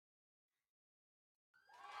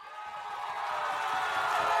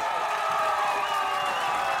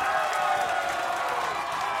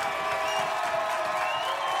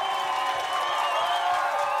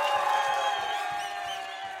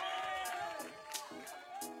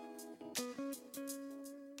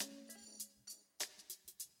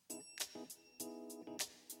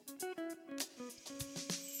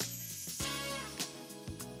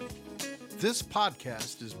This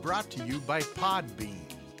podcast is brought to you by Podbean.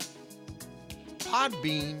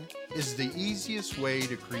 Podbean is the easiest way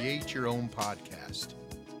to create your own podcast.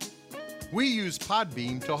 We use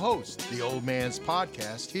Podbean to host the Old Man's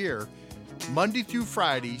Podcast here, Monday through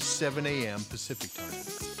Friday, 7 a.m. Pacific Time.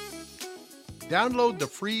 Download the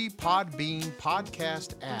free Podbean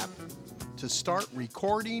podcast app to start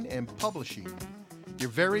recording and publishing your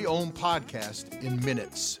very own podcast in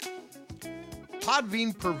minutes.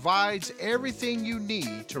 Podbean provides everything you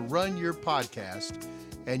need to run your podcast,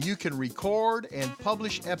 and you can record and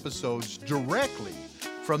publish episodes directly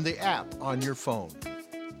from the app on your phone.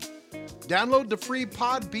 Download the free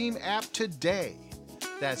Podbean app today.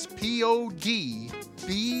 That's Podbean.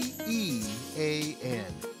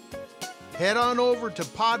 Head on over to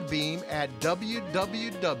Podbean at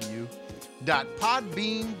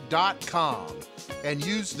www.podbean.com and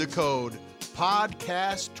use the code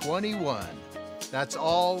PODCAST21. That's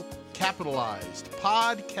all capitalized,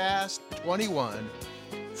 PODCAST21,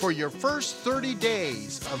 for your first 30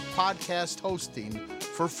 days of podcast hosting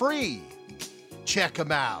for free. Check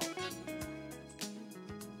them out.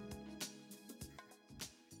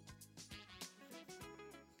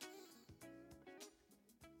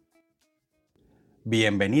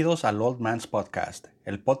 Bienvenidos al Old Man's Podcast,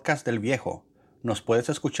 el podcast del viejo. Nos puedes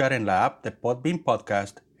escuchar en la app de Podbean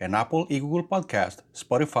Podcast, en Apple y Google Podcast,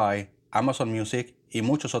 Spotify, Amazon Music y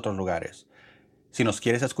muchos otros lugares. Si nos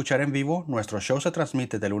quieres escuchar en vivo, nuestro show se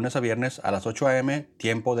transmite de lunes a viernes a las 8 a.m.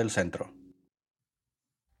 tiempo del centro.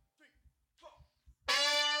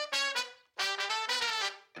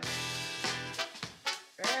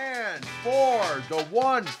 And for the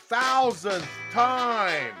 1000th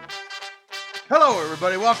time, hello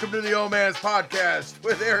everybody, welcome to the Old Man's Podcast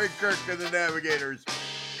with Eric Kirk and the Navigators,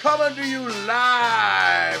 coming to you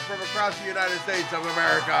live from across the United States of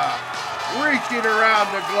America, reaching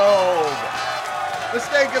around the globe. Let's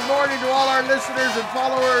say good morning to all our listeners and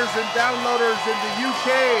followers and downloaders in the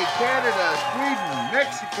UK, Canada, Sweden,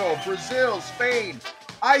 Mexico, Brazil, Spain,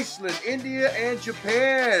 Iceland, India, and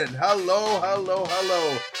Japan. Hello, hello,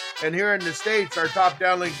 hello. And here in the States, our top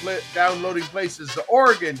downloading places are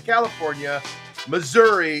Oregon, California,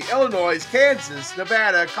 Missouri, Illinois, Kansas,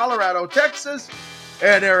 Nevada, Colorado, Texas,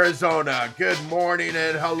 and Arizona. Good morning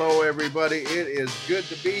and hello, everybody. It is good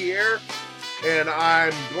to be here. And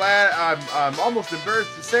I'm glad, I'm almost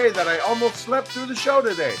embarrassed to say that I almost slept through the show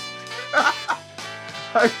today.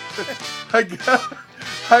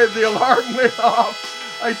 The alarm went off.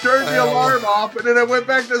 I turned the alarm off, and then I went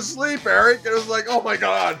back to sleep, Eric, and it was like, oh my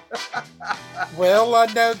God. Well, I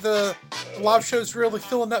know the live show's really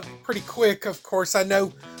filling up pretty quick. Of course, I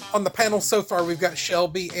know on the panel so far, we've got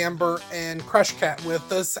Shelby, Amber, and Crush Cat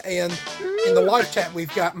with us. And in the live chat,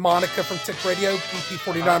 we've got Monica from Tick Radio,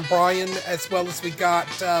 PP49 Brian, as well as we got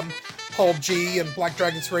Paul G and Black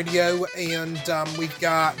Dragons Radio, and we've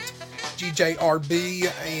got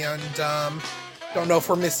GJRB, and don't know if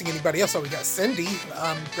we're missing anybody else. So we got Cindy.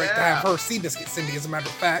 Great to have her. Seabiscuit Cindy, as a matter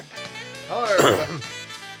of fact. Hello, everybody.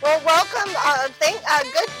 Well, welcome. Good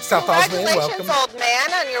South Osman, congratulations, welcome. old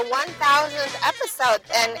man, on your 1000th episode.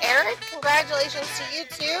 And Eric, congratulations to you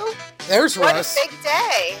too. There's What Russ. a big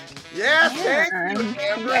day. Yes, thank you,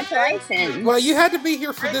 Amber. Congratulations. Well, you had to be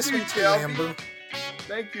here for Thank this you, one too, Shelby. Amber.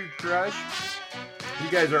 Thank you, Crush. You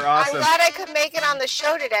guys are I'm awesome. glad I could make it on the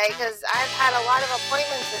show today because I've had a lot of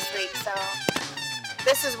appointments this week. So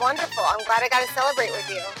this is wonderful. I'm glad I got to celebrate with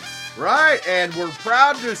you. Right, and we're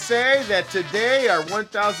proud to say that today our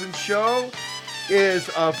 1000th show is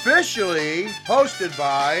officially hosted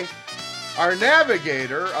by our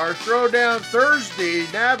navigator, our Throwdown Thursday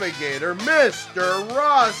navigator, Mr.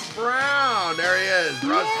 Russ Brown. There he is,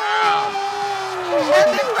 Russ Brown.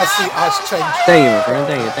 I see us change. Thank you, my friend.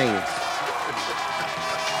 Thank you.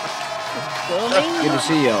 Good to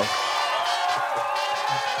see y'all.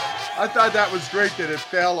 I thought that was great that it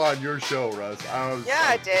fell on your show, Russ. Yeah,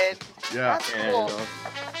 I did. Yeah. That's cool.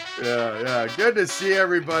 Yeah. Good to see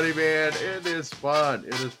everybody, man. It is fun.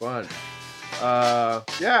 1,000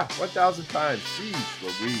 times. Jeez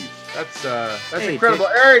Louise. That's Hey, incredible.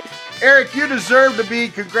 Eric, you deserve to be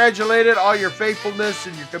congratulated. All your faithfulness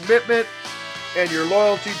and your commitment and your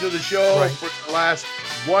loyalty to the show for the last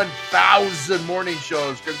 1,000 morning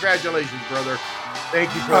shows. Congratulations, brother.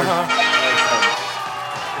 Thank you for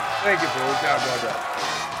Thank you for it. Well done.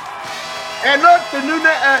 And look, the new,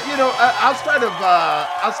 outside of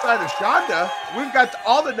Shonda, we've got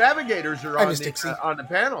all the navigators are on the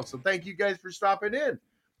panel. So thank you guys for stopping in.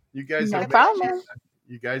 You guys, No problem.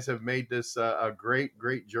 You guys have made this a great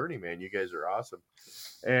journey, man. You guys are awesome.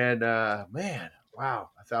 And man, Wow,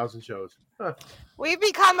 1,000 shows. Huh. We've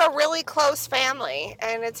become a really close family,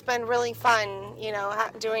 and it's been really fun,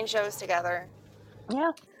 doing shows together.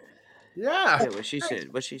 Yeah. Yeah. Yeah, what she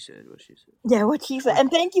said. What she said. What she said. Yeah, what she said.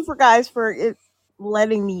 And thank you for guys for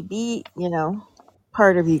letting me be,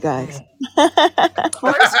 part of you guys. Of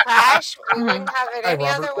course, Crash. We wouldn't have it Hi, any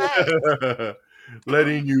other Robert. way.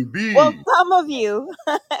 Letting you be. Well, some of you.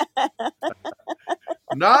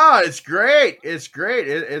 No, it's great. It's great.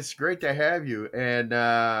 It's great to have you. And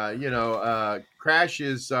Crash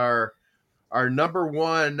is our number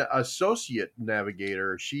one associate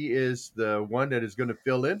navigator. She is the one that is going to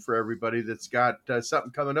fill in for everybody that's got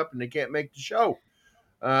something coming up and they can't make the show.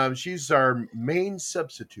 She's our main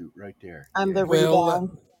substitute right there. I'm the Well,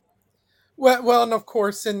 rebound. Well, and of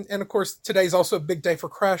course, today's also a big day for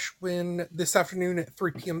Crash when this afternoon at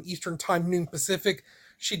 3 p.m. Eastern Time, noon Pacific,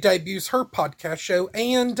 she debuts her podcast show,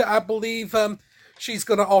 and I believe she's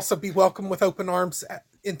going to also be welcomed with open arms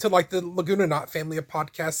into like the Laguna Knot family of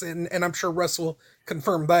podcasts, and I'm sure Russ will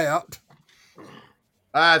confirm that.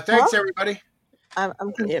 Thanks, everybody. I'm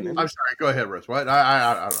confused. I'm sorry. Go ahead, Russ. What?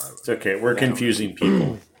 I don't know. It's okay. We're confusing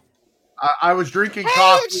people. I was drinking Hey,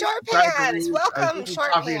 coffee. it's Short trying to Pants. read- Welcome, drinking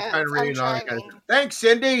Short coffee and Pants. trying to read I'm and all that kind of driving. stuff. Thanks,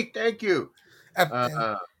 Cindy. Thank you.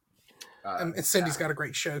 And Cindy's got a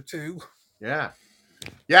great show too. Yeah.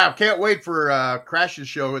 I can't wait for Crash's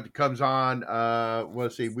show that comes on.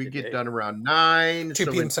 Let's see, we get done around 9, 2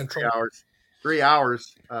 p.m. in Central. 3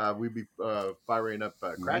 hours. We'll be firing up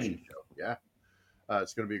Crash's show. Yeah,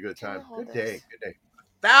 it's going to be a good time. Good day.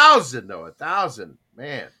 1,000 though, 1,000.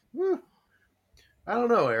 Man, whew. I don't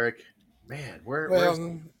know, Eric. Man,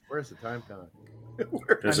 where's the time gone?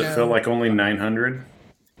 Does it feel like only 900?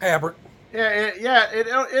 Albert. It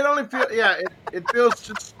only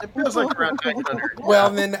feels it feels like around 900. Well,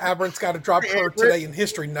 and then Aberrant's got to drop her today in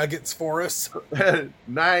history nuggets for us.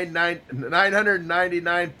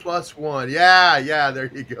 999 plus 1. Yeah, there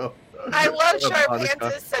you go. I love Short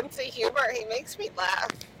Pants' sense of humor. He makes me laugh.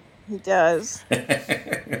 He does.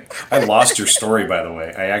 I lost your story, by the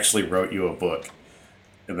way. I actually wrote you a book.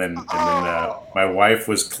 And then my wife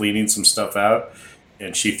was cleaning some stuff out,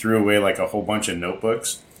 and she threw away like a whole bunch of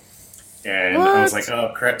notebooks. And I was like,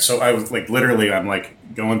 oh, crap. So I was like, literally, I'm like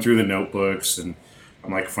going through the notebooks, and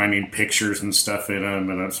I'm like finding pictures and stuff in them.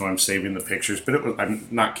 And so I'm saving the pictures. But I'm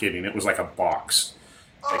not kidding. It was like a box.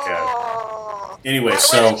 Anyway, I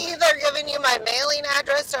so would have either given you my mailing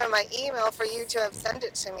address or my email for you to have sent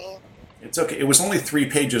it to me. it's okay. It was only 3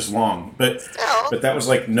 pages long, but Still. that was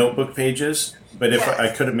like notebook pages. But if I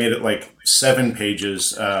could have made it like 7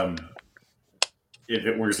 pages, if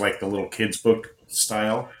it was like the little kids book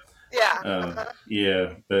style. Yeah.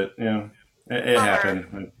 Yeah, but it happened.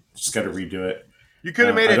 I just got to redo it. You could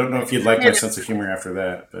have made it. I don't know if you'd like my sense of humor after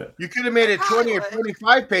that, but You could have made it 20 or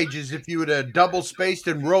 25 pages if you would have double spaced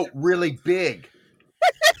and wrote really big.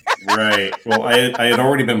 right. Well, I had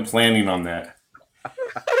already been planning on that.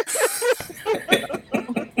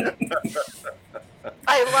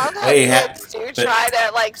 I love how kids do try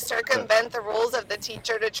to like circumvent the rules of the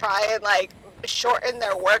teacher to try and like shorten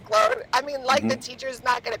their workload. I mean, like the teacher's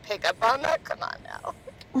not going to pick up on that. Come on now.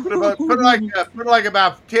 Put like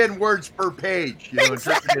about 10 words per page.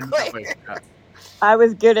 Exactly. I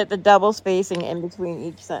was good at the double spacing in between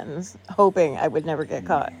each sentence, hoping I would never get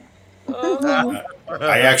caught.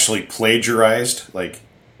 I actually plagiarized like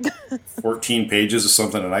 14 pages of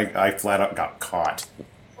something, and I flat out got caught.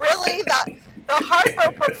 Really? The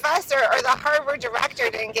Harvard professor or the Harvard director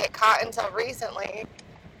didn't get caught until recently.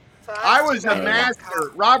 So I was a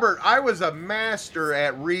master, Robert. I was a master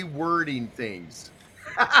at rewording things.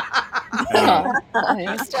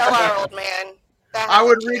 You still are, old man. I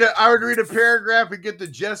would read a paragraph and get the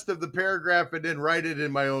gist of the paragraph and then write it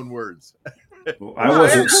in my own words. Well, I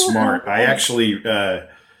wasn't smart. I actually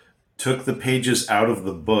took the pages out of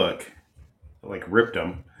the book, like ripped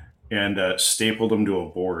them, and stapled them to a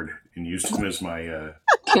board and used them as my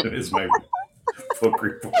book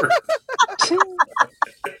report.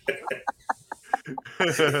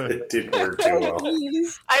 It didn't work too well.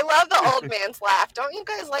 I love the old man's laugh. Don't you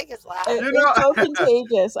guys like his laugh? It's so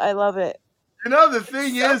contagious. I love it. The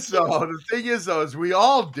thing is though, is we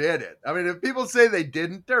all did it. I mean, if people say they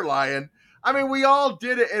didn't, they're lying. I mean, we all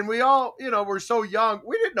did it, and we all, we're so young.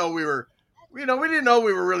 We didn't know we were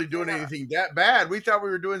really doing anything that bad. We thought we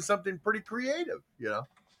were doing something pretty creative,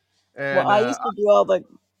 And, well, I used to do all the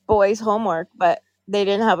boys' homework, but they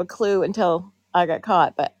didn't have a clue until I got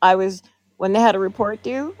caught. But when they had a report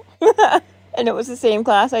due, and it was the same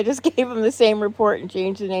class, I just gave them the same report and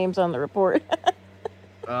changed the names on the report.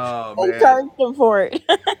 Oh I man. charged them for it.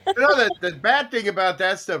 You know, the bad thing about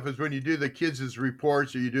that stuff is when you do the kids'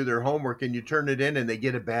 reports or you do their homework and you turn it in and they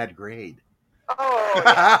get a bad grade. Oh,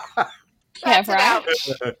 yeah. That's an right. ouch.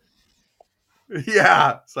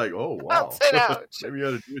 Yeah. It's like, oh wow. That's an ouch. Maybe you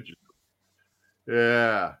ought to do it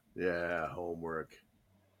yourself. Yeah, homework.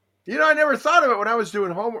 You know, I never thought of it when I was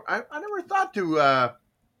doing homework. I never thought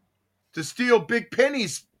to steal Big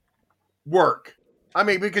Penny's work. I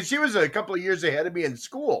mean, because she was a couple of years ahead of me in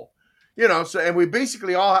school. You know, so and we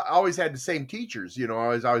basically always had the same teachers. You know, I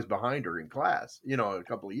was always behind her in class. You know, a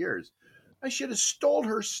couple of years. I should have stole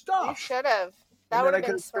her You stuff. should have. That And would then have I been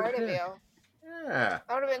could've smart turned of it in. you. Yeah.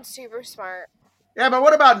 That would have been super smart. Yeah, but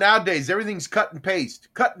what about nowadays? Everything's cut and paste,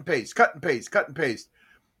 cut and paste, cut and paste, cut and paste.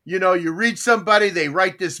 You know, you read somebody, they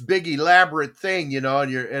write this big elaborate thing, you know,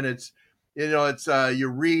 and it's you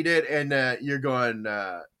read it and you're going,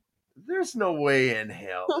 there's no way in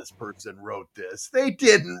hell this person wrote this. They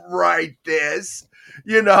didn't write this.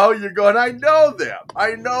 You know, you're going, I know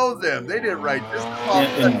them. They didn't write this.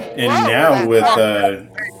 And now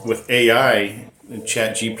with AI and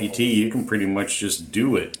Chat GPT, you can pretty much just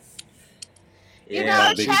do it. You Yeah,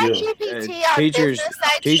 know, big deal. ChatGPT on Teachers- business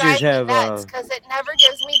sites teachers drives me have, nuts because it never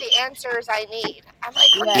gives me the answers I need. I'm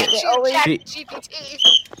like, Yeah, look at they you, always- ChatGPT.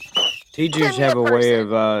 Teachers Give me have a a way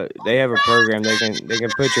person. of they have a program they can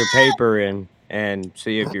put your paper in and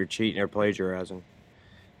see if you're cheating or plagiarizing.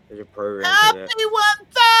 There's a program for that. Happy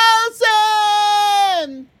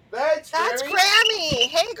 1,000! Thanks, That's Grammy. Grammy.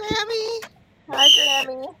 Hey, Grammy. Hi,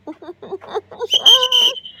 Grammy.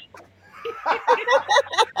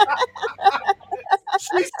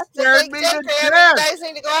 She It's a scared big me day, to Grammy. You death. guys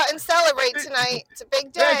need to go out and celebrate tonight. It's a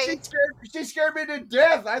big Yeah, day. she scared me to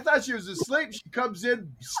death. I thought she was asleep. She comes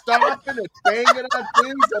in stomping and banging on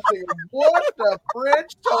things. I'm thinking, what the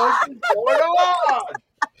French toast is going on?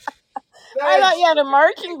 I thought you had a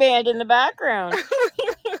marching band in the background.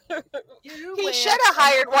 He should have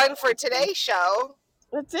hired one for today's show.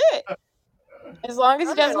 That's it. As long as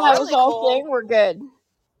he That'd doesn't been have really his whole cool. thing, we're good.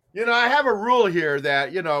 You know, I have a rule here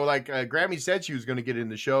that, you know, like Grammy said she was going to get in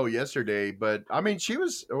the show yesterday, but I mean, she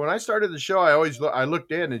was, when I started the show, I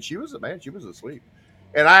looked in and she was asleep.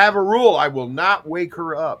 And I have a rule. I will not wake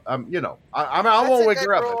her up. You know, I That's won't a wake good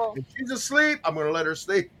her up. rule. If she's asleep, I'm going to let her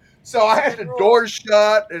sleep. So I had the Rule. door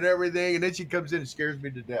shut and everything. And then she comes in and scares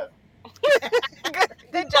me to death.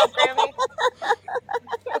 Good job, Grammy.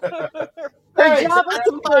 Her Thanks, job is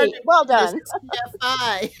complete. Well done.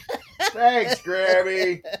 CFI. Thanks,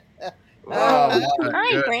 Grammy. Oh, Hi,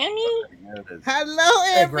 my Grammy. goodness. Hello,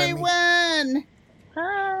 Hey, Grammy. everyone.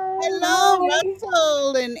 Hi. Hello,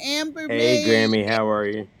 Russell and Amber Hey, May. Grammy, how are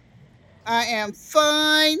you? I am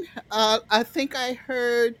fine. I think I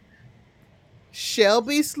heard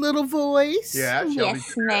Shelby's little voice. Yeah, Shelby.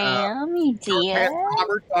 Yes, ma'am. You did.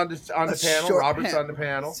 Robert's on the A panel. short Robert's pan- on the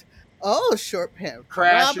panel. Oh, short pen.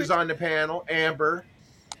 Crash Robert, is on the panel. Amber.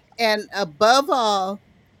 and above all,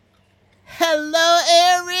 hello,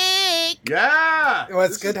 Eric. Yeah. Well,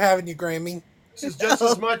 it's This good having you, Grammy. This is just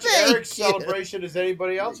as much Thank Eric's you. celebration as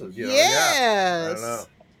anybody else's. You know? Yeah. Yes. I don't know.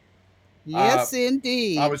 Yes,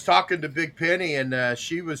 indeed. I was talking to Big Penny, and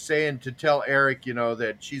she was saying to tell Eric, you know,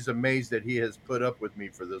 that she's amazed that he has put up with me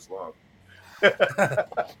for this long.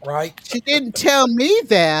 Right? She didn't tell me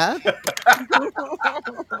that.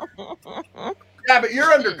 Yeah, but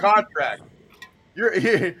you're under contract.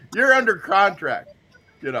 You're under contract.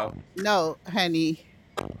 You know. No, honey.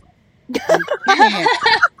 I can't.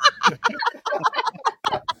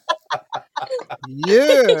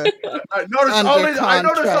 Yeah. I notice Under only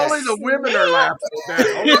contract. the women are laughing at that.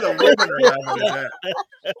 Only the women are laughing at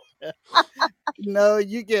that. No,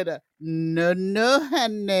 you get a no,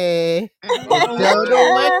 honey. Don't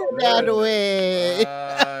work that way.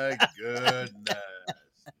 My goodness,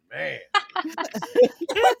 man.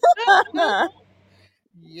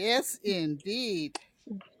 Yes, indeed.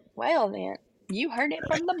 Well, then, you heard it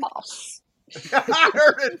from the boss. I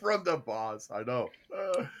heard it from the boss. I know.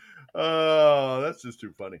 Oh, that's just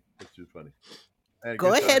too funny. That's too funny. I had a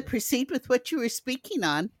Go good ahead, time. proceed with what you were speaking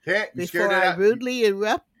on Can't you before scared it I out? rudely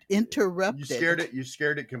interrupted. You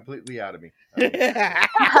scared it completely out of me. You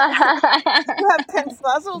have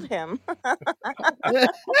confuzzled him.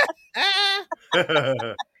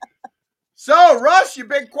 So, Russ, you've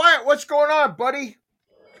been quiet. What's going on, buddy?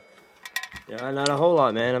 Yeah, not a whole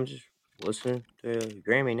lot, man. I'm just listening to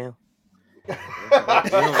Grammy now. You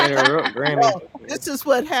don't interrupt Grammy. This is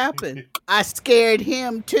what happened. I scared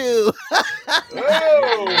him too.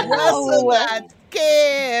 Oh, Russell got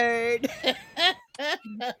scared.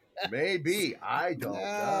 maybe. I don't know.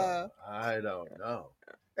 No. I don't know.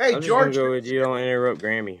 Hey, I'm just gonna George. go with you don't interrupt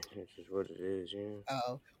Grammy. That's just what it is, yeah.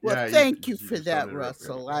 Oh, well, Yeah, thank you you for just don't that, interrupt Grammy.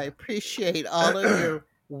 Russell. I appreciate all of your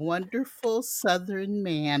wonderful Southern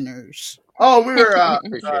manners. Oh, we were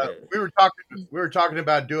Appreciate it. we were talking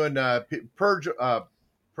about doing purge.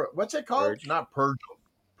 What's it called? Purge. Not purge.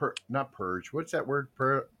 Not purge. What's that word?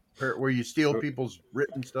 Where you steal people's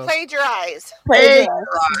written stuff. Plagiarize.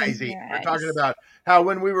 Plagiarizing. We're talking about how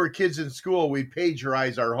when we were kids in school, we'd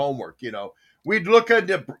plagiarize our homework. You know, we'd look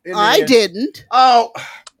into. I didn't. Oh,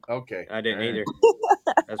 okay. I didn't either.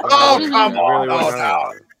 That's Oh, why come I really on. wasn't Oh,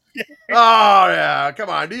 on it. Oh yeah, come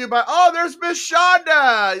on. Do you buy? Oh, there's Miss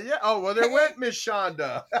Shonda. Yeah. Oh well, there went Miss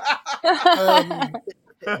Shonda.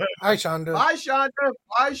 Hi, Shonda. Bye, Shonda.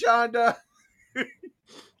 Bye, Shonda.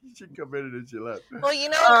 She come in and she left. Well, you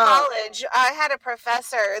know, in college, I had a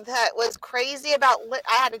professor that was crazy about.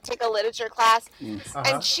 I had to take a literature class,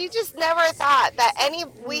 and she just never thought that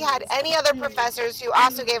we had any other professors who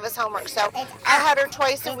also gave us homework. So I had her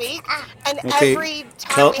twice a week, and every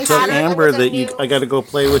time we Tell had her, there Amber was a that new. I got to go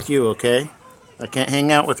play with you. Okay, I can't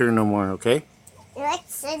hang out with her no more. Okay.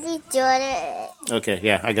 Okay.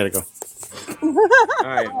 Yeah, I gotta go. All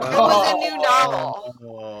right. It was a new novel.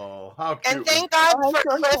 Oh, how cute. And thank God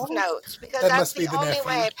for Cliff Notes, because That that's must be the the only nephew.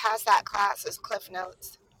 way I pass that class is Cliff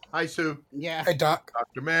Notes. Hi, Sue. Yeah. Hey, Doc.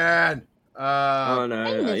 Dr. Man. Oh no,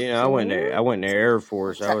 I went there. I went to Air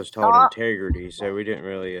Force. I was taught integrity, so we didn't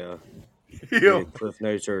really read Cliff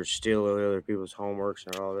Notes or steal other people's homeworks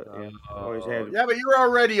and all that. Yeah, always had. Yeah, but you were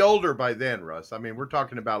already older by then, Russ. I mean, we're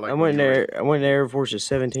talking about like. I went there. I went to Air Force at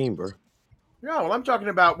 17, bro. Yeah, well, I'm talking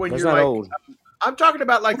about when That's you're not like. old. I'm talking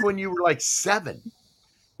about like when you were like 7.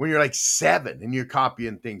 When you're like 7 and you're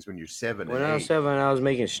copying things when you're 7 When and I was 8. 7, I was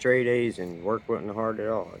making straight A's and work wasn't hard at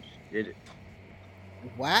all. I just did it.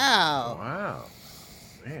 Wow. Wow.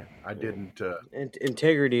 Man, I didn't.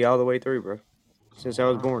 Integrity all the way through, bro. Since I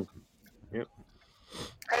was born. Yep.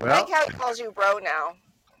 I like how he calls you bro now.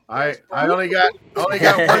 I only got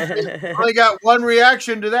one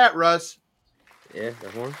reaction to that, Russ. Yeah, the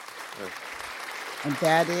horn. Oh. And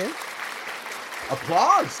that is?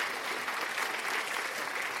 Applause.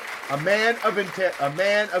 A man of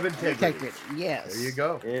integrity. Yes. There you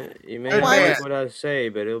go. Yeah, you may Good not man. like what I say,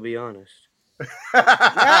 but it'll be honest. I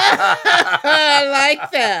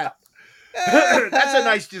like that. That's a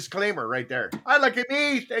nice disclaimer right there. Hi, look at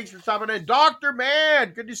me. Thanks for stopping in. Dr.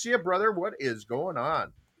 Man, good to see you, brother. What is going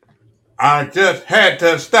on? I just had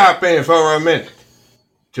to stop in for a minute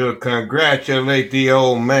to congratulate the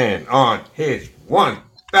old man on his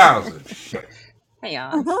 1,000th show. Hey,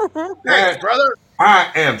 Thanks, brother.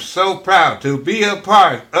 I am so proud to be a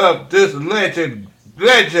part of this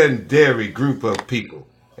legendary group of people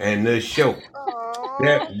and this show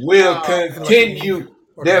that will continue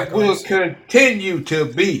to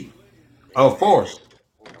be a force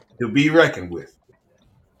to be reckoned with.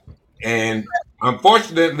 And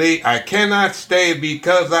unfortunately, I cannot stay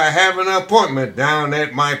because I have an appointment down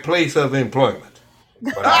at my place of employment.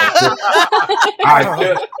 But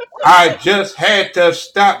I just had to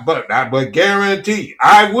stop, but guarantee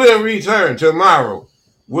I will return tomorrow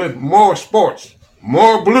with more sports,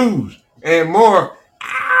 more blues, and more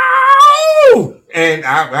ow! And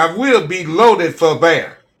I will be loaded for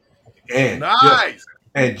bear. And nice.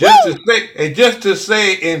 Just to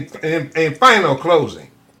say in final closing,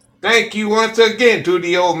 thank you once again to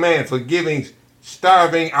the old man for giving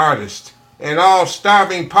starving artists and all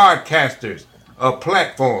starving podcasters a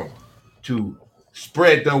platform to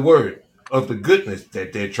spread the word of the goodness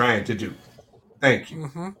that they're trying to do. Thank you.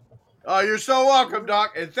 Oh, you're so welcome,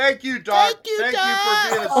 Doc. And thank you, Doc. Thank you for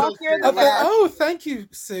being associated with us. Oh, thank you,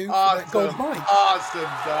 Sue, for that gold mic. Awesome,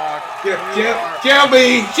 Doc.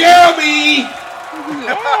 Shelby!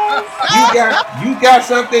 You got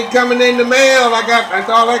something coming in the mail. That's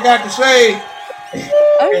all I got to say.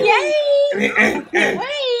 Oh, yay!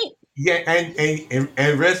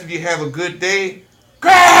 And rest of you have a good day.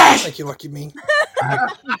 Crash! Thank you, Lucky Me.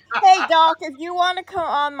 Hey, Doc, if you want to come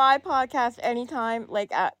on my podcast anytime,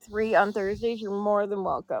 like at 3 on Thursdays, you're more than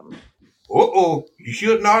welcome. You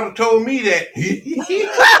should not have told me that.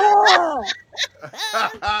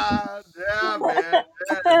 Yeah, man.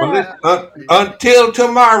 Well, until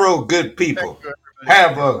tomorrow, good people.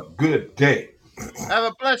 Have a good day. Have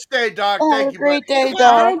a blessed day, Doc. Have Thank a you, great buddy. day,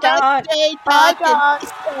 Doc. Bye, Bye, Doc. Doc.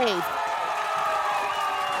 Safe.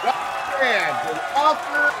 And the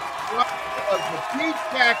author of the Pete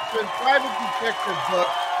Jackson Private Detective book.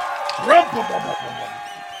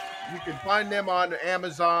 You can find them on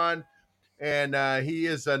Amazon. And he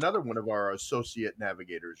is another one of our associate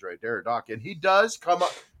navigators right there, Doc. And he does come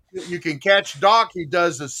up You can catch Doc. He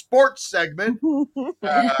does a sports segment. He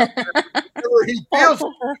feels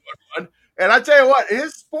fun. And I tell you what,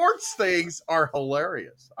 his sports things are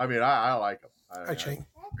hilarious. I mean, I like them.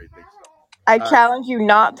 I challenge you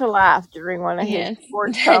not to laugh during one of his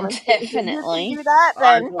sports commentaries. Definitely. If you do that,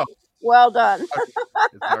 then well done. It's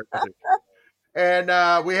hard to do.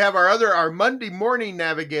 And we have our Monday morning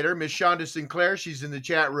navigator, Miss Shonda Sinclair. She's in the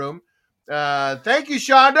chat room. Thank you,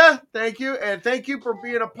 Shonda. Thank you. And thank you for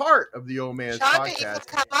being a part of the Old Man's Shonda, podcast. you can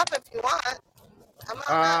come up if you want.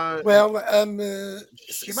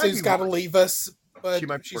 Sue's got to leave us, but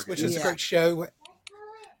which is a great show.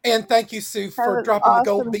 And thank you, Sue, for dropping the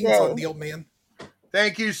gold beans on the Old Man.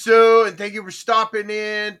 Thank you, Sue, and thank you for stopping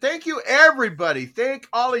in. Thank you, everybody. Thank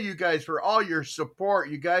all of you guys for all your support.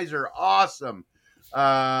 You guys are awesome.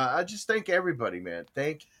 I just thank everybody, man.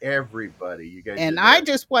 Thank everybody. You guys. And I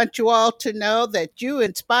just want you all to know that you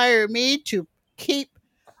inspire me to keep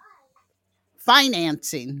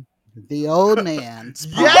financing the Old Man's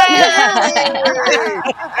Can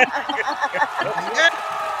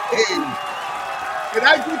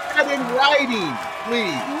I get that in writing,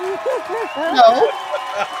 please? No.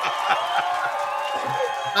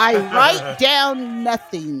 I write down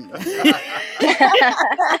nothing.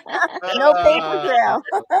 No paper trail.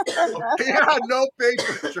 Yeah, no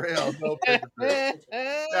paper trail. No paper trail.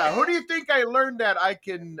 Yeah, who do you think I learned that? I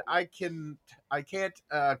can't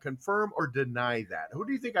confirm or deny that. Who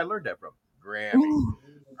do you think I learned that from? Grammy.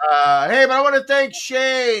 Hey, but I want to thank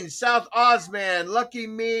Shane, South Osman, Lucky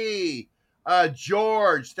Me,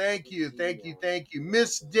 George. Thank you.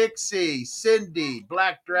 Miss Dixie, Cindy,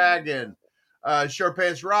 Black Dragon, Short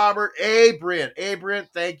Pants Robert, Brent,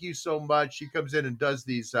 thank you so much. She comes in and does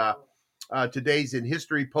these today's in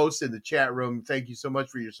history posts in the chat room. Thank you so much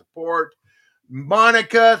for your support.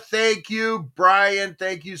 Monica, thank you. Brian,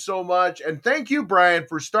 thank you so much. And thank you, Brian,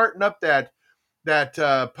 for starting up that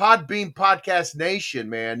Podbean Podcast Nation,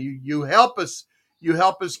 man. You help us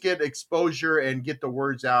get exposure and get the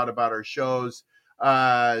words out about our shows.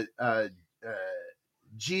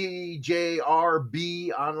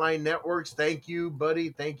 GJRB Online Networks, thank you, buddy.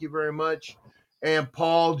 Thank you very much. And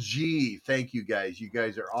Paul G, thank you guys. You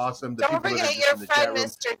guys are awesome. Don't forget your friend,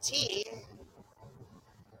 Mr. T.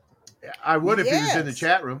 Yeah, I would if he was in the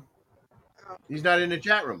chat room. He's not in the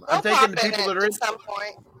chat room. I'm thanking the people that are in. At some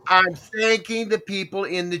point. I'm thanking the people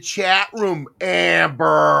in the chat room,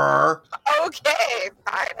 Amber. Okay,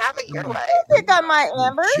 fine. Have it your way. I think I might,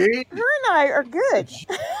 Amber. Her and I are good.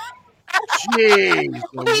 Jeez,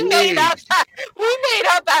 we made up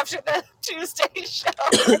after the Tuesday show.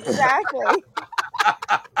 Exactly.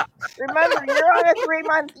 Remember,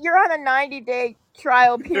 you're on a 90-day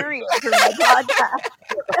trial period for my podcast.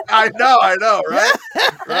 I know,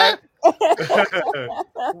 right?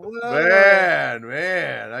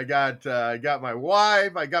 Man, I got my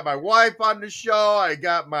wife. I got my wife on the show. I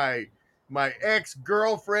got my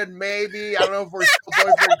ex-girlfriend, maybe. I don't know if we're still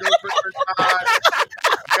boyfriend, girlfriend or not.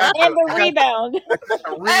 And the rebound.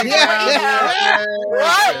 What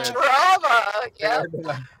drama? Yep.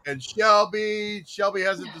 And Shelby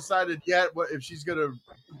hasn't decided yet if she's going to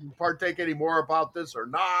partake any more about this or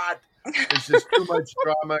not. It's just too much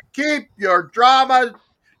drama. Keep your drama.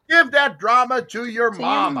 Give that drama to your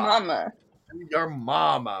mama. Your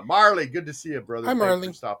mama. Marley, good to see you, brother. Hi, Marley.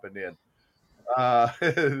 Thanks for stopping in.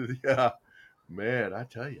 Yeah. Man, I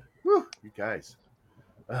tell you. Whew, you guys.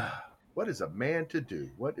 What is a man to do?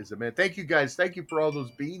 What is a man? Thank you, guys. Thank you for all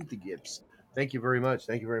those bean gifts. Thank you very much.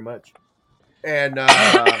 And man,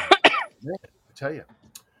 I tell you.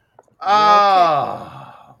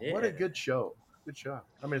 What a good show. Good show.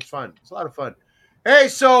 I mean, it's fun. It's a lot of fun. Hey,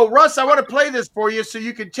 so Russ, I want to play this for you so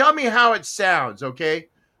you can tell me how it sounds, okay?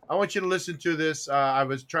 I want you to listen to this. I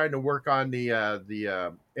was trying to work on the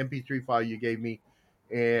MP3 file you gave me,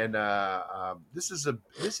 and this is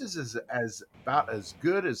about as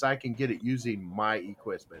good as I can get it using my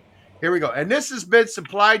equipment. Here we go. And this has been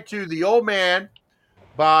supplied to the Old Man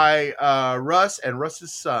by Russ and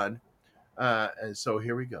Russ's son. And so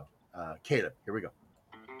here we go. Caleb, here we go.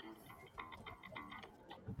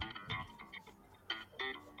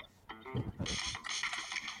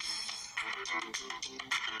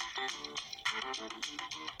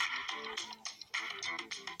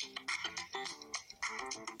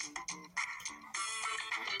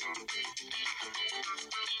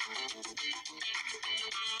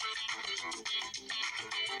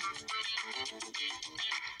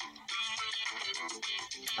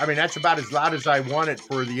 I mean, that's about as loud as I want it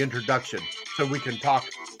for the introduction, so we can talk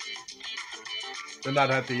and not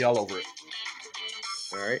have to yell over it.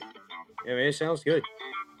 All right. I mean, it sounds good.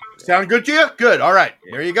 Sound good to you? Good. All right.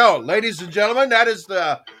 There you go. Ladies and gentlemen, that is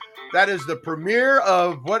the That is the premiere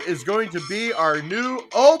of what is going to be our new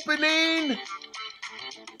opening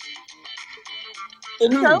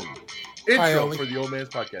Intro? intro for the Old Man's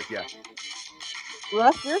Podcast. Yeah.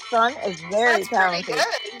 Russ, your son is very talented. Good.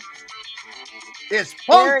 It's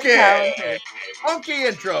Very funky. talented. Funky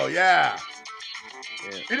intro. Yeah.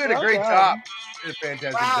 You did a Well great done. job. You did a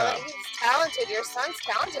fantastic Wow, job. he's talented. Your son's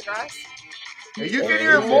talented, Russ. And you can Very,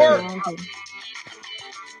 hear very more. talented.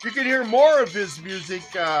 You can hear more of his music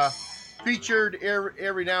featured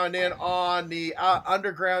every now and then on the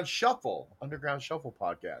Underground Shuffle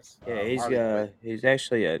podcast. Yeah, he's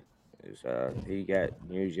actually he got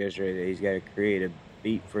news yesterday that he's got to create a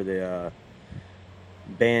beat for the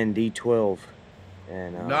band D12,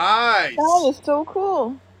 and Nice. That is so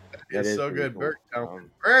cool. That is so pretty good. cool. Very talented.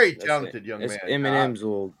 Very That's talented young That's man. Eminem's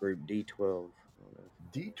little group D12.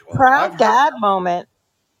 D12. Proud dad moment.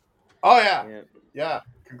 Oh yeah.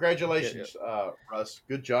 Congratulations, Russ.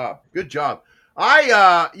 Good job. We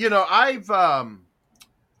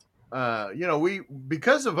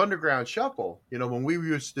because of Underground Shuffle, when we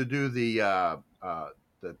used to do the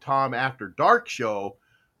Tom After Dark show,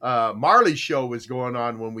 Marley's show was going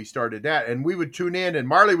on when we started that, and we would tune in, and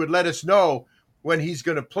Marley would let us know when he's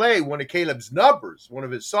going to play one of Caleb's numbers, one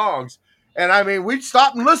of his songs, and I mean we'd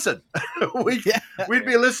stop and listen. We'd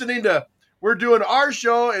be listening to. We're doing our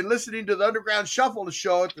show and listening to the Underground Shuffle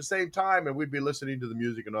show at the same time, and we'd be listening to the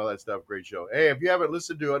music and all that stuff. Great show. Hey, if you haven't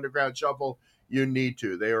listened to Underground Shuffle, you need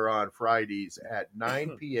to. They are on Fridays at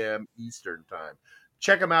 9 p.m. Eastern Time.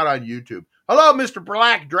 Check them out on YouTube. Hello, Mr.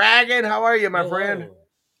 Black Dragon. How are you, my friend?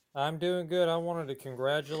 I'm doing good. I wanted to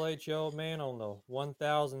congratulate you, old man, on the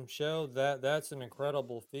 1,000 show. That's an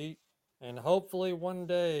incredible feat. And hopefully one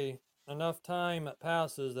day, enough time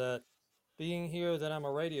passes that being here that I'm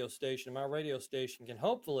a radio station, my radio station can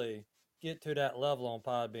hopefully get to that level on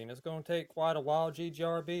Podbean. It's going to take quite a while,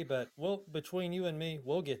 GGRB, but between you and me,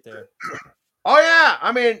 we'll get there. Oh yeah,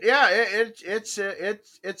 I mean, yeah, it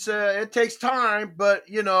takes time, but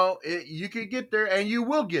you can get there, and you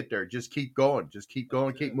will get there. Just keep going,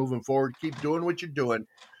 keep moving forward, keep doing what you're doing.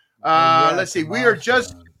 Let's see, we're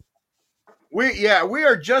just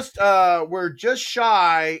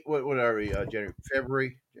shy. What are we? January,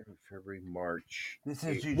 February, March. This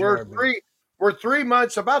is We're 3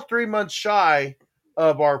 months, about 3 months shy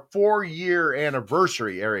of our 4-year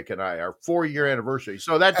anniversary. Eric and I, our 4-year anniversary.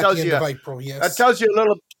 So that tells you April, yes. That tells you a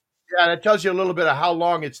little. Yeah, that tells you a little bit of how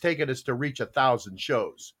long it's taken us to reach 1,000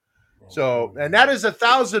 shows. So, and that is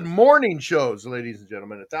 1,000 morning shows, ladies and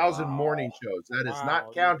gentlemen. 1,000 morning shows. That is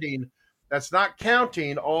not counting. That's not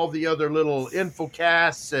counting all the other little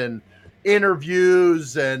infocasts and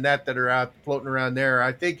interviews and that are out floating around there.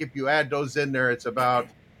 I think if you add those in there, it's about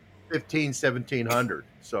 1,700.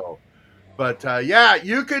 So, but yeah,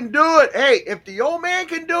 you can do it. Hey, if the old man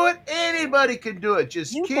can do it, anybody can do it.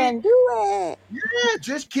 Can do it. Yeah,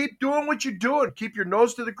 just keep doing what you're doing. Keep your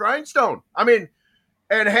nose to the grindstone. I mean,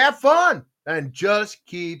 and have fun, and just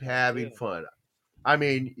keep having fun. I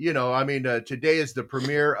mean, today is the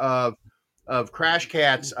premiere of Crash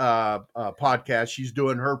Cat's podcast. She's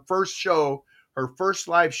doing her first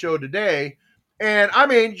live show today. And I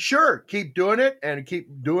mean, sure, keep doing it, keep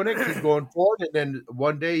going forward. And then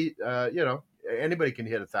one day, anybody can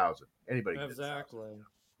hit 1,000. Anybody can Exactly.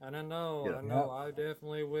 And I know, I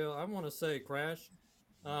definitely will. I want to say, Crash,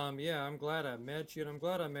 I'm glad I met you, and I'm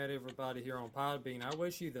glad I met everybody here on Podbean. I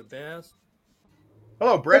wish you the best.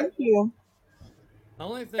 Hello, Brett. Thank you. The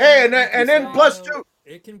only thing hey, and then plus two.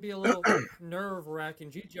 It can be a little nerve-wracking.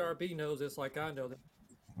 GGRB knows this like I know that.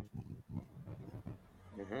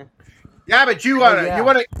 Mm-hmm. Yeah, but you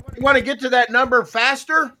want to get to that number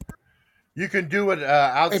faster? You can do it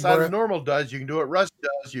outside of normal does. You can do what Russ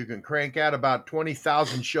does. You can crank out about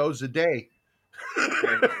 20,000 shows a day.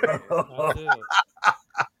 I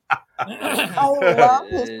love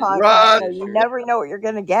this podcast. You never know what you're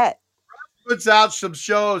going to get. Puts out some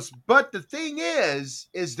shows, but the thing is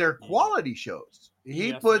they're quality shows.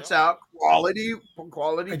 He puts out quality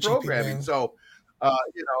programming. So,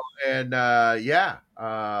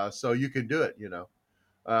 so you can do it.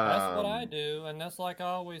 That's what I do, and that's like I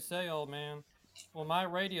always say, old man. Well, my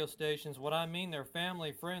radio stations, what I mean, they're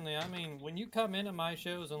family friendly. I mean, when you come into my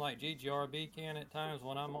shows and like GGRB can at times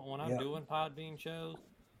when I'm doing Podbean shows,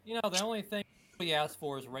 the only thing we ask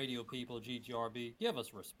for is radio people. GGRB, give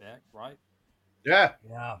us respect, right? Yeah,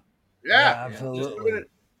 absolutely.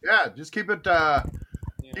 Just keep it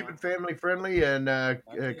family friendly and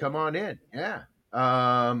come on in. Yeah.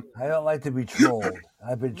 I don't like to be trolled.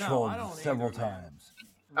 I've been trolled several times.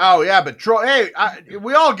 Oh yeah, but troll. Hey,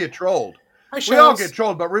 we all get trolled. We all get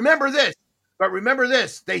trolled. But remember this. But remember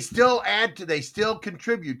this: they still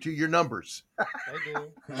contribute to your numbers. They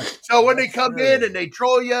do. So when they come in and they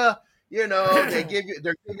troll you,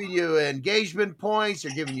 they're giving you engagement points,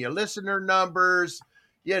 they're giving you listener numbers,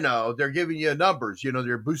 they're giving you numbers,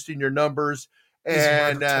 they're boosting your numbers.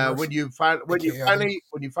 And when you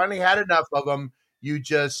finally had enough of them, you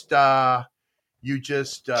just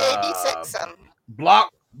 86 them.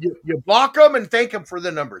 block them and thank them for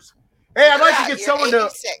the numbers. Hey, I'd like to get someone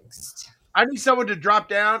 86. I need someone to drop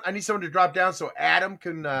down. So Adam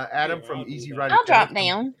can from Easy Rider. I'll drop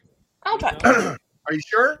down. Are you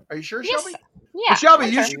sure? Yes. Shelby? Yeah. Well, Shelby,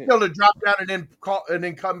 you should be able to drop down and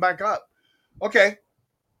then come back up. Okay.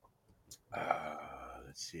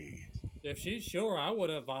 Let's see. If she's sure, I would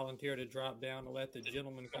have volunteered to drop down and let the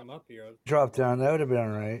gentleman come up here. Drop down. That would have been all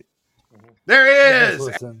right. There he is.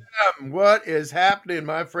 Adam, what is happening,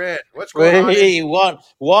 my friend? What's going on?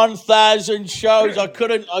 1,000 shows. I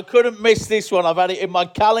couldn't miss this one. I've had it in my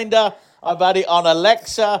calendar. I've had it on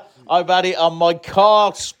Alexa. I've had it on my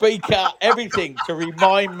car speaker. Everything to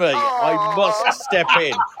remind me. I must step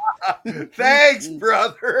in. Thanks,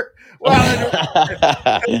 brother.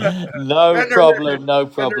 No problem.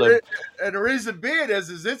 And the reason being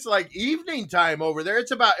is it's like evening time over there.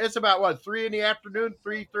 It's about what, 3 in the afternoon,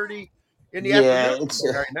 3:30 in the afternoon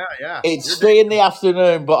right now. Yeah, it's 3 in the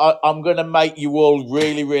afternoon, but I'm going to make you all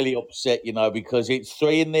really, really upset, because it's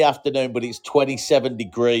 3 in the afternoon, but it's 27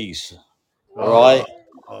 degrees. All right.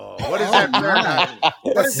 What is that Fahrenheit?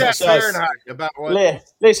 What is that Fahrenheit about?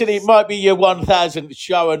 What? Listen, it might be your 1,000th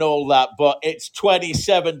show and all that, but it's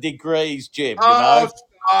 27 degrees, Jim.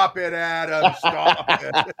 Stop it, Adam. Stop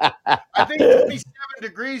it. I think 27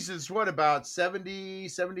 degrees is what, about 70,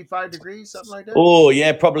 75 degrees, something like that? Oh,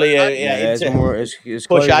 yeah, probably. It's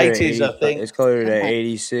push 80s, I think. It's closer to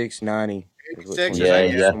 86, 90. 86,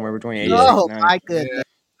 somewhere between 86 Oh, and 90. my goodness. Yeah.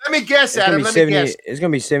 Let me guess, Adam. It's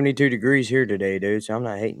going to be 72 degrees here today, dude, so I'm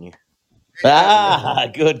not hating you.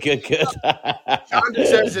 Good. John just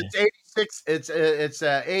says it's 86. It's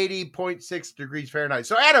 80.6 degrees Fahrenheit.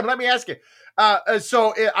 So, Adam, let me ask you.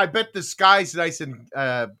 I bet the sky's nice and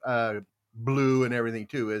blue and everything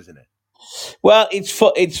too, isn't it? Well, it's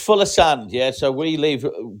full of sand, yeah. So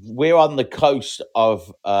we're on the coast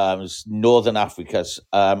of northern Africa,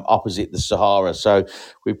 opposite the Sahara. So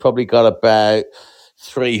we've probably got about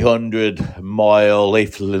 300 mile,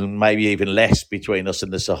 if maybe even less, between us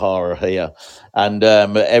and the Sahara here. And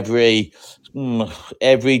every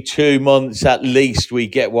 2 months at least, we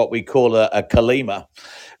get what we call a kalima,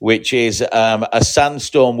 which is a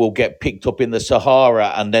sandstorm will get picked up in the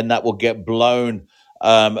Sahara, and then that will get blown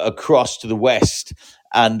across to the west,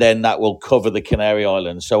 and then that will cover the Canary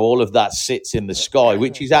Islands. So all of that sits in the sky,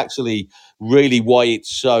 which is actually really why it's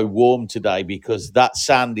so warm today, because that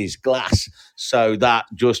sand is glass. So that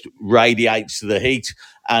just radiates the heat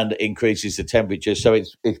and increases the temperature. So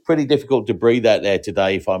it's pretty difficult to breathe out there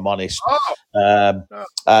today, if I'm honest.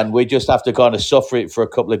 And we just have to kind of suffer it for a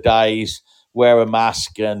couple of days, wear a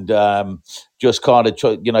mask, and just kind of,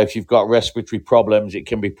 if you've got respiratory problems, it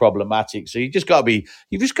can be problematic. So you've just got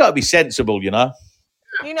to be sensible, You know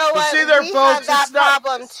what? We have that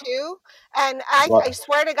problem too, and I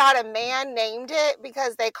swear to God, a man named it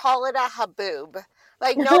because they call it a haboob.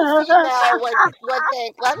 Like no female would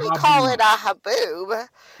think, let me call it a haboob.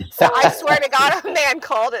 So I swear to God, a man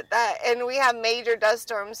called it that, and we have major dust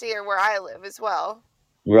storms here where I live as well.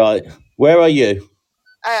 Right. Where are you?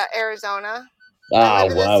 Arizona. Ah,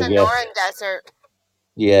 the wow, Sonoran Desert.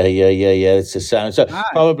 Yeah. It's the same. So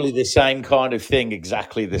probably the same kind of thing,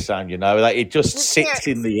 exactly the same. Like it just sits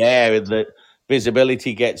in the air, and the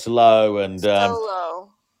visibility gets low, and so low.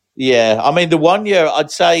 Yeah, I mean, the one year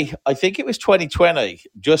I'd say, I think it was 2020,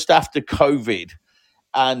 just after COVID,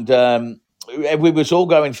 and we was all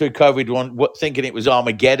going through COVID thinking it was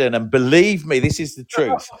Armageddon, and believe me, this is the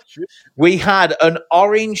truth. We had an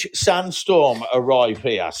orange sandstorm arrive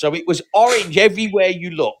here, so it was orange everywhere you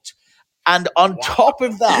looked, and on top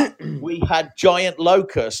of that, we had giant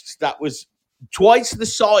locusts that was twice the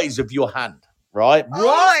size of your hand. Right? Oh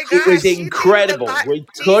my gosh, it was incredible. We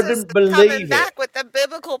couldn't believe it. Back with the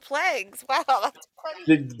biblical plagues. Wow, that's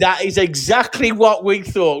funny. That is exactly what we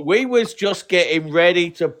thought. We was just getting ready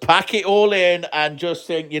to pack it all in and just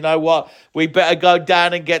think, you know what? We better go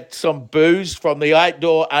down and get some booze from the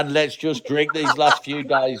outdoor, and let's just drink these last few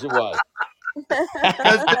days away.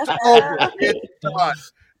 It's done.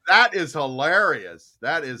 That is hilarious.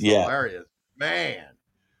 Hilarious, man.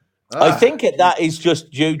 I think that is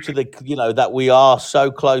just due to that we are so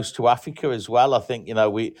close to Africa as well. I think,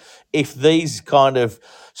 if these kind of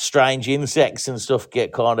strange insects and stuff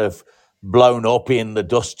get kind of blown up in the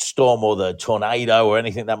dust storm or the tornado or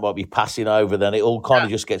anything that might be passing over, then it all kind of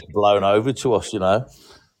just gets blown over to us, you know.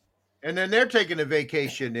 And then they're taking a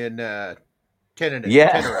vacation in Tenerife.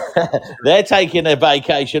 Yeah, they're taking a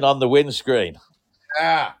vacation on the windscreen.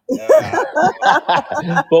 Yeah.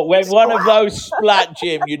 But when one of those splat,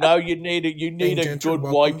 Jim, you know, you need a good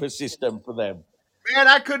wiper system for them. Man,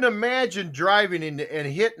 I couldn't imagine driving and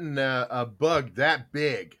hitting a bug that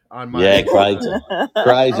big on my. Yeah, crazy.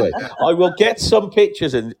 I will get some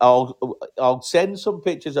pictures and I'll send some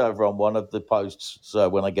pictures over on one of the posts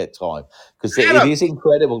when I get time, because it is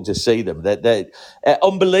incredible to see them. They're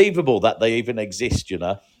unbelievable that they even exist, you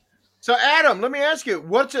know. So, Adam, let me ask you,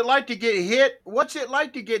 what's it like to get hit? What's it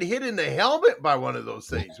like to get hit in the helmet by one of those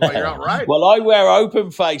things while you're out riding? Well, I wear open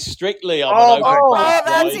face strictly. I'm an open face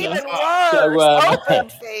that's rider. even worse. Open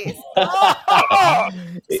face.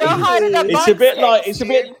 So hard in the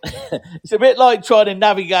it's a bit like trying to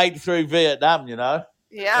navigate through Vietnam, you know.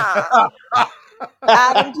 Yeah.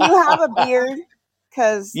 Adam, do you have a beard?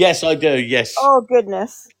 Yes, I do. Yes. Oh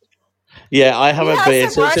goodness. Yeah, I have a beard.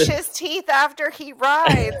 To brush his teeth after he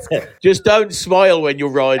rides. Just don't smile when you're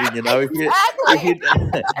riding, you know.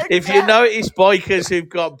 If you notice bikers who've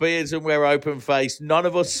got beards and wear open face, none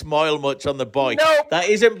of us smile much on the bike. Nope. That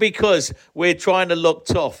isn't because we're trying to look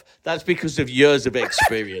tough. That's because of years of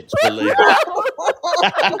experience, believe me.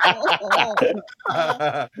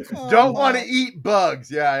 Don't want to eat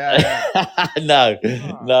bugs. Yeah. No.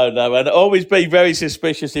 And always be very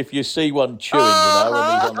suspicious if you see one chewing, you know, when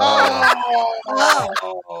he's on the highway.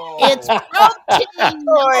 It's protein.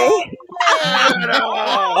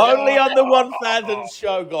 Only on the 1000th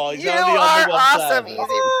show, guys. You Only are on the 1000th.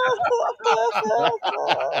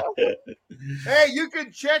 awesome, Hey, you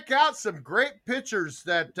can check out some great pictures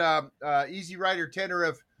that Easy Rider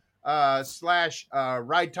Tenerife /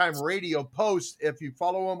 Ride Time Radio post if you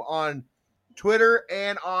follow them on Twitter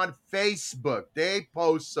and on Facebook. They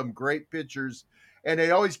post some great pictures, and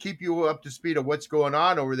they always keep you up to speed of what's going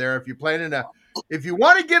on over there. If you're planning if you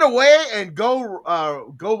want to get away and go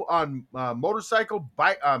on motorcycle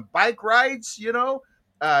bike rides, you know,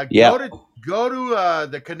 go to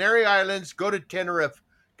the Canary Islands, go to Tenerife,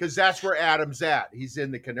 because that's where Adam's at. He's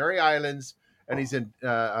in the Canary Islands and he's in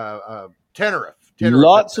Tenerife.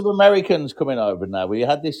 Lots of Americans coming over now. We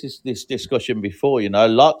had this discussion before, you know,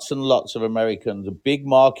 lots and lots of Americans, a big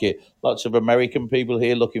market, lots of American people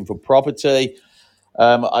here looking for property.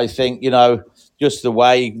 I think, you know, just the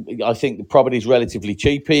way I think the property is relatively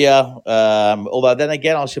cheap here. Although then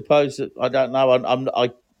again, I suppose that I don't know.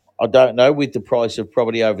 I don't know with the price of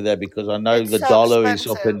property over there, because I know the dollar is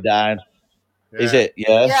up and down. Yeah. Is it?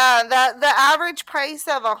 Yeah. Yeah. The average price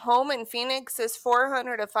of a home in Phoenix is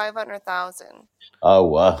 $400,000 to $500,000. Oh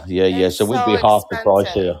wow! Yeah. So we'd be half the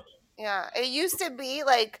price here. Yeah, it used to be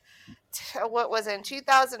like, what was it, in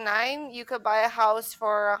 2009? You could buy a house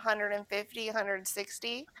for $150,000,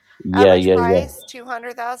 $160,000. Yeah. Price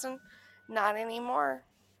 $200,000. Not anymore.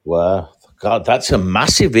 Wow, God, that's a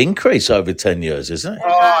massive increase over 10 years, isn't it?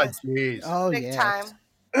 Oh, jeez. Oh, Big time.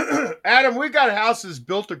 Adam, we got houses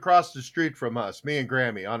built across the street from us, me and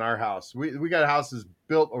Grammy, on our house. We got houses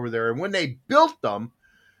built over there. And when they built them,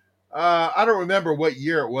 I don't remember what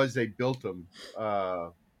year it was they built them,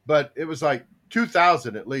 but it was like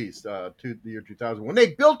 2000 at least, the year 2000. When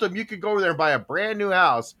they built them, you could go over there and buy a brand new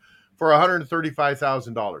house for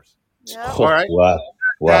 $135,000. Yeah. All right. Wow.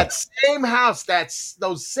 That same house,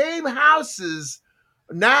 those same houses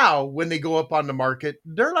now, when they go up on the market,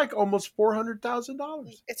 they're like almost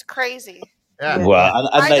 $400,000. It's crazy. Yeah. Well, and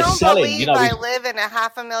I they're don't selling. believe You know, I live in a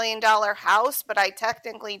 $500,000 house, but I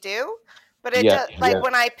technically do. But it does,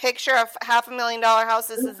 when I picture a $500,000 house,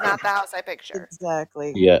 this is not the house I picture.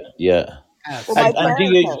 Exactly. Yeah. Well, And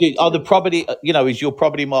are the property, you know, is your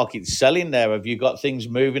property market selling there? Have you got things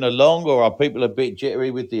moving along, or are people a bit jittery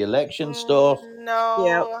with the election stuff? No.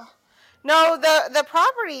 Yep. No, the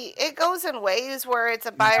property, it goes in waves where it's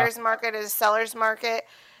a buyer's market, a seller's market.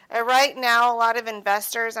 Right now, a lot of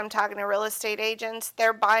investors, I'm talking to real estate agents,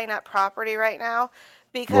 they're buying up property right now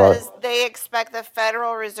because they expect the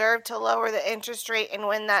Federal Reserve to lower the interest rate. And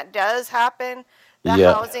when that does happen, the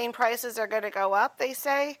housing prices are going to go up, they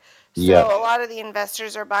say. So a lot of the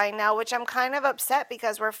investors are buying now, which I'm kind of upset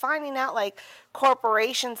because we're finding out like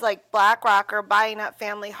corporations like BlackRock are buying up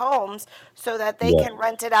family homes so that they can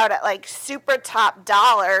rent it out at like super top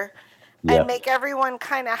dollar and make everyone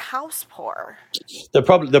kind of house poor. The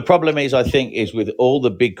problem is, I think, is with all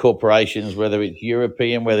the big corporations, whether it's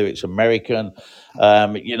European, whether it's American,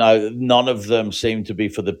 you know, none of them seem to be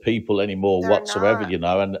for the people anymore whatsoever, you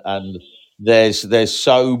know, and there's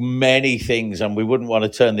so many things, and we wouldn't want to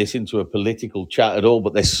turn this into a political chat at all,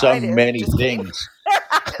 but there's so many things.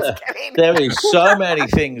 There is so many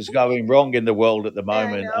things going wrong in the world at the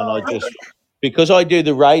moment, and I just, because I do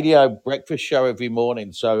the radio breakfast show every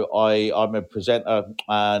morning, so I'm a presenter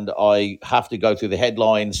and I have to go through the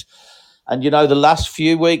headlines. And, you know, the last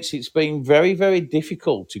few weeks, it's been very, very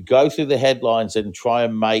difficult to go through the headlines and try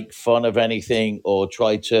and make fun of anything or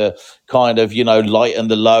try to kind of, you know, lighten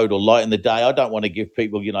the load or lighten the day. I don't want to give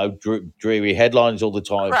people, you know, dreary headlines all the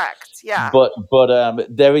time. Correct, yeah. But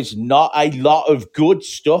there is not a lot of good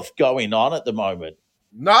stuff going on at the moment.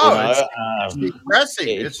 No, it's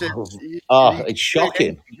depressing. It's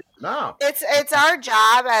shocking. No, it's our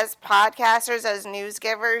job as podcasters, as news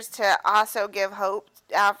givers, to also give hope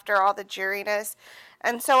after all the dreariness.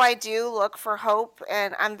 And so I do look for hope,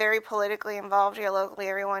 and I'm very politically involved here locally.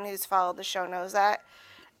 Everyone who's followed the show knows that.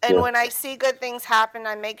 And when I see good things happen,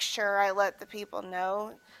 I make sure I let the people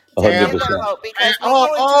know. To give them hope, because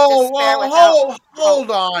hold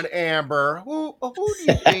on, Amber. Who do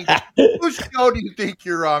you think? Whose show do you think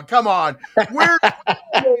you're on? Come on, we're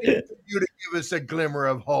waiting for you to give us a glimmer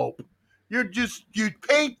of hope. You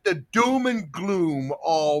paint the doom and gloom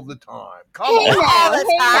all the time. Come on, all the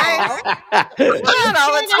time. Not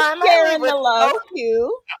all the time. Sharing the love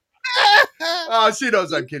too. Oh, she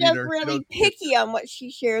knows I'm kidding her. She's really picky on what she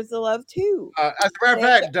shares the love too. As a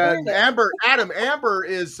matter of fact, Amber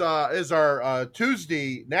is our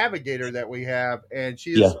Tuesday navigator that we have, and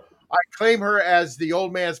she is. I claim her as the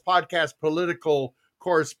Old Man's Podcast political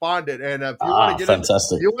correspondent. And if you want to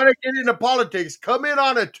get into politics, come in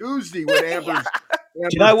on a Tuesday with Amber's. Do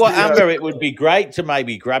you know what, Amber? It would be great to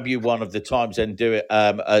maybe grab you one of the times and do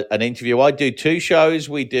an interview. I do two shows.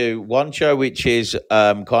 We do one show which is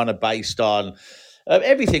kind of based on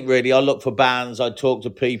everything, really. I look for bands. I talk to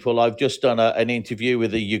people. I've just done an interview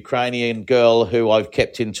with a Ukrainian girl who I've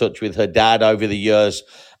kept in touch with her dad over the years,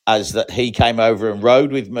 as that he came over and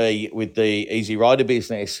rode with me with the Easy Rider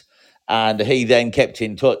business. And he then kept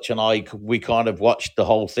in touch, and we kind of watched the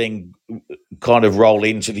whole thing kind of roll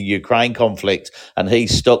into the Ukraine conflict, and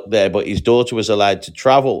he's stuck there, but his daughter was allowed to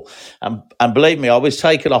travel. And believe me, I was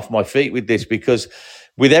taken off my feet with this, because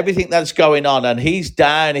with everything that's going on, and he's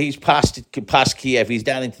past Kiev, he's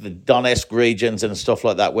down into the Donetsk regions and stuff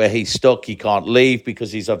like that, where he's stuck. He can't leave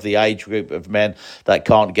because he's of the age group of men that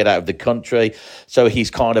can't get out of the country. So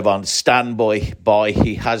he's kind of on standby.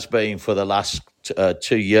 He has been for the last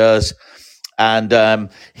 2 years. And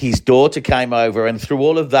his daughter came over, and through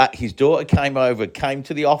all of that, his daughter came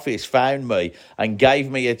to the office, found me, and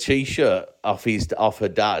gave me a T-shirt off her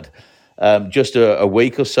dad just a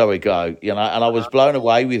week or so ago, you know, and I was blown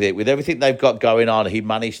away with it. With everything they've got going on, he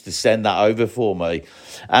managed to send that over for me.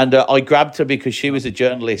 And I grabbed her because she was a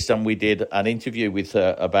journalist, and we did an interview with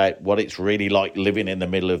her about what it's really like living in the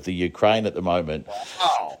middle of the Ukraine at the moment.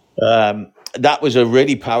 Wow. That was a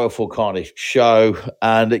really powerful kind of show.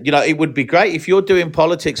 And, you know, it would be great if you're doing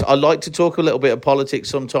politics. I like to talk a little bit of politics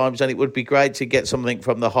sometimes, and it would be great to get something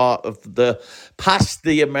from the heart of past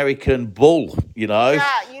the American bull, you know,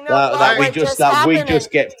 that we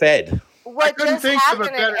just get fed. What just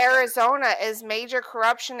happened in Arizona is major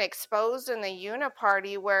corruption exposed in the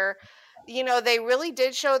Uniparty, where, you know, they really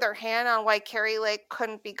did show their hand on why Kari Lake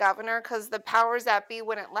couldn't be governor, because the powers that be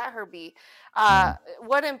wouldn't let her be.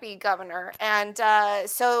 Wouldn't be governor. And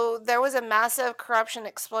so there was a massive corruption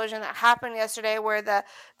explosion that happened yesterday, where the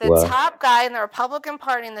top guy in the Republican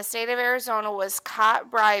Party in the state of Arizona was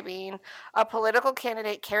caught bribing a political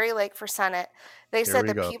candidate, Kari Lake, for Senate. They said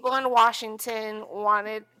the people in Washington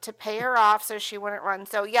wanted to pay her off so she wouldn't run.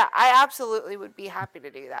 So yeah, I absolutely would be happy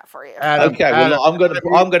to do that for you. Well, I'm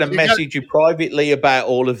going to message you privately about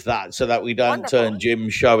all of that, so that we don't turn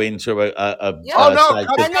Jim's show into a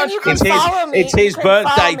and then you can follow me. It's his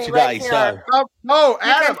birthday today, so no,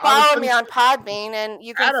 Adam, you can follow me on Podbean, and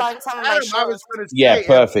you can find some of my shows.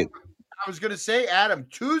 Perfect. I was going to say, Adam,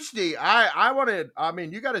 Tuesday. I wanted. I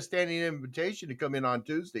mean, you got a standing invitation to come in on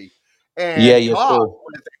Tuesday. And talk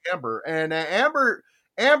with Amber. And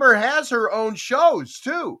Amber has her own shows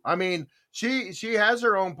too. I mean, she has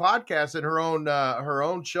her own podcast and her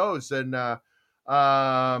own shows. And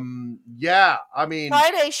I mean,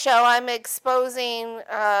 Friday's show, I'm exposing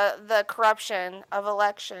the corruption of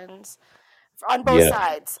elections on both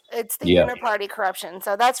sides. It's the Uniparty corruption.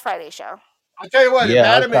 So that's Friday's show. I'll tell you what,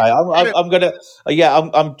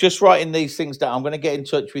 I'm just writing these things down. I'm going to get in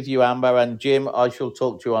touch with you, Amber, and Jim. I shall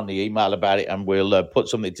talk to you on the email about it, and we'll put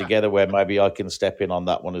something together where maybe I can step in on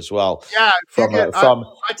that one as well. Yeah, from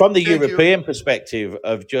the European perspective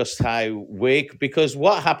of just how because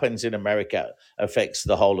what happens in America affects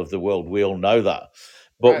the whole of the world. We all know that.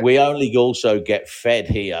 But we only also get fed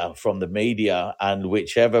here from the media, and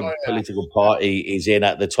whichever political party is in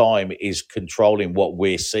at the time is controlling what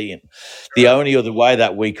we're seeing. The only other way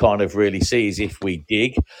that we kind of really see is if we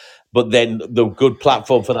dig. But then the good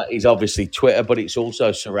platform for that is obviously Twitter, but it's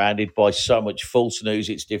also surrounded by so much false news.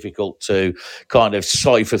 It's difficult to kind of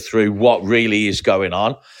cipher through what really is going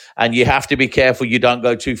on. And you have to be careful you don't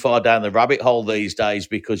go too far down the rabbit hole these days,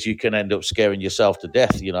 because you can end up scaring yourself to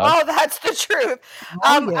death, you know? Oh, that's the truth.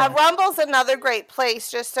 Rumble's another great place,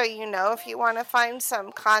 just so you know, if you want to find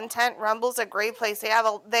some content. Rumble's a great place. They have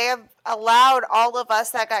allowed all of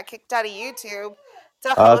us that got kicked out of YouTube to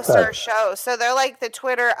host our show. So they're like the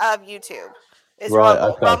Twitter of YouTube. Is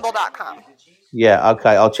Rumble, rumble.com. Yeah,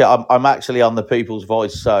 okay. I'll check. I'm actually on the People's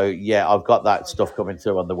Voice, so yeah, I've got that stuff coming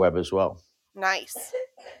through on the web as well. Nice.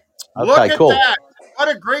 Okay, Look at cool. that. What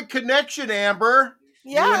a great connection, Amber.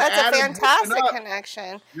 Yeah, that's a fantastic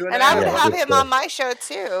connection. And I would have him on my show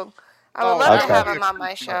too. I would love to have him on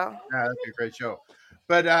my show. Yeah, that'd be a great show.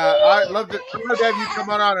 But I'd love to have you come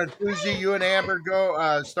on Tuesday. You and Amber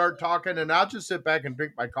go start talking, and I'll just sit back and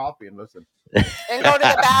drink my coffee and listen. And go to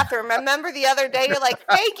the bathroom. Remember the other day, you're like,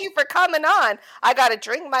 thank you for coming on. I got to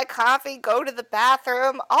drink my coffee, go to the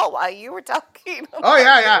bathroom. Oh, while you were talking. Oh,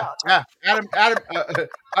 yeah. Adam,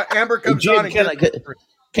 Amber comes Jim, on.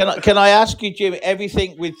 Can I ask you, Jim,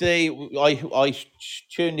 everything with I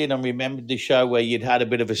tuned in and remembered the show where you'd had a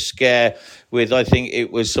bit of a scare with, I think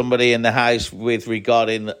it was somebody in the house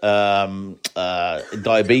regarding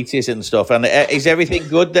diabetes and stuff. And is everything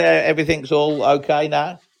good there? Everything's all okay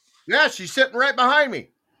now? Yeah, she's sitting right behind me.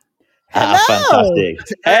 Fantastic.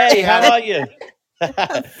 Hey, how are you?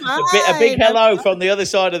 a big hello from the other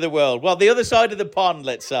side of the world. Well, the other side of the pond,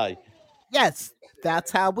 let's say. Yes,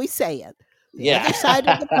 that's how we say it. The other side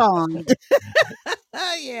of the pond.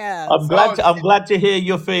 Yeah. I'm glad to hear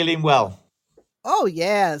you're feeling well. Oh,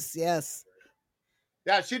 yes. Yeah,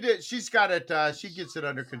 she did. She's got it. She gets it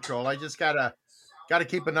under control. I just gotta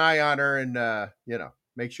keep an eye on her and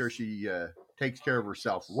make sure she takes care of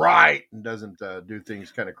herself right and doesn't do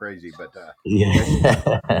things kind of crazy. But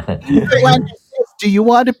do you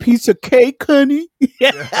want a piece of cake, honey?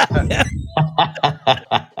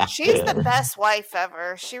 She's the best wife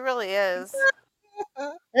ever. She really is.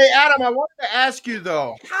 Hey, Adam, I wanted to ask you,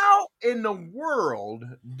 though, how in the world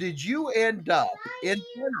did you end up in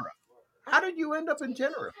Tenerife? How did you end up in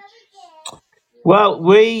Tenerife? Well,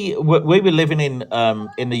 we were living in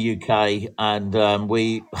the UK, and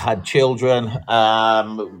we had children.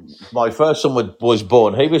 My first son was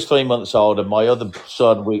born. He was 3 months old, and my other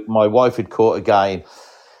son, my wife had caught again.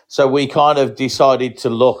 So we kind of decided to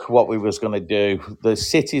look what we was going to do. The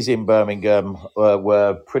cities in Birmingham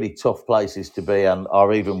were pretty tough places to be, and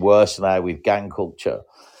are even worse now with gang culture.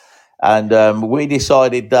 And we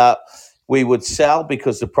decided that we would sell,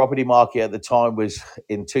 because the property market at the time was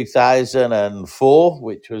in 2004,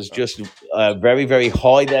 which was just very, very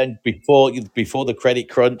high then, before the credit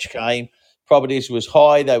crunch came. Properties was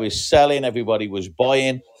high, they was selling, everybody was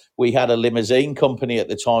buying. We had a limousine company at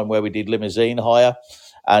the time where we did limousine hire.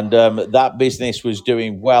 And that business was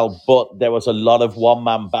doing well, but there was a lot of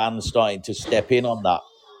one-man bands starting to step in on that.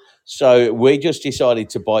 So we just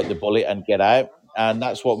decided to bite the bullet and get out. And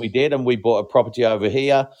that's what we did. And we bought a property over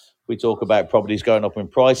here. We talk about properties going up in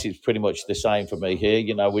price. It's pretty much the same for me here.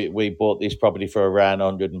 You know, we bought this property for around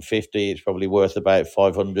 150. It's probably worth about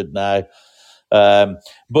 500 now.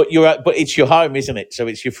 But it's your home, isn't it? So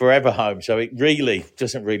it's your forever home. So it really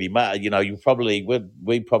doesn't really matter. You know, we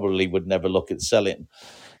probably would never look at selling.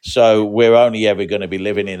 So we're only ever going to be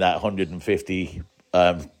living in that 150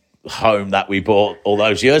 home that we bought all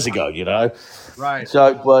those years ago. You know, right?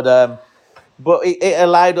 So, but it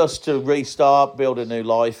allowed us to restart, build a new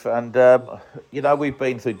life, and we've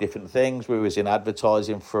been through different things. We was in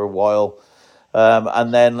advertising for a while,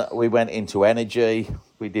 and then we went into energy.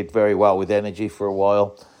 We did very well with energy for a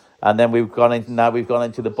while, and then we've gone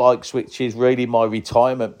into the bikes, which is really my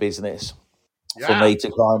retirement business for me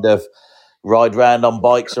to kind of ride around on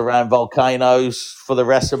bikes around volcanoes for the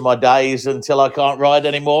rest of my days until I can't ride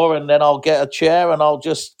anymore, and then I'll get a chair and I'll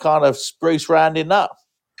just kind of spruce around in that.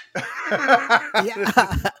 Are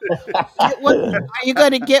you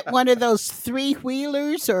going to get one of those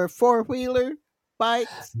 3-wheelers or 4-wheeler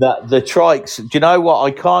bikes? The trikes. Do you know what?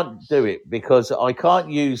 I can't do it because I can't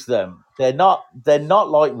use them. They're not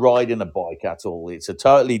like riding a bike at all. It's a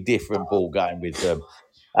totally different ball game with them.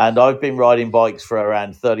 And I've been riding bikes for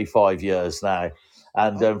around 35 years now.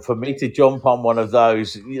 And for me to jump on one of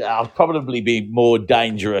those, I'll probably be more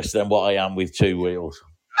dangerous than what I am with 2 wheels.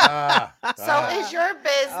 So is your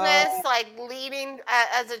business like leading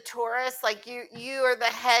as a tourist? Like you are the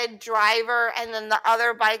head driver, and then the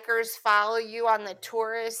other bikers follow you on the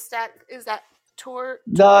tourist? Is that tour?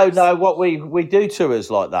 No, what we do tours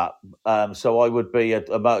like that. So I would be a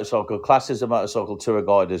motorcycle class as a motorcycle tour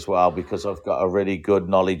guide as well, because I've got a really good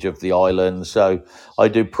knowledge of the island. So I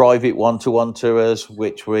do private one-to-one tours,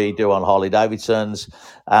 which we do on Harley Davidsons,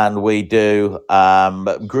 and we do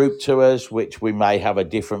group tours, which we may have a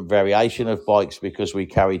different variation of bikes because we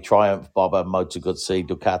carry Triumph, Bobber, Moto Guzzi,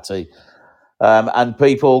 Ducati. And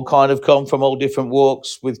people kind of come from all different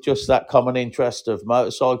walks with just that common interest of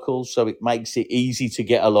motorcycles. So it makes it easy to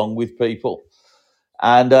get along with people.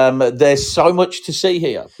 And there's so much to see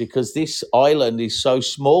here because this island is so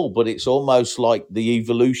small, but it's almost like the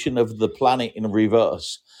evolution of the planet in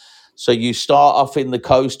reverse. So you start off in the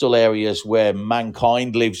coastal areas where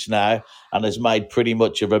mankind lives now and has made pretty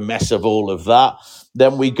much of a mess of all of that.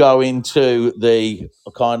 Then we go into the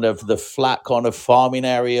kind of the flat kind of farming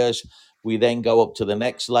areas. We then go up to the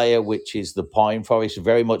next layer, which is the pine forest,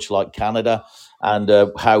 very much like Canada, and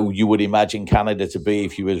how you would imagine Canada to be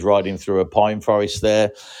if you was riding through a pine forest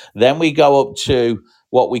there. Then we go up to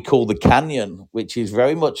what we call the canyon, which is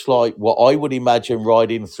very much like what I would imagine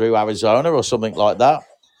riding through Arizona or something like that.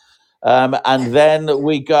 And then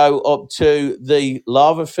we go up to the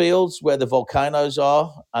lava fields where the volcanoes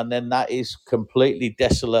are, and then that is completely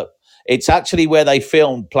desolate. It's actually where they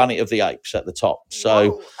filmed Planet of the Apes at the top.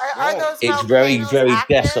 So Are those it's very, very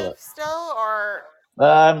desolate. still, or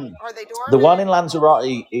are they dormant? The one in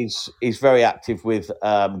Lanzarote is very active with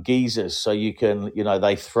geysers. So you can,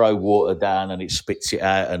 they throw water down and it spits it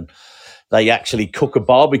out, and they actually cook a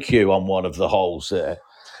barbecue on one of the holes there.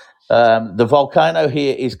 The volcano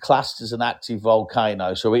here is classed as an active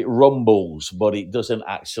volcano, so it rumbles, but it doesn't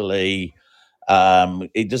actually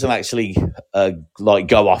like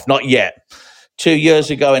go off. Not yet. 2 years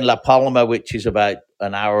ago in La Palma, which is about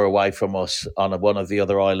an hour away from us on one of the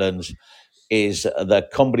other islands, is the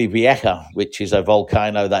Cumbre Vieja, which is a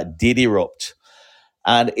volcano that did erupt.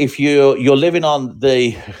 And if you're living on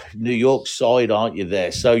the New York side, aren't you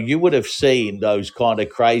there? So you would have seen those kind of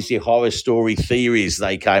crazy horror story theories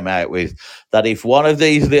they came out with, that if one of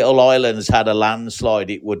these little islands had a landslide,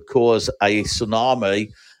 it would cause a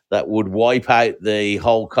tsunami that would wipe out the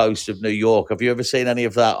whole coast of New York. Have you ever seen any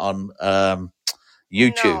of that on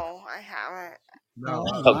YouTube? No, I haven't. No.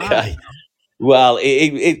 Okay. Well,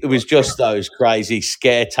 it was just those crazy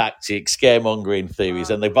scare tactics, scaremongering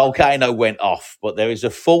theories, and the volcano went off. But there is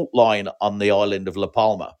a fault line on the island of La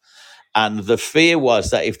Palma, and the fear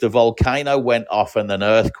was that if the volcano went off and an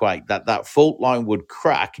earthquake, that fault line would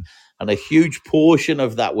crack, and a huge portion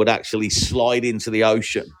of that would actually slide into the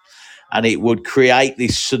ocean, and it would create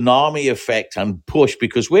this tsunami effect and push,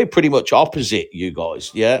 because we're pretty much opposite you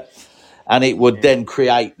guys, yeah? And it would then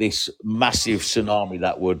create this massive tsunami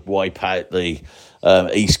that would wipe out the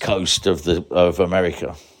east coast of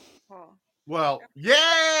America. Well,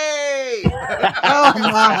 yay! Oh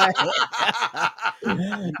my!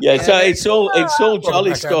 Yeah, so it's all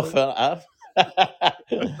jolly stuff. But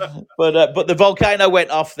the volcano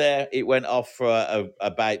went off there. It went off for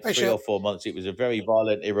about 3 or 4 months. It was a very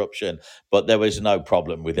violent eruption, but there was no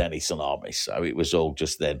problem with any tsunami. So it was all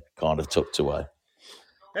just then kind of tucked away.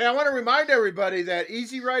 Hey, I want to remind everybody that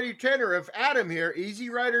Easy Rider Tenerife, Adam here, Easy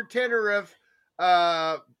Rider Tenerife,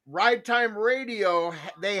 Ride Time Radio,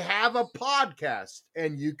 they have a podcast,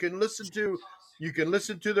 and you can listen to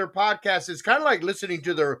their podcast. It's kind of like listening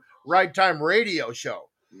to their Ride Time Radio show.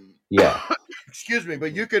 Yeah. Excuse me,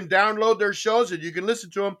 but you can download their shows and you can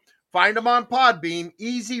listen to them. Find them on Podbean,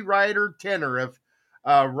 Easy Rider Tenerife,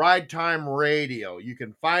 Ride Time Radio. You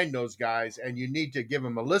can find those guys, and you need to give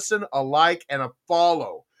them a listen, a like, and a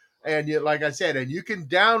follow. And like I said, and you can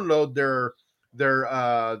download their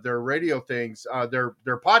radio things, their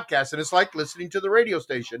podcast, and it's like listening to the radio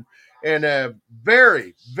station. And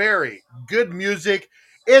very, very good music.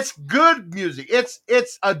 It's good music.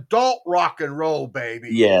 It's adult rock and roll, baby.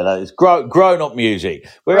 Yeah, that is grown up music.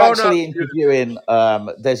 We're actually interviewing.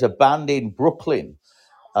 There's a band in Brooklyn,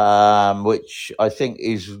 which I think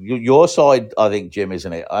is your side, I think, Jim,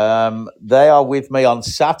 isn't it? They are with me on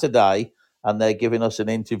Saturday, and they're giving us an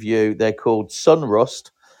interview. They're called Sunrust.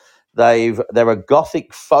 They're a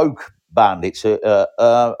gothic folk band. It's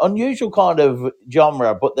a unusual kind of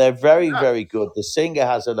genre, but they're very, very good. The singer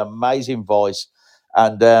has an amazing voice,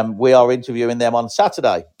 and we are interviewing them on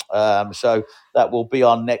Saturday. So that will be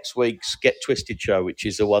on next week's Get Twisted show, which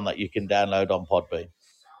is the one that you can download on Podbean.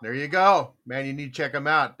 There you go, man. You need to check them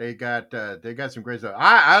out. They got some great stuff.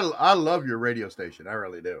 I love your radio station. I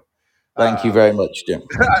really do. Thank you very much, Jim.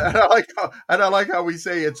 And I like how we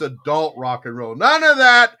say it's adult rock and roll. None of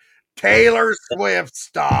that Taylor Swift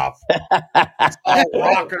stuff. It's all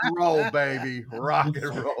rock and roll, baby. Rock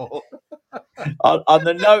and roll. On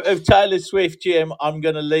the note of Taylor Swift, Jim, I'm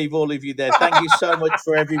going to leave all of you there. Thank you so much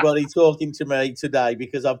for everybody talking to me today,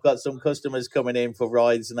 because I've got some customers coming in for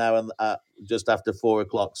rides now and just after 4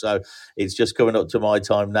 o'clock. So it's just coming up to my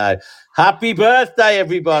time now. Happy birthday,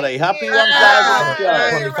 everybody. Happy 1,000th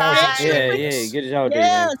show. Yeah. Good job, dude,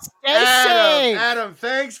 man. Adam,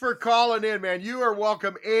 thanks for calling in, man. You are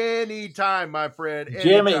welcome anytime, my friend.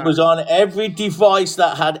 Jim, it was on every device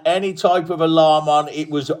that had any type of alarm on. It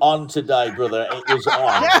was on today, brother. It was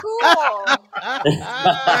on. Cool.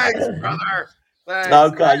 Thanks, brother. Thanks.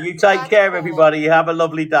 Okay, you take care, everybody. You have a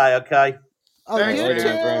lovely day, okay? Oh, Thanks, you man.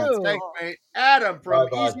 too. Thanks, mate. Adam from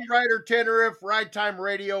Bye-bye. Easy Rider Tenerife Ride Time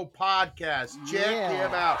Radio Podcast. Check Yeah.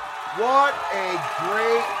 him out. What a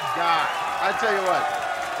great guy. I tell you what,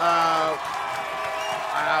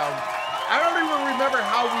 I don't even remember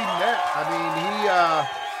how we met. I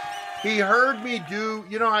mean, he heard me do,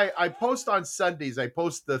 I post on Sundays. I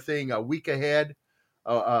post the thing a week ahead.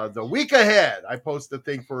 The week ahead, I post the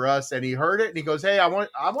thing for us, and he heard it, and he goes, "Hey, I want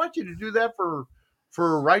you to do that for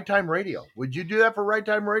Ride Time Radio. Would you do that for Ride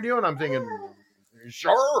Time Radio?" And I'm thinking,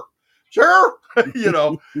 sure.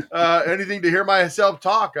 Anything to hear myself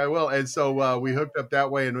talk, I will. And so we hooked up that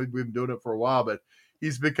way, and we've been doing it for a while. But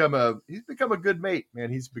he's become a good mate, man.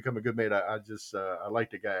 He's become a good mate. I like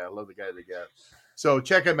the guy. I love the guy they got. So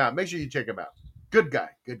check him out. Make sure you check him out. Good guy,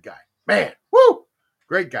 man. Woo,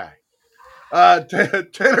 great guy.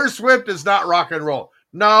 Taylor Swift is not rock and roll.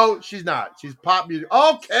 No, she's not. She's pop music.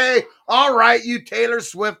 Okay. All right. You Taylor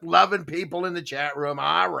Swift loving people in the chat room.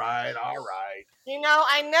 All right.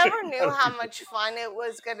 I never knew how much fun it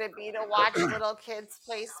was going to be to watch little kids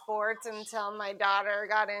play sports until my daughter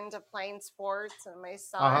got into playing sports and my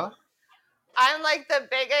son. Uh-huh. I'm like the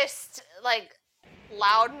biggest,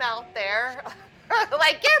 loudmouth there.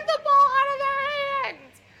 Get the ball out of their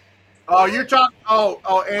hands. Oh, you're talking.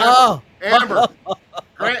 Oh, Amber.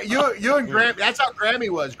 You and Grammy. That's how Grammy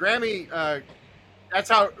was. That's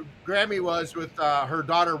how Grammy was with her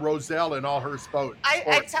daughter Roselle and all her sports.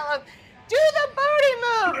 I tell him, do the booty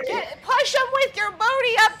move. Push them with your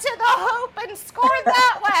booty up to the hoop and score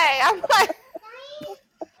that way. I'm like,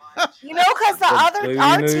 because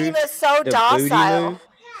our team is so docile.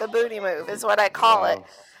 The booty move is what I call it.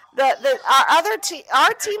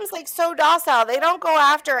 Our team's so docile. They don't go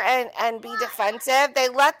after and be defensive. They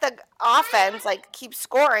let the offense keep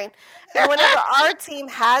scoring. And whenever our team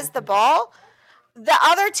has the ball, the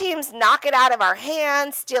other teams knock it out of our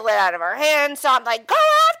hands, steal it out of our hands. So I'm like, go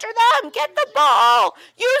after them, get the ball,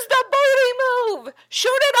 use the booty move, shoot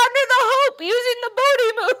it under the hoop using the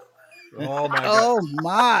booty move. Oh my God. Oh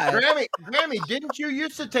my. Grammy, didn't you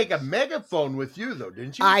used to take a megaphone with you though,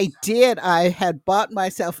 didn't you? I did. I had bought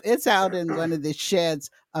myself, it's out in one of the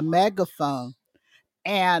sheds, a megaphone.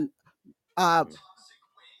 And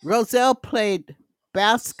Roselle played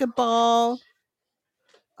basketball.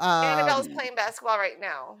 Annabelle's playing basketball right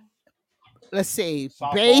now. Let's see,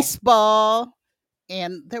 Softball. Baseball.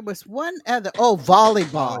 And there was one other,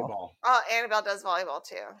 volleyball. Oh, Annabelle does volleyball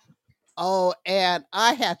too. Oh, and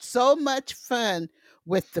I had so much fun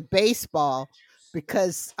with the baseball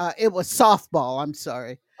because it was softball. I'm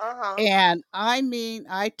sorry. Uh-huh. And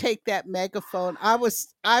I take that megaphone. I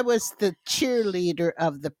was the cheerleader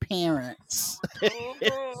of the parents.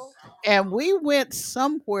 Mm-hmm. And we went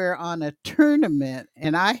somewhere on a tournament,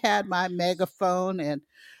 and I had my megaphone, and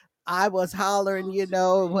I was hollering,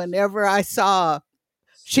 whenever I saw,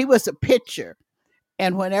 she was a pitcher.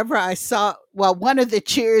 And whenever I saw, one of the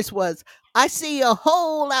cheers was, "I see a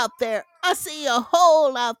hole out there. I see a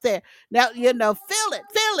hole out there." Now, fill it,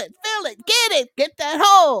 get that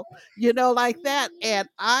hole, like that. And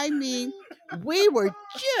we were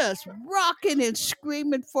just rocking and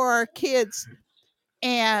screaming for our kids.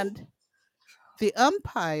 And the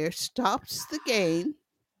umpire stops the game,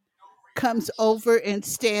 comes over and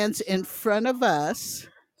stands in front of us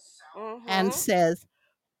and says,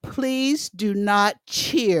 "Please do not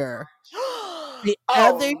cheer. The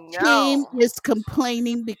other team is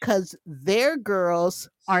complaining because their girls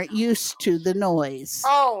aren't used to the noise."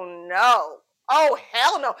 Oh no. Oh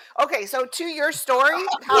hell no. Okay, so to your story,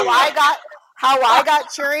 how I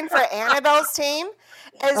got cheering for Annabelle's team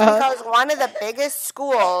is because one of the biggest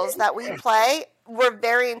schools that we play were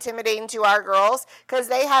very intimidating to our girls because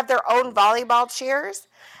they have their own volleyball cheers.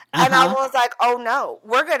 And I was like, oh no,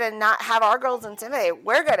 we're going to not have our girls intimidated.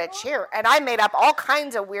 We're going to cheer. And I made up all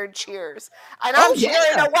kinds of weird cheers. And I'm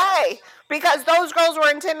cheering away because those girls were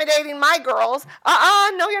intimidating my girls.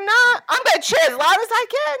 No, you're not. I'm going to cheer as loud as I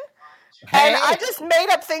can. And I just made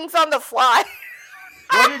up things on the fly.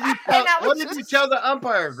 What did you tell the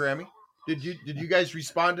umpire, Grammy? Did you guys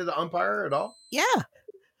respond to the umpire at all? Yeah.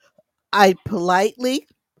 I politely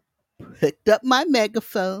picked up my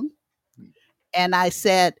megaphone and I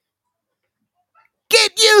said,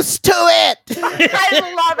 "Get used to it."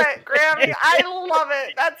 I love it, Grammy. I love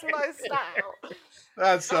it. That's my style.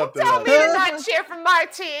 That's something. Tell me to not cheer for my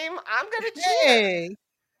team. I'm going to cheer.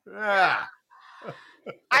 Yeah.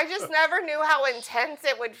 I just never knew how intense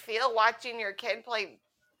it would feel watching your kid play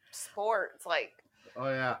sports. Like, oh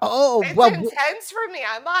yeah. Oh, it's intense for me.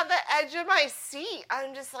 I'm on the edge of my seat.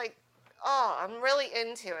 I'm just like, oh, I'm really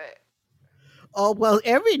into it. Oh, well,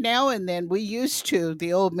 every now and then we used to,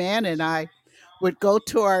 the old man and I would go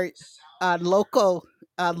to our local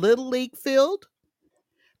Little League field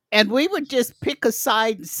and we would just pick a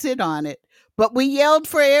side and sit on it. But we yelled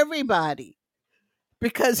for everybody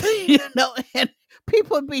because, and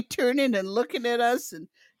people would be turning and looking at us and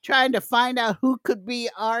trying to find out who could be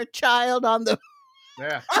our child on the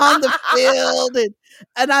on the field.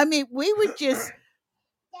 And I mean, we were just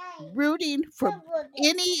rooting for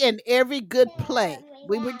any and every good play.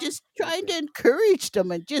 We were just trying to encourage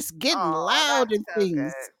them and just getting loud and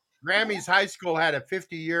things. Grammy's high school had a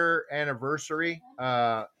 50-year anniversary.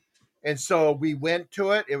 And so we went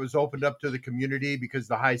to it. It was opened up to the community because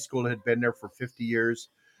the high school had been there for 50 years.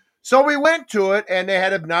 So we went to it and they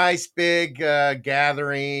had a nice big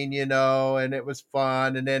gathering, and it was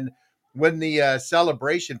fun. And then when the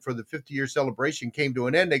celebration for the 50-year celebration came to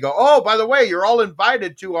an end, they go, oh, by the way, you're all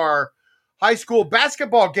invited to our high school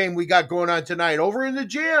basketball game we got going on tonight over in the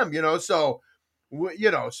gym, So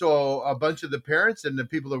a bunch of the parents and the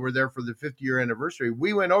people that were there for the 50-year anniversary,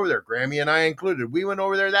 we went over there, Grammy and I included. We went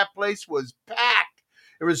over there. That place was packed.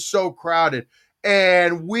 It was so crowded.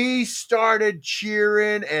 And we started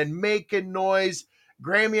cheering and making noise.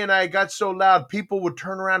 Grammy and I got so loud, people would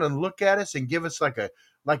turn around and look at us and give us like a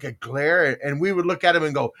glare, and we would look at them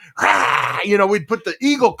and go, we'd put the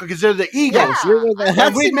eagle because they're the eagles. Yeah.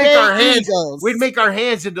 And we'd make our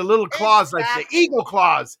hands into little claws like the eagle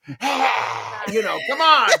claws. Come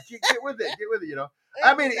on, get with it,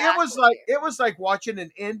 I mean, it was like watching an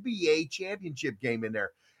NBA championship game in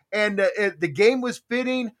there, and the game was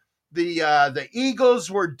fitting. The Eagles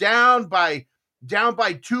were down by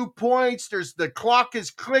 2 points. The clock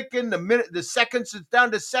is clicking. The seconds is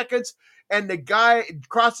down to seconds. And the guy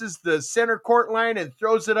crosses the center court line and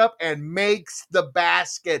throws it up and makes the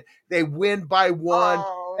basket. They win by 1.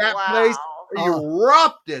 That place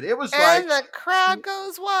erupted. It was and the crowd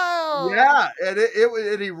goes wild. Yeah, and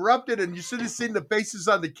it erupted, and you should have seen the faces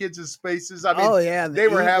on the kids' faces. I mean, they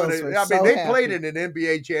were having it. I mean, they played in an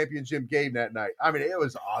NBA championship game that night. I mean, it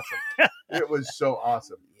was awesome. It was so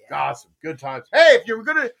awesome. Awesome, good times. Hey, if you're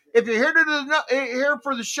here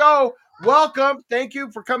for the show, welcome. Thank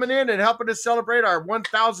you for coming in and helping us celebrate our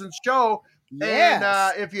 1000th show. Yes.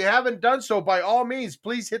 And if you haven't done so, by all means,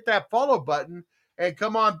 please hit that follow button and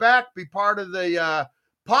come on back. Be part of the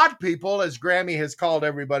pod people, as Grammy has called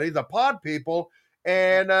everybody, the pod people,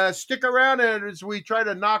 and stick around as we try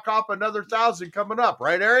to knock off another 1,000 coming up.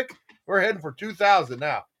 Right, Eric? We're heading for 2,000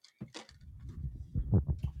 now.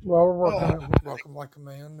 Well, we're working like a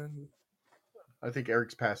man. And I think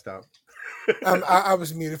Eric's passed out. I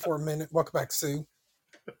was muted for a minute. Welcome back, Sue.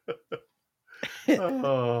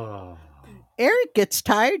 Eric gets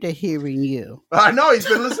tired of hearing you. I know. He's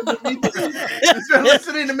been listening to me. He's been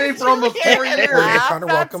listening to me for almost 4 years. Kind of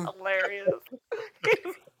welcome. Hilarious.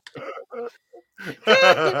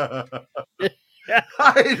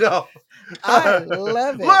 I know. I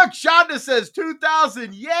love it. Look, Shonda says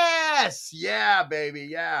 2,000. Yes. Yeah, baby.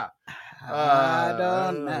 Yeah. I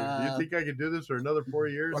don't know. Do you think I could do this for another 4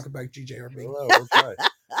 years? Welcome back, GJRB. Hello, we'll try.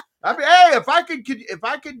 I mean, hey, if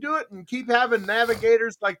I could do it and keep having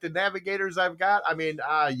navigators like the navigators I've got, I mean,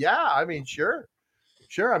 sure.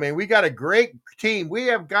 I mean, we got a great team. We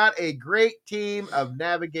have got a great team of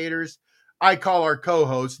navigators. I call our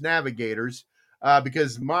co-hosts navigators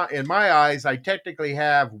because in my eyes, I technically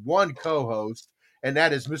have one co-host, and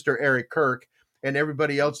that is Mr. Eric Kirk, and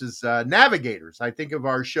everybody else is navigators. I think of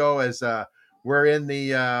our show as we're in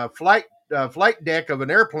the flight deck of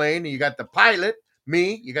an airplane, and you got the pilot,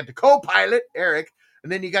 me, you got the co-pilot, Eric,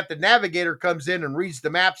 and then you got the navigator comes in and reads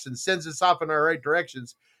the maps and sends us off in our right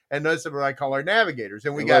directions. And those are what I call our navigators.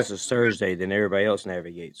 And unless it's Thursday, then everybody else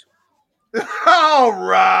navigates. Oh,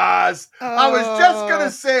 Russ. I was just going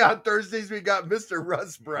to say on Thursdays we got Mr.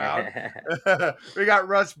 Russ Brown. We got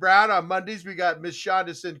Russ Brown. On Mondays we got Miss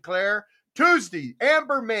Shonda Sinclair. Tuesday,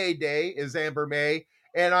 Amber May Day is Amber May.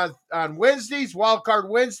 And on Wednesdays, Wildcard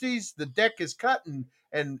Wednesdays, the deck is cut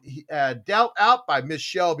and dealt out by Miss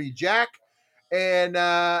Shelby Jack. And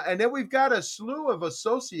then we've got a slew of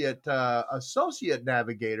associate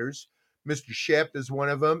navigators. Mr. Shep is one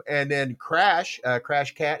of them, and then Crash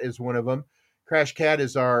Cat is one of them. Crash Cat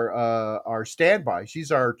is our standby.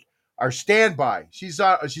 She's our standby. She's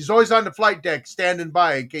always on the flight deck, standing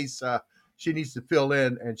by in case she needs to fill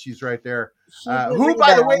in, and she's right there. Who,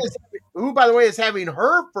 by the way, is having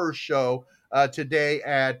her first show today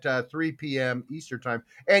at 3 p.m. Eastern time.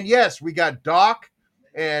 And yes, we got Doc,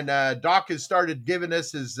 and Doc has started giving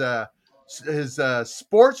us his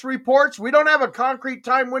sports reports. We don't have a concrete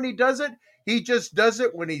time when he does it. He just does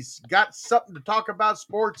it when he's got something to talk about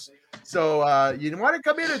sports. So you want to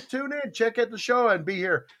come in and tune in, check out the show, and be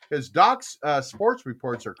here because Doc's sports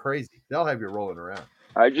reports are crazy. They'll have you rolling around.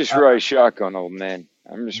 I just ride shotgun, old man.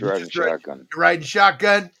 I'm just riding shotgun. You're riding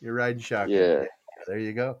shotgun? You're riding shotgun. Yeah. There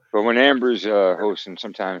you go. But when Amber's hosting,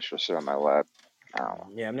 sometimes she'll sit on my lap.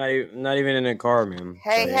 Yeah, I'm not even in the car, man.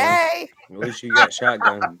 Hey. At least you got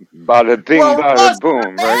shotgun. Bada bing, bada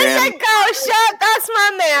boom, There right, you go, Shep. That's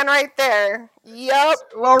my man right there. Yep.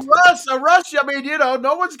 Well, Russ, I mean,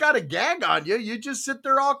 no one's got a gag on you. You just sit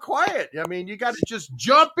there all quiet. I mean, you got to just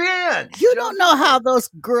jump in. You don't know how those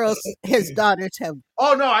girls, his daughters, have.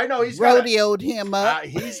 Oh no, I know. He's rodeoed him up.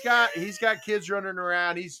 He's got kids running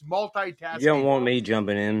around. He's multitasking. You don't want me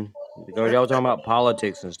jumping in because y'all talking about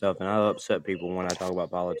politics and stuff, and I upset people when I talk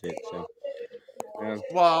about politics. So. Yeah.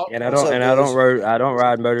 Well, and I don't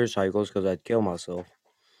ride motorcycles because I'd kill myself.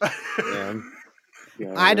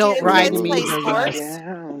 Yeah. I don't ride them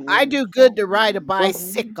either. I do good to ride a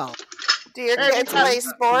bicycle. Do your kids play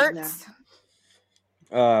sports?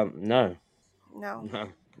 No. No.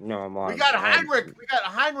 No, I'm on. We got Heinrich. We got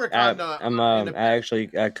Heinrich on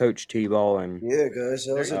the. I coach t-ball and. Yeah, guys,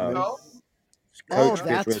 how's it? Coach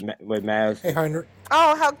with math. Hey, Heinrich.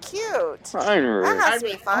 Oh, how cute! Heinrich. That has to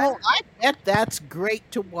be fun. Oh, I bet that's great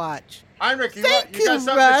to watch. Heinrich, you Thank got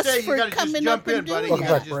something Russ, to say? You got to just jump in, buddy. You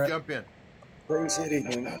got to just jump in. Thanks, Eddie.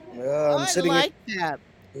 I like that.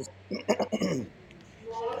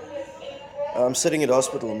 I'm sitting at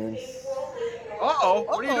hospital, man. Uh-oh.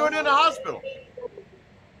 What are you doing in the hospital?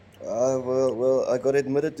 Well, I got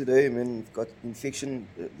admitted today, man. I've got infection.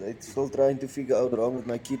 They're still trying to figure out what's wrong with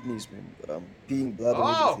my kidneys, man. But I'm peeing blood and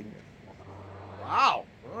everything. Wow.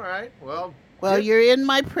 All right. Well, you're in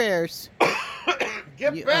my prayers.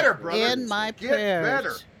 Get better, brother. In my prayers. Get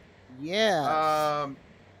better. Yeah.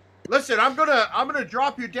 Listen, I'm gonna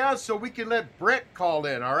drop you down so we can let Brett call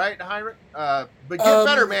in. All right, Heinrich. But get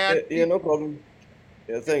better, man. Yeah, no problem.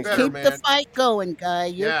 Yeah, thanks. Keep the fight going, guy.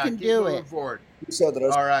 You can do it. Forward.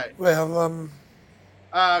 All right. Well,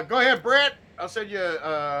 go ahead, Brett. I'll send you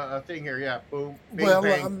a thing here. Yeah. Boom. Bing, well,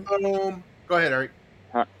 bang, boom. Go ahead, Eric.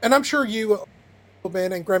 And I'm sure you,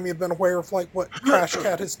 Ben and Grammy, have been aware of like what Crash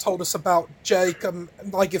Cat has told us about Jake.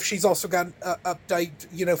 Like if she's also got an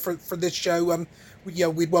update, for this show.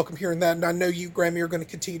 We'd welcome hearing that. And I know you, Grammy, are going to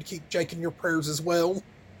continue to keep Jake in your prayers as well.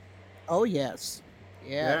 Oh yes.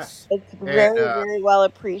 Yes. It's very, very well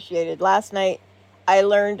appreciated. Last night, I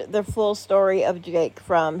learned the full story of Jake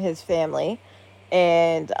from his family,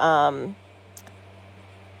 and I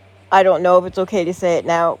don't know if it's okay to say it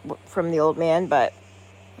now from the old man, but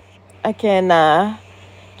I can.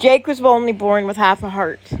 Jake was only born with half a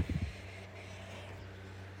heart.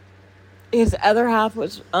 His other half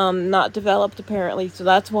was not developed, apparently, so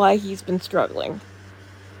that's why he's been struggling.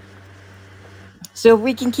 So if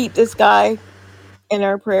we can keep this guy in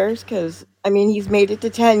our prayers, because he's made it to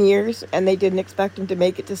 10 years and they didn't expect him to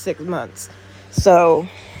make it to 6 months, so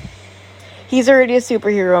he's already a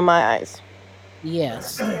superhero in my eyes.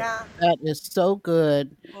 Yes. That is so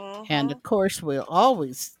good. And of course we'll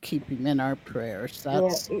always keep him in our prayers.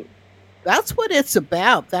 That's what it's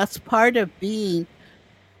about. That's part of being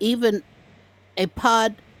even a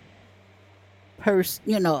pod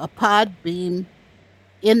person, a pod beam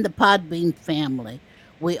in the Podbean family.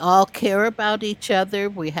 We all care about each other.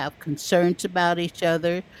 We have concerns about each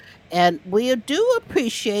other. And we do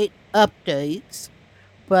appreciate updates.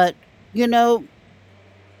 But, the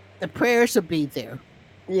prayers will be there.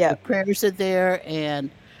 Yeah. The prayers are there.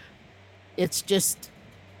 And it's just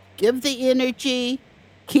give the energy,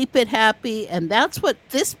 keep it happy. And that's what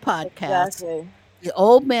this podcast, the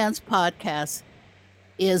Old Man's Podcast,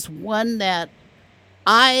 is one that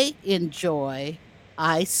I enjoy,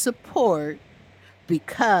 I support,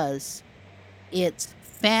 because it's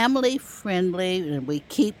family friendly and we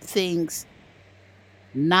keep things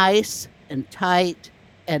nice and tight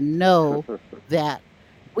and know that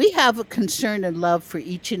we have a concern and love for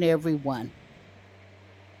each and every one.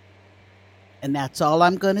 And that's all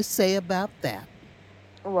I'm going to say about that.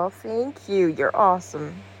 Well, thank you. You're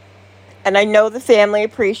awesome. And I know the family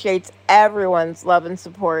appreciates everyone's love and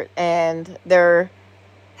support and their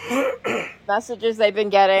messages they've been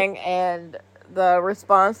getting and the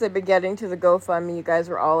response they've been getting to the GoFundMe. You guys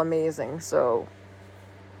were all amazing. So,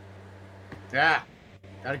 yeah,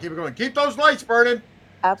 gotta keep it going. Keep those lights burning.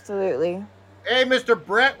 absolutely. Hey, Mr.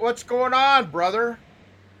 Brett, what's going on, brother?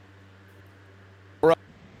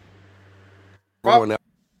 Everyone else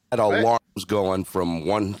had alarms going from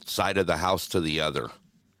one side of the house to the other.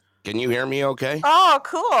 Can you hear me okay? Oh,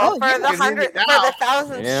 cool. Oh, for you the can hear me 100, for now. the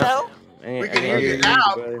 1,000th Yeah. show. We can hear you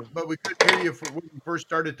now, but we couldn't hear you when you first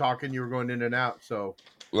started talking. You were going in and out. So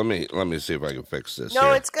Let me see if I can fix this. No,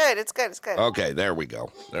 here. it's good. It's good. It's good. Okay, there we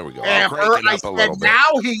go. There we go. I'll Amber, crank it I up a said little bit.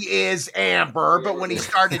 now he is Amber, but when he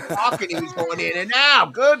started talking, he was going in and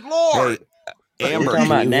out. Good Lord. Hey, You're Amber, talking can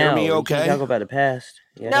about you hear now. me You okay? can't talk about the past.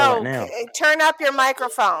 Yeah, talk No, about now. turn up your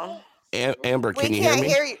microphone. Amber, We can you hear can't me?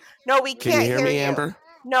 hear you. No, we Can can't you hear me, Amber?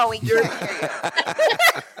 No, we can't hear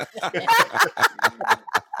you.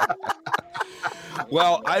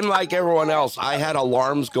 Well, I'm like everyone else. I had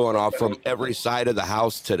alarms going off from every side of the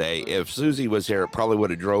house today. If Susie was here, it probably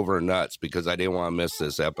would have drove her nuts because I didn't want to miss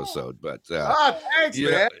this episode. But thanks,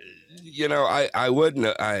 man. You know, I wouldn't.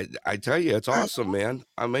 I tell you, it's awesome, man.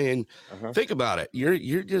 I mean, think about it. You're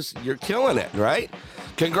killing it, right?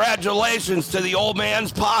 Congratulations to the Old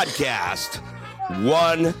Man's Podcast.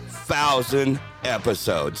 1,000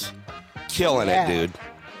 episodes. Killing it, dude.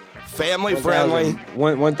 Family friendly.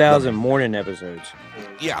 1,000 morning episodes.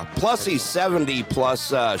 Yeah, plus he's 70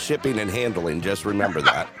 plus shipping and handling. Just remember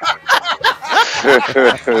that.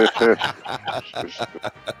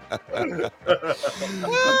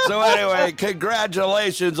 So anyway,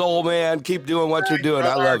 congratulations, old man. Keep doing what you're doing.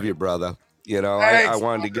 I love you, brother. You know, I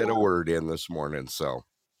wanted to get a word in this morning, so.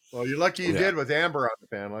 Well, you're lucky you Yeah. did with Amber on the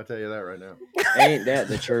panel. I'll tell you that right now. Ain't that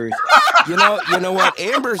the truth? You know what?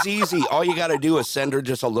 Amber's easy. All you got to do is send her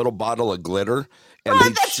just a little bottle of glitter, and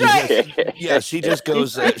then she just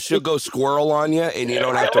goes. She'll go squirrel on you, and you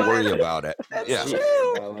don't have to worry about it. Yeah.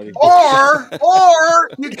 Or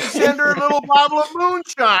you can send her a little bottle of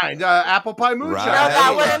moonshine, apple pie moonshine. No,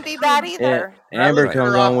 that wouldn't be bad either. Amber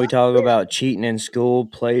comes on. We talk about cheating in school,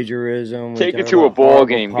 plagiarism. Take we it talk to a about ball horrible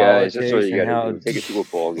game, guys. That's what politics you and got how to do. Take it to a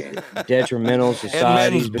ball game. detrimental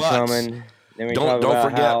society's men's butts. becoming. Then we Don't talk about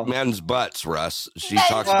forget how. men's butts, Russ. She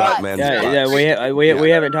talks about men's butts. Yeah, we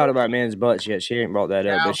haven't talked about men's butts yet. She ain't brought that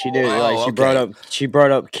up, but she did. She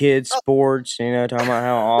brought up kids sports. You know, talking about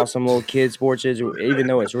how awesome little kids sports is, even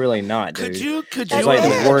though it's really not, dude. Could it's you like the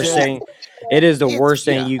imagine? worst thing. It is the worst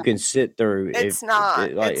thing you can sit through. It's not.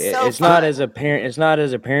 It's not as a parent. It's not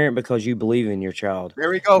as a parent because you believe in your child. There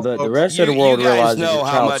we go. The rest of the world you guys realizes know your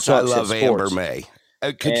how child much I sucks love at Amber sports. May.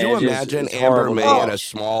 Could And you it's just- imagine it's Amber horrible May to at a watch.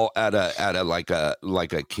 small at a like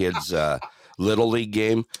a kid's little league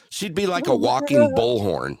game? She'd be like a walking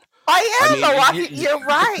bullhorn. I am you're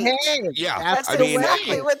right. Yeah, That's I mean,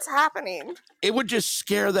 exactly what's happening. it would just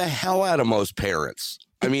scare the hell out of most parents.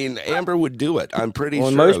 I mean, Amber would do it. I'm pretty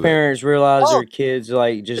When sure. most of it. parents realize their kids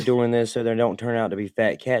like just doing this so they don't turn out to be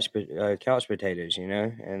fat couch potatoes, you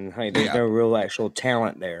know, and hey, there's no real actual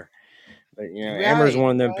talent there. But you know, Amber's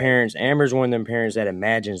one of them parents. Amber's one of them parents that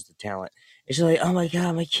imagines the talent. It's like, oh my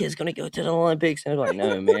god, my kid's gonna go to the Olympics, and I'm like,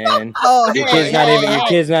 no, man, your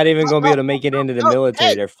kid's not even gonna be able to make it into the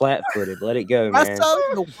military. They're flat-footed. Let it go, man. Russell,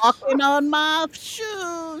 you're walking on my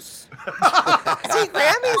shoes. See,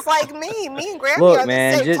 Grammy's like me. Me and Grammy Look, are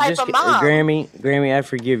man, the same type of mom. Grammy, I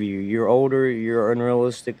forgive you. You're older. Your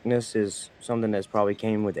unrealisticness is something that's probably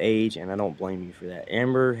came with age, and I don't blame you for that.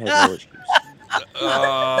 Amber has no excuse.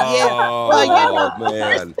 Yeah. Well, you know, you're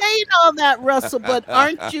man. saying all that, Russell, but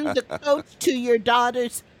aren't you the coach to your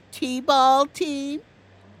daughter's T-ball team?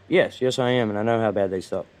 Yes, I am, and I know how bad they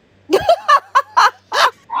suck.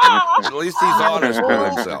 At least he's honest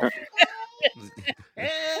with himself.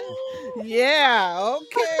 Yeah,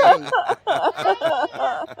 okay.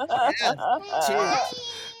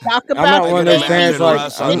 Talk about I'm not one of those parents like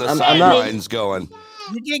Russ on the I'm not. sidelines going.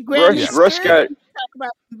 You get Grammy Russ scared got when you talk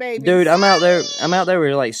about babies. Dude, I'm out there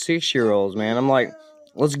with like 6-year-olds, man. I'm like,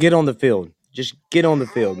 let's get on the field. Just get on the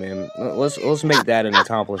field, man. Let's make that an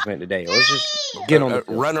accomplishment today. Let's just get on the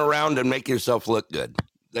field. Run around and make yourself look good.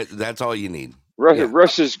 That's all you need.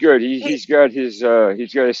 Russ is good. He's got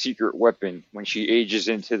a secret weapon when she ages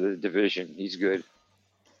into the division. He's good.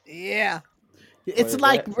 Yeah. It's is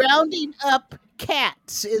like that? rounding up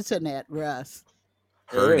cats, isn't it, Russ?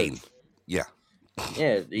 Hurting. Yeah.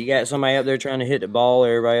 Yeah, you got somebody up there trying to hit the ball.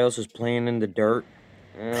 Everybody else is playing in the dirt.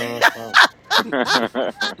 Oh,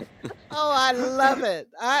 I love it.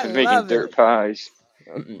 I Making love dirt it. pies.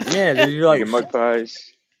 Yeah, dude, you're like, Making mud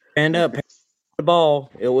pies. stand up, hit the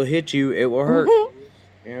ball. It will hit you. It will hurt.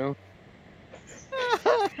 You know,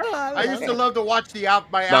 I used to love to watch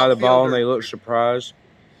my by the ball, and outfielder. they look surprised.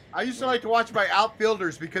 I used to like to watch my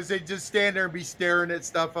outfielders because they'd just stand there and be staring at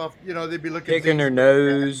stuff off. You know, they'd be looking Picking their things-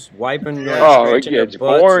 nose, wiping, like, Oh, scratching it's their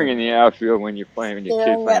butts. boring in the outfield when you're playing when your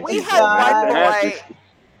kid playing. We baseball. had one That boy. happens.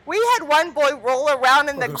 We had one boy roll around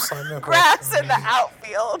in the grass in the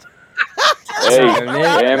outfield. Hey, And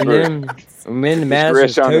Amber. then It's Madison's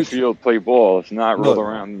grass on the coach. field, play ball. It's not roll Look.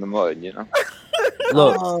 around in the mud, you know.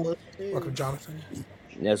 Look, Welcome, Jonathan.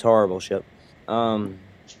 that's horrible, Shep.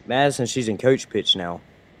 Madison, she's in coach pitch now,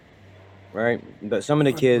 right? But some of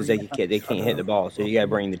the kids they can't hit the ball, so you got to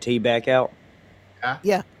bring the tee back out.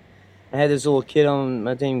 Yeah. I had this little kid on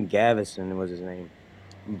my team, Gavison was his name,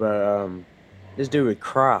 but this dude would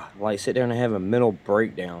cry, like sit down and have a mental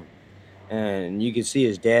breakdown, and you could see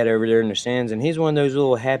his dad over there in the stands, and he's one of those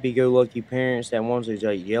little happy-go-lucky parents that wants to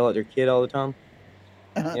like yell at their kid all the time.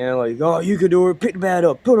 You know, like, oh, you could do it, pick the bat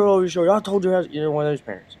up, put it over your shoulder. I told you, you know, one of those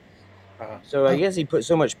parents. So I guess he put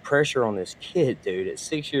so much pressure on this kid, dude, at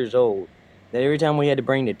 6 years old, that every time we had to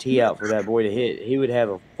bring the tee out for that boy to hit, he would have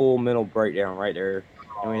a full mental breakdown right there.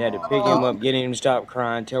 And we had to pick him up, get him to stop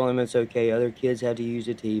crying, tell him it's okay, other kids have to use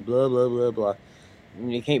the tee, blah, blah, blah, blah.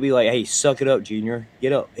 And you can't be like, hey, suck it up, Junior.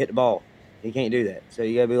 Get up, hit the ball. You can't do that. So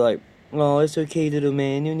you got to be like, oh, it's okay, little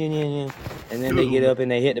man. And then they get up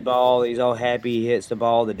and they hit the ball. He's all happy. He hits the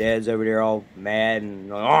ball. The dad's over there all mad and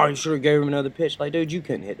like, oh, you should have gave him another pitch. Like, dude, you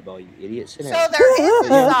couldn't hit the ball, you idiot. Sit So down. there is a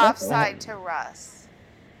soft side to Russ.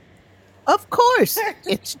 Of course,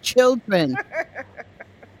 it's children.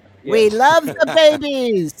 We love the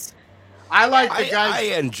babies. I like the guys. I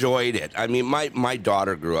enjoyed it. I mean, my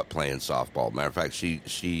daughter grew up playing softball. Matter of fact, she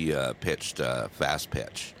pitched fast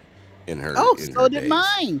pitch in her. Oh, in so her did days.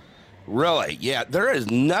 mine. Really? Yeah. There is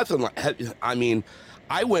nothing like. I mean,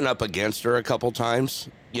 I went up against her a couple times,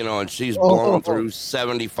 you know, and she's blowing through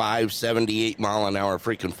 75, 78 mile an hour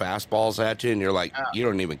freaking fastballs at you, and you're like, you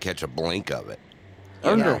don't even catch a blink of it.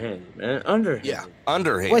 You know? Underhand, man. Underhand. Yeah.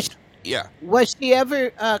 Underhand. Was- Yeah. Was she ever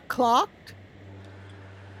clocked?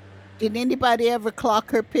 Did anybody ever clock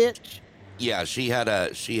her pitch? Yeah, she had a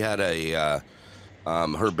her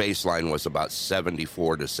baseline was about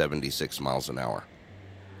 74 to 76 miles an hour.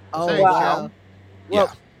 Oh, There you wow. go.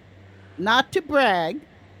 Well, not to brag,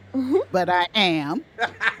 but I am.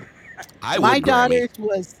 I My would, Grammy. daughter's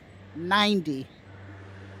was 90.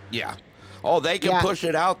 Yeah. Oh, they can Yeah. push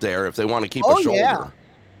it out there if they want to keep Oh, a shoulder. yeah.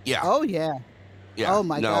 Yeah. Oh, yeah. Yeah. Oh,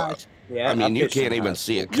 my no, gosh. Yeah, I mean, you pitched can't some even high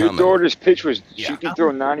see it Your coming. daughter's pitch was she Yeah. can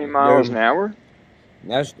throw 90 miles an hour.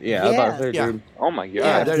 That's I was about to say, Yeah. dude. Oh my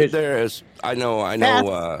Yeah, god! there is. I know.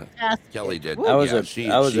 Fast Kelly did. I was yeah, a she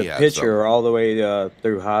I was she a had pitcher all the way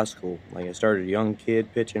through high school. Like I started a young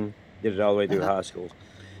kid pitching, did it all the way through high school.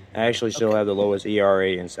 I actually still have the lowest ERA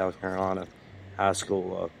in South Carolina, high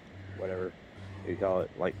school, whatever you call it.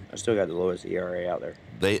 Like I still got the lowest ERA out there.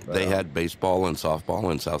 They had baseball and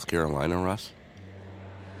softball in South Carolina, Russ.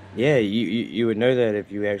 Yeah, you would know that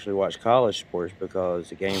if you actually watch college sports because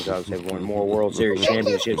the Gamecocks have won more World Series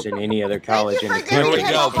championships than any other college in the There we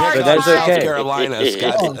country. go. But that's South okay. Carolina,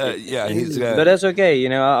 Scott. Yeah, he's. But that's okay. You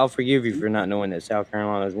know, I'll forgive you for not knowing that South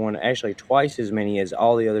Carolina has won actually twice as many as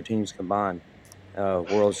all the other teams combined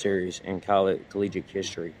World Series in collegiate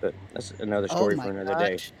history. But that's another story for another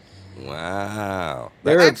day. Wow.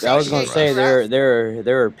 I was going to say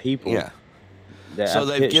there are people. Yeah. That So I've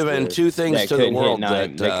they've pitched given with two things that to the couldn't hit world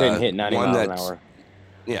that couldn't hit 90 one miles an that's hour.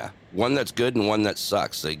 yeah, one that's good and one that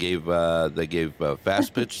sucks. They gave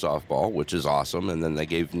fast pitch softball, which is awesome, and then they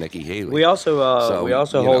gave Nikki Haley. We also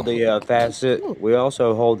So, hold you the fast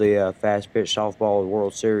pitch softball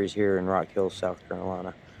World Series here in Rock Hill, South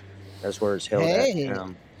Carolina. That's where it's held Hey. at.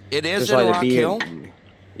 It is just in like the Rock B- Hill?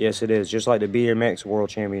 Yes, it is. Just like the BMX World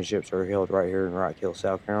Championships are held right here in Rock Hill,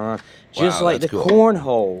 South Carolina. Just Wow, like the that's cool.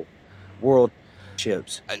 cornhole World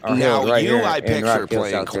Championships are held Now right you, here I in picture Rock Hill,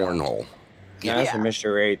 playing South Carolina. cornhole. Yeah, that's a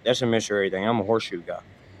mystery. That's a mystery thing. I'm a horseshoe guy.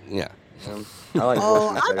 Yeah. I like Oh,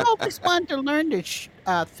 horseshoes I've better. always wanted to learn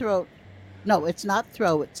to throw. No, it's not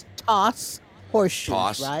throw. It's toss horseshoes,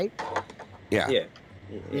 Toss. right? Yeah. Yeah.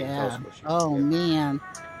 Yeah. Oh man,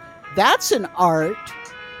 that's an art.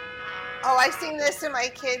 Oh, I sing this to my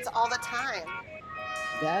kids all the time.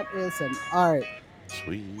 That is an art.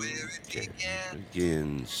 Sweet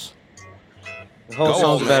begins. The whole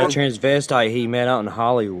song's about a transvestite he met out in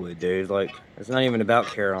Hollywood, dude. Like, it's not even about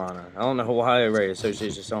Carolina. I don't know why everybody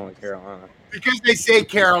associates the song with Carolina. Because they say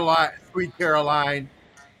Caroline, Sweet Caroline.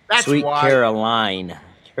 That's Sweet why. Caroline.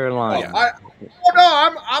 Oh,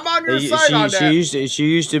 no, I'm on your side on that. She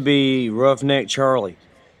used to be Roughneck Charlie.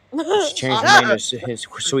 She changed her name to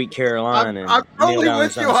Sweet Caroline, and I'm totally Neil Diamond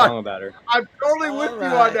with sung you a song on. about her. I'm totally with you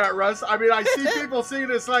on that, Russ. I mean, I see people singing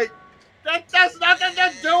this like that's nothing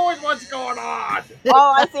to do with what's going on.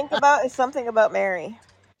 All I think about is something about Mary.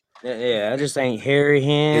 Yeah, I just think hairy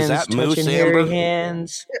hands, Is that Moose, touching hairy Amber?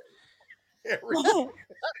 hands.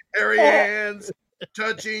 Hairy hands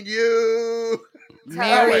touching you.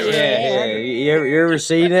 Yeah. You ever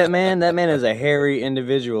see that man? That man is a hairy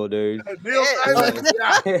individual, dude. Neil Diamond,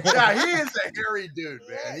 yeah, he is a hairy dude,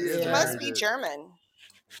 man. He must be German.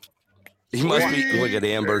 He must be. Look at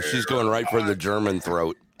Amber. She's going right for the German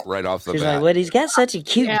throat right off the She's bat. like, "What? He's got such a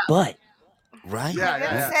cute butt." Right? I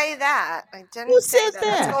didn't say that. I didn't Who say says that.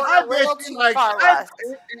 that? That's going a little too far, Russ.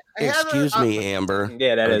 Excuse me, Amber.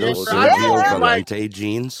 Yeah, that Are is those a little Sergio too much. Valente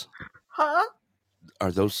jeans? Huh?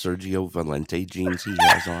 Are those Sergio Valente jeans he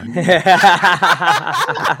has on?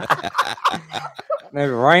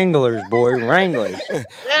 They're Wranglers, boy, Wranglers.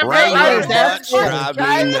 Wranglers, that's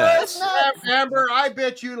driving me nuts. Amber, I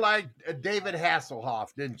bet you like David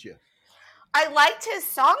Hasselhoff, didn't you? I liked his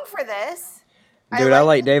song for this. Dude, I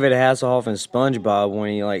like David Hasselhoff and SpongeBob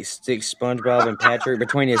when he like sticks SpongeBob and Patrick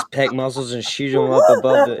between his pec muscles and shoots them up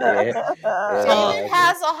above the. David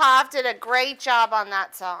Hasselhoff did a great job on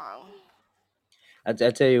that song. I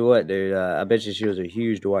tell you what, dude. I bet you she was a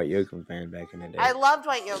huge Dwight Yoakam fan back in the day. I loved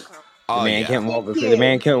Dwight Yoakam. The man couldn't walk. The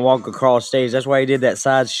man couldn't walk across stage. That's why he did that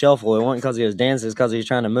side shuffle. It wasn't because he was dancing. It's because he was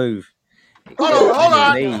trying to move. Hold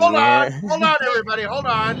on, everybody, hold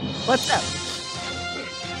on. What's up?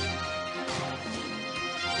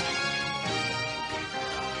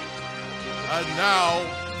 And now,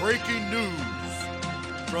 breaking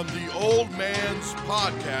news from the Old Man's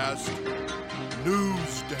Podcast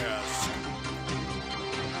News Desk.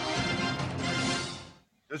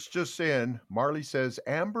 This just in, Marley says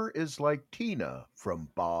Amber is like Tina from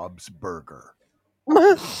Bob's Burger.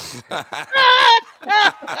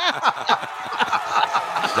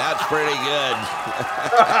 That's pretty good.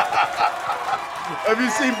 Have you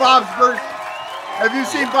seen Bob's Burger? Have you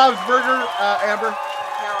seen Bob's Burger, Amber?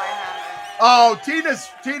 Oh,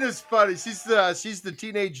 Tina's funny. She's the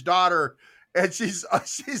teenage daughter, and she's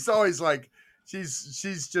always like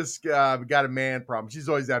she's just got a man problem. She's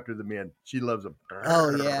always after the men. She loves them.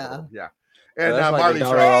 Oh yeah, yeah. And that's like Marley's the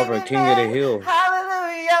daughter of King of the Hill.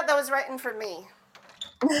 Hallelujah! That was written for me.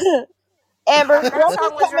 Amber, That Russ song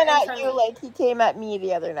is was coming written at for you me. like he came at me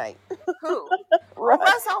the other night. Who?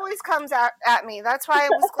 Russ always comes at me. That's why I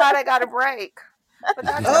was glad I got a break. But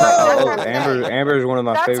that's our thing. Amber is one of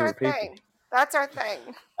my That's favorite our people. thing. That's our thing.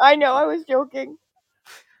 I know, I was joking.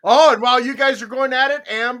 Oh, and while you guys are going at it,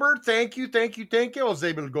 Amber, thank you. I was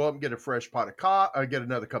able to go up and get a fresh pot of coffee, get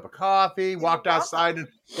another cup of coffee. Walked outside and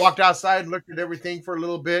looked at everything for a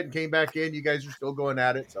little bit and came back in. You guys are still going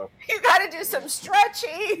at it, so You got to do some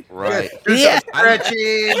stretching. Right. do some stretching.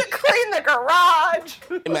 You clean the garage.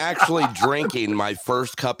 I'm actually drinking my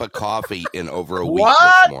first cup of coffee in over a week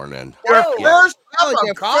What? this morning. Your first cup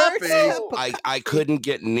your of coffee. first cup I couldn't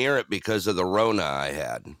get near it because of the Rona I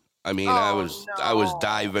had. I mean, I was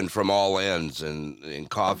diving from all ends, and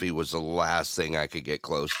coffee was the last thing I could get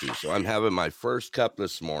close to. So I'm having my first cup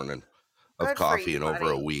this morning of Good for coffee you, in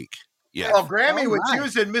over a buddy. week. Yeah. Well, Grammy, Oh, when she my.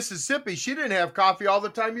 was in Mississippi, she didn't have coffee all the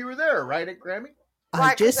time you were there, right, Grammy? I Why,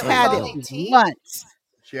 'cause just it was had only it tea? once.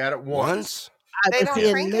 She had it once. Once? I They was don't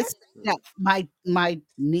in drink Miss. No, my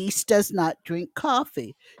niece does not drink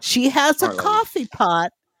coffee. She has a Alright. coffee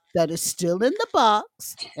pot that is still in the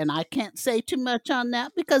box, and I can't say too much on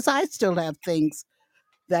that because I still have things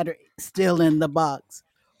that are still in the box.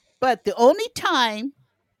 But the only time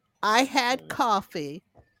I had coffee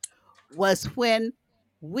was when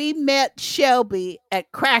we met Shelby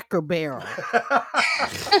at Cracker Barrel.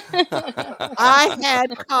 I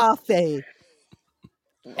had coffee,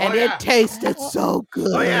 and yeah. it tasted so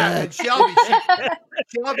good. Oh yeah, and Shelby,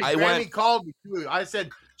 I Grammy went- called me too.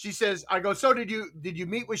 She says, I go, so did you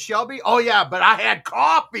meet with Shelby? Oh yeah, but I had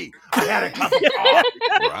coffee. I had a cup of coffee.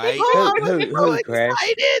 Right? Oh, I was Who so crashed?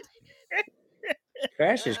 excited.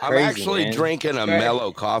 Crash is I'm crazy. actually man. drinking a Crash.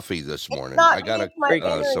 mellow coffee this morning. not I got some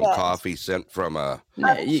internet. coffee sent from Yeah,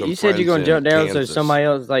 some you said you're friends gonna jump in down so Kansas. somebody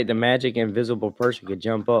else, like the magic invisible person, could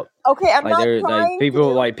jump up. Okay, I'm Like not there, trying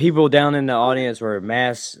people down in the audience were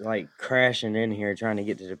mass like crashing in here trying to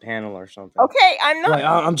get to the panel or something. Okay, I'm not. Like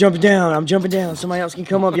I'm jumping down. I'm jumping down. Somebody else can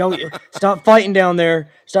come up. Y'all stop fighting down there.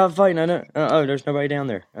 Stop fighting. I know. Oh, there's nobody down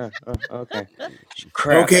there. Okay.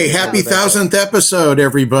 Crap. Okay, happy 1000th episode,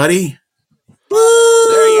 everybody.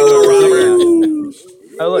 There you go, Robert.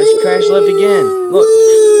 Oh, look, Crash left again. Look,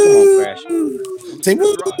 come on, Crash. Say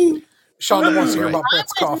woo. Shonda wants to hear Right. about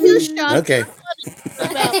Brett's You, coffee. Sean. Okay.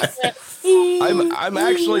 I'm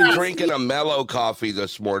actually drinking a mellow coffee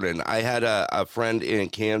this morning. I had a friend in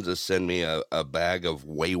Kansas send me a bag of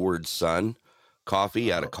Wayward Sun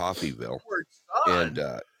coffee out of Coffeeville. And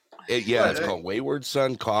it's called Wayward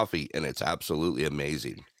Sun coffee, and it's absolutely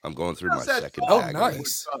amazing. I'm going through my second bag.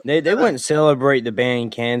 Nice. They wouldn't celebrate the band in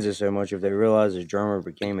Kansas so much if they realized the drummer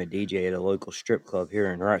became a DJ at a local strip club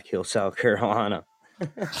here in Rock Hill, South Carolina.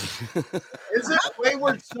 Isn't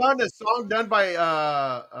Wayward Son a song done by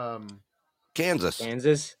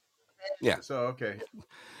Kansas. Yeah. So okay.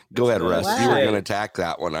 Go ahead, Russ. Wow. You were going to attack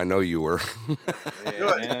that one. I know you were.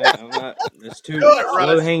 It's too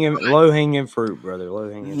low hanging fruit, brother. Low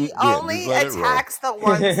hanging. He only attacks the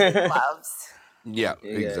ones he loves. Yeah,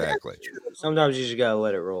 exactly. Sometimes you just gotta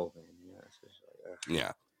let it roll.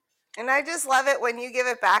 Yeah. And I just love it when you give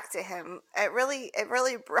it back to him. It really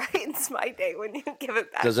brightens my day when you give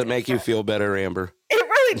it back. Does it make you feel better, Amber? It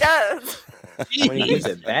really does. When he gives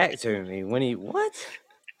it back to me, what?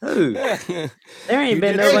 Who? There ain't You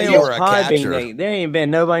been did say nobody you on were a catcher. Podbean. There ain't been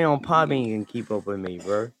nobody on Podbean can keep up with me,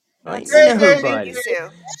 bro. Like Thank nobody. you, Sue.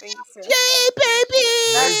 Thank you, Sue. Jay, baby.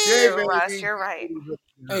 That's Jay, true, baby. Russ. You're right.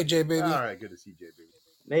 Hey, Jay, baby. All right, good to see Jay, baby.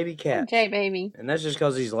 Maybe Cat. Okay, baby. And that's just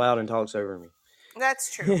because he's loud and talks over me.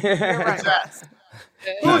 That's true. You're right, Russ.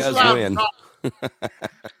 He does win.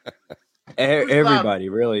 Everybody,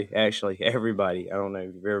 really, actually, everybody. I don't know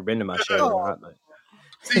if you've ever been to my show or not, but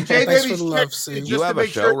See, Jay Thanks for Baby's the love, checking Sue. just You to have a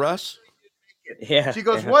make show, sure- Russ? yeah. She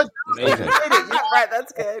goes, yeah. "What?" Amazing. Right,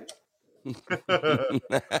 that's good.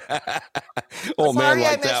 Oh man, Sorry I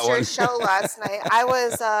like that missed your one. show last night.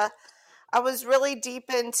 I was really deep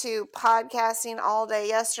into podcasting all day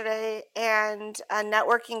yesterday and a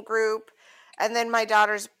networking group, and then my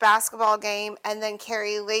daughter's basketball game, and then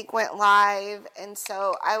Carrie Lake went live, and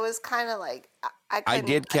so I was kind of like I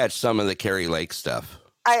did catch some of the Carrie Lake stuff.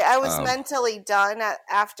 I was mentally done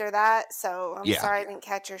after that, so I'm Yeah. sorry I didn't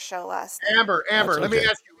catch your show last night. Amber, That's let me okay.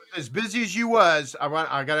 ask you. As busy as you was, I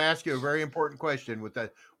got to ask you a very important question.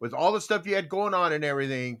 With all the stuff you had going on and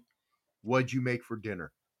everything, what'd you make for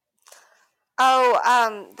dinner?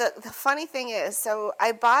 Oh, the funny thing is, so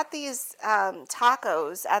I bought these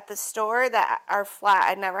tacos at the store that are flat.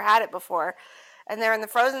 I'd never had it before, and they're in the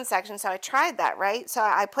frozen section. So I tried that, right? So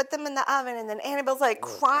I put them in the oven, and then Annabelle's like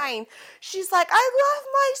crying. She's like, "I love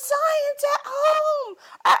my science at home,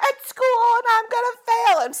 at school, and I'm gonna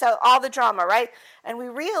fail." And so all the drama, right? And we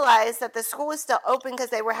realized that the school was still open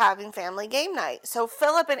because they were having family game night. So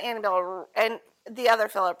Philip and Annabelle and the other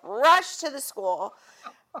Philip rushed to the school.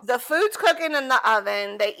 The food's cooking in the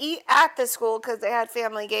oven. They eat at the school because they had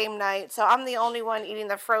family game night. So I'm the only one eating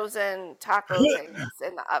the frozen taco things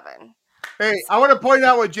in the oven. Hey, I want to point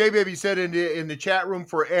out what J Baby said in the chat room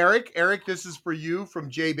for Eric. Eric, this is for you from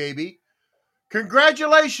J Baby.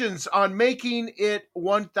 Congratulations on making it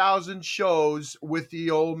 1,000 shows with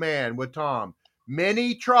the old man, with Tom.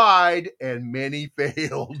 Many tried and many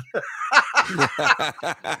failed.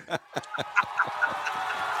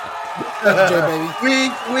 Jay, baby.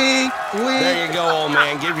 Wink. There you go, old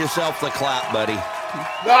man. Give yourself the clap, buddy.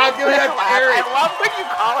 No, I'm giving that to Eric. I love when you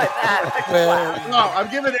call it that. Well, No, I'm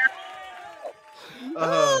giving Eric.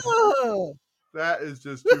 Oh. That is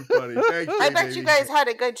just too funny. Thanks, I J bet Baby. you guys had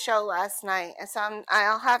a good show last night. And so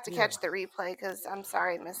I'll have to catch the replay because I'm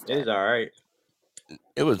sorry I missed It it. was all right.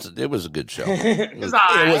 It was a good show. It It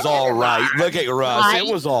was all right. Look at Russ. It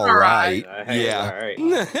was all right.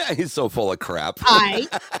 Yeah. He's so full of crap. I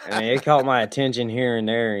mean, it caught my attention here and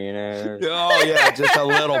there, you know. Oh yeah, just a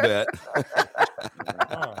little bit.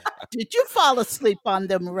 Did you fall asleep on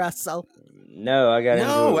them, Russell? No, I got into it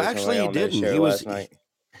No, with actually, somebody he on that didn't. show He was last night.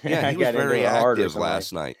 Yeah, I he was got into very it hard with active somebody.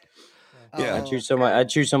 last night. Yeah. I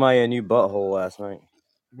chewed somebody a new butthole last night.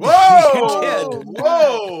 Whoa!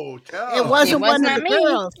 Whoa! It wasn't one of the me.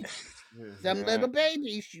 girls. Some little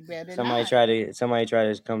babies. You better Somebody not. tried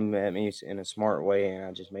to come at me in a smart way, and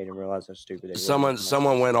I just made him realize how stupid they were.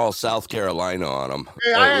 Someone went all South Carolina on him.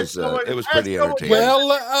 Hey, I It had was someone- it was I had pretty someone- entertaining.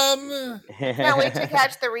 Well, Can't wait to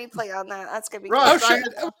catch the replay on that. That's gonna be Russ, good.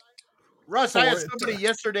 Russ, I had for it. somebody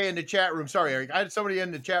yesterday in the chat room. Sorry, Eric. I had somebody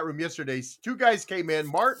in the chat room yesterday. Two guys came in,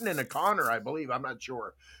 Martin and a Connor, I believe. I'm not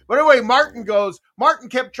sure. But anyway, Martin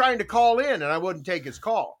kept trying to call in, and I wouldn't take his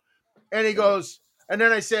call. And he goes, and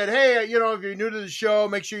then I said, hey, if you're new to the show,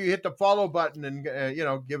 make sure you hit the follow button and,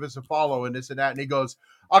 give us a follow and this and that. And he goes,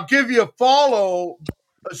 I'll give you a follow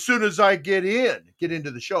as soon as I get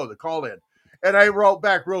into the show, the call in. And I wrote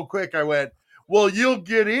back real quick. I went, well, you'll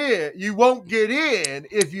get in. You won't get in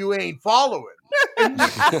if you ain't following. Good one.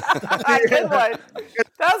 That's good.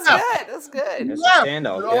 That's good. It's a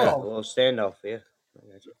standoff. Yeah, a little standoff. Yeah.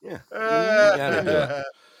 Yeah. You gotta do it.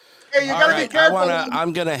 Hey, you gotta be careful.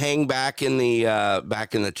 I'm gonna hang back in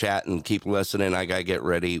the chat and keep listening. I gotta get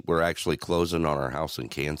ready. We're actually closing on our house in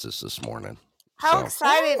Kansas this morning. How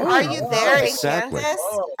excited are you there in Exactly.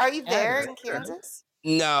 Kansas? Are you there in Kansas?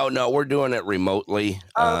 No, we're doing it remotely.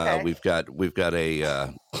 Okay. We've got a.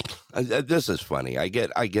 This is funny. I get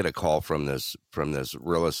a call from this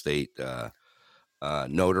real estate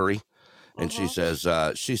notary, and she says,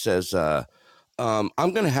 I'm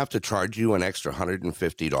going to have to charge you an extra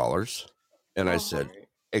 $150. And I said,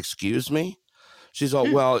 excuse me? She's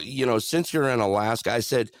all, well, since you're in Alaska, I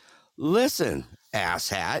said, listen,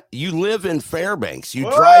 asshat, you live in Fairbanks. You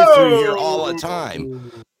drive through here all the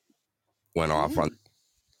time. Went off on.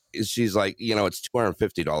 She's like, it's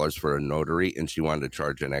 $250 for a notary, and she wanted to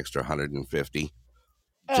charge an extra $150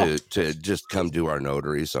 to just come do our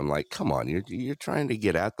notaries. I'm like, come on, you're trying to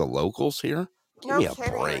get at the locals here? Give me a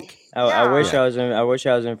break. I wish I was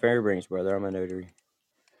in Fairbanks, brother. I'm a notary.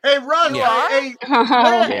 Hey, Russ. Yeah. Hey,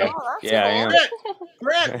 Yeah, I am.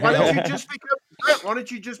 Grant, why don't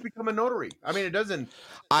you just become a notary? I mean, it doesn't.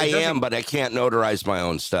 I am, but I can't notarize my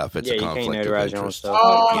own stuff. It's a conflict of interest.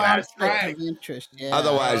 Oh, Yeah. that's right. Yeah.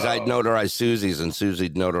 Otherwise, I'd notarize Susie's, and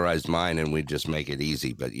Susie'd notarize mine, and we'd just make it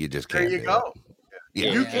easy. But you just can't. There you go.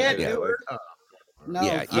 Yeah, you can't do it. No,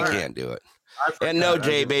 yeah, you can't do it. And no,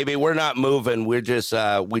 Jay, baby, we're not moving. We're just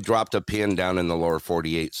we dropped a pin down in the lower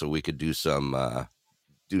 48 so we could do some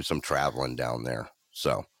traveling down there.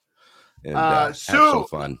 So and have some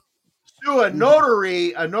fun. Sue, a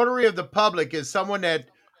notary of the public is someone that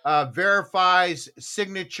verifies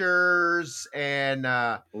signatures and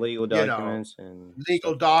legal documents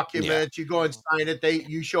Yeah. You go and sign it.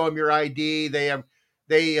 You show them your ID.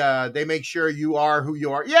 They make sure you are who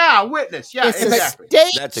you are. Yeah, a witness. Yeah, It's exactly.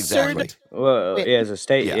 That's exactly. Well, it's a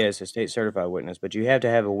state certified witness, but you have to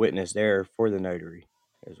have a witness there for the notary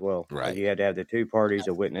as well. Right. Like you have to have the two parties,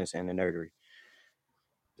 a witness and a notary,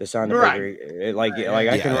 to sign the Right. paper.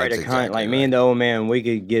 I can write a contract. Like me and the old man, we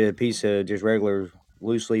could get a piece of just regular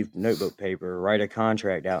loose leaf notebook paper, write a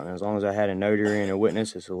contract out, and as long as I had a notary and a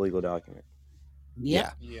witness, it's a legal document.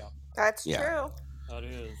 Yeah. That's Yeah. true. That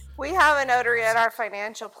is. We have a notary at our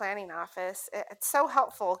financial planning office. It's so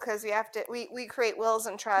helpful because we create wills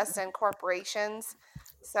and trusts and corporations,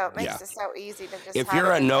 so it makes Yeah. it so easy to just. If have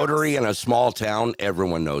you're it a in-house. notary in a small town,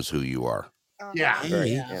 everyone knows who you are. Yeah.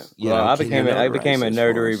 Right. Yeah. You Well, know, I can you became a notarize this for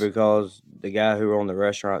notary us? because the guy who owned the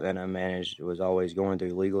restaurant that I managed was always going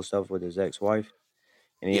through legal stuff with his ex-wife,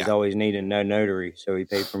 and he's Yeah. always needed no notary, so he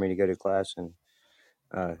paid for me to go to class and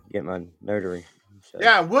get my notary. So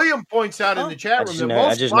Yeah, William points out in the chat room that I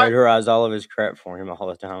most just li- notarized all of his crap for him all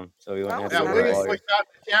the time, so he wouldn't have to yeah, go to a William lawyer. points out in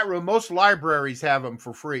the chat room most libraries have them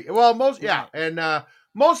for free. Well, most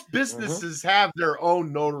most businesses have their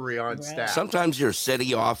own notary on staff. Sometimes your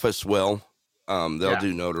city office will. They'll Yeah.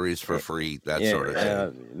 do notaries for free, that Yeah, sort of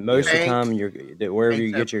thing. most of the Banks- time, wherever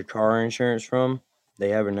you banks get your car insurance from, they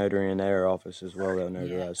have a notary in their office as well. They'll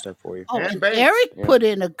notarize stuff for you. Oh, And and banks. Eric Yeah. put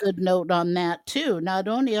in a good note on that too. Not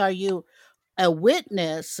only are you a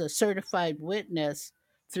witness, a certified witness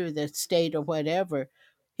through the state or whatever,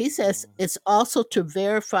 he says it's also to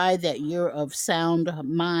verify that you're of sound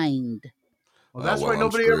mind. Well, that's why well, I'm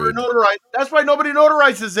nobody ever screwed. notarizes. That's why nobody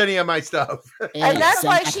notarizes any of my stuff. And that's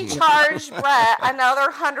why she charged Brett another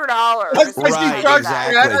 $100. That's why she Right, charged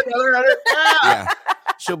exactly. Brett another $100. Yeah. Yeah.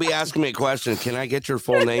 She'll be asking me a question. Can I get your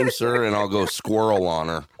full name, sir? And I'll go squirrel on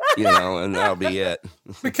her, and that'll be it.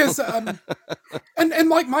 Because and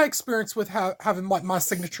like my experience with having like my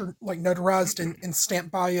signature like notarized and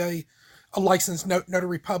stamped by a licensed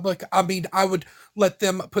notary public, I mean, I would let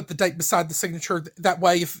them put the date beside the signature. That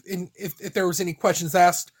way, if there was any questions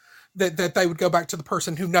asked, that they would go back to the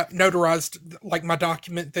person who notarized like my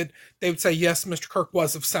document, that they would say, yes, Mr. Kirk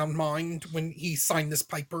was of sound mind when he signed this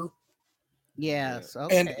paper. Yes.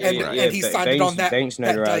 And Okay. he signed it on that Banks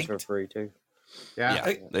that notarize date. for free too.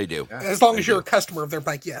 Yeah, they do. As long as you're a customer of their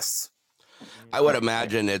bank, yes. I would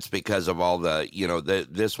imagine it's because of all the,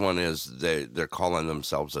 this one is they're calling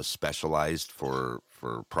themselves a specialized for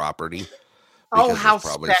property, Oh, how there's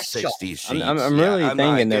probably special. 60 sheets. I'm really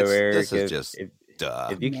thinking though, Eric, this is just duh.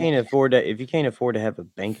 if you can't afford to have a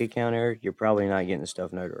bank account, Eric, you're probably not getting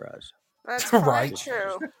stuff notarized. That's Right.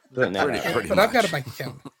 true. Putting that out. Pretty But I've got a much. bank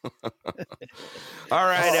account. All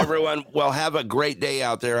right, everyone. Well, have a great day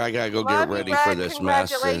out there. I gotta go Love get you, ready Brett. for this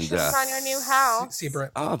mess. Congratulations on your new house. See you,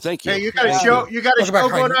 Brett. Oh, thank you. Hey, you got a Thank show. you. You got a Welcome back, show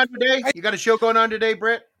going Heiner. on today. You got a show going on today,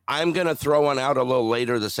 Brett. I'm gonna throw one out a little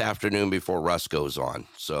later this afternoon before Russ goes on.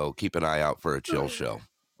 So keep an eye out for a chill show.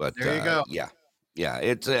 But There you go. Yeah.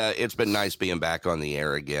 It's been nice being back on the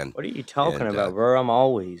air again. What are you talking And, about, bro? I'm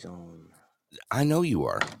always on. I know you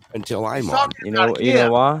are until I'm He's on. talking You know about you know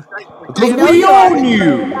him. why? Because we own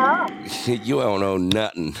you. You don't know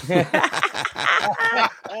nothing.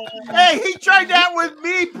 Hey, he tried that with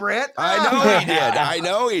me, Brett. I know he did. I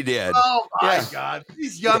know he did. Oh my Yeah. God,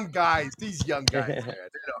 these young guys, man,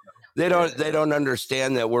 they don't know. They don't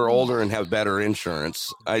understand that we're older and have better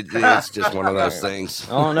insurance. It's just one of those things.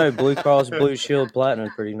 I don't know. Blue Cross Blue Shield Platinum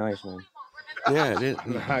is pretty nice, man. Yeah, it is.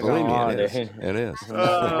 Not Believe gonna lie, me, it is. dude. It is.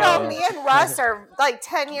 No, me and Russ are like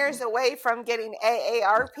 10 years away from getting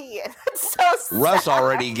AARP, and it's so sad. Russ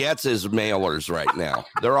already gets his mailers right now.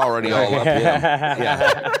 They're already all up him.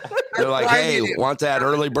 Yeah. They're like, hey, want that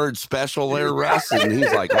early bird special there, Russ? And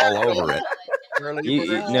he's like all over it.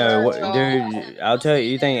 Dude, I'll tell you.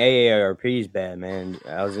 You think AARP is bad, man?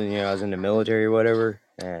 I was in the military or whatever,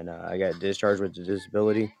 and I got discharged with a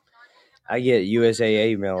disability. I get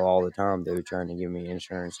USAA mail all the time, dude, trying to give me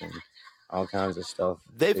insurance and all kinds of stuff.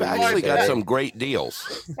 They've through actually got USAA. some great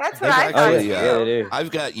deals. That's They've what I actually, thought. Yeah, they do. I've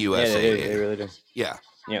got Yeah, USAA. they do. They really do. Yeah.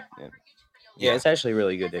 Yeah, it's actually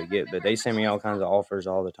really good to get, but they send me all kinds of offers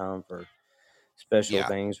all the time for special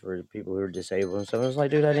things for people who are disabled and stuff. I was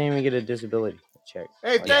like, dude, I didn't even get a disability check.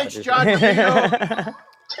 Hey, Like, thanks, just- John DeVito.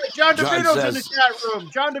 John John DeVito's in the says- chat room.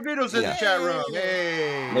 John DeVito's in the chat room. Hey.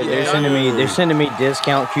 They're sending me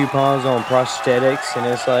discount coupons on prosthetics, and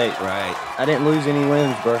it's like, right, I didn't lose any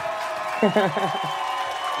limbs, bro.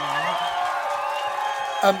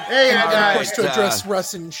 Hey, and of course, to it's, address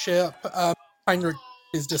Russ and Shep, Heinrich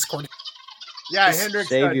is Discord. Yeah, Just Hendrix.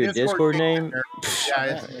 save your Discord name. Yeah,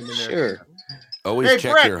 it's in there. Sure. Always Hey,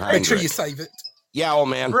 check Brett, your Make sure you Heinrich. save it. Yeah, old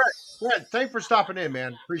man. Brett, thanks for stopping in,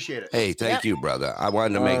 man. Appreciate it. Hey, thank you, brother. I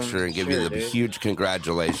wanted to make sure and give you sure, the dude. huge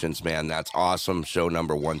congratulations, man. That's awesome. Show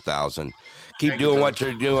number 1,000. Keep Thank you, doing brother. what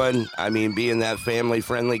you're doing. I mean, being that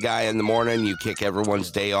family-friendly guy in the morning, you kick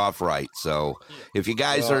everyone's day off right. So if you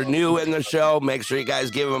guys are new in the show, make sure you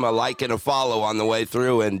guys give them a like and a follow on the way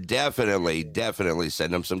through, and definitely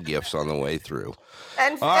send them some gifts on the way through.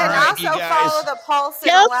 And All right, also you guys. follow the Pulse in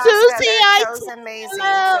Tell Alaska. Susie Their I show's amazing.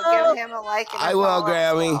 So give him a like and a I will, follow as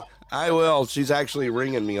Grammy. well. I will. She's actually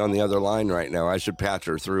ringing me on the other line right now. I should patch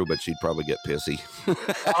her through, but she'd probably get pissy.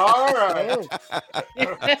 All right.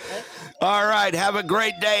 All right. Have a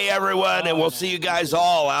great day, everyone, and we'll see you guys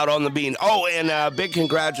all out on the bean. Oh, and big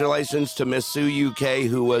congratulations to Miss Sue UK,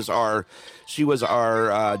 who was our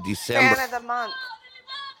December. Fan of the month.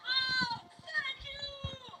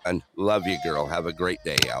 And love you, girl. Have a great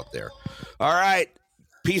day out there. All right.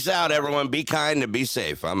 Peace out, everyone. Be kind and be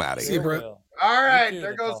safe. I'm out of See you, here. Brett. All right, too,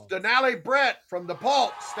 there the goes Pulse. Denali Brett from the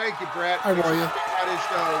Pulse. Thank you, Brett. How Make are sure you? check out his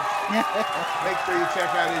shows. Make sure you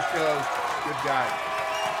check out his shows. Good guy.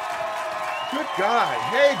 Good guy.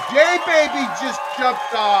 Hey, J Baby just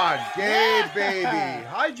jumped on. J Baby.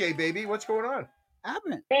 Hi, J Baby. What's going on?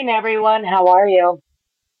 Hey everyone, how are you?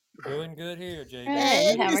 Doing good here, JB.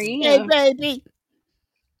 Hey, how are Hey, you? baby.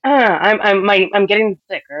 I'm getting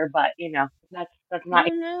sicker, but you know that's not.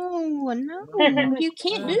 No, you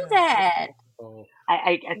can't do that.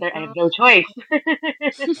 I have no choice.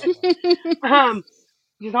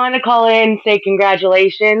 Just wanted to call in, say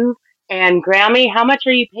congratulations, and Grammy. How much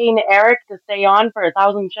are you paying Eric to stay on for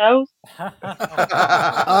 1,000 shows?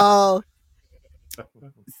 Oh,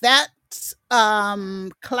 that's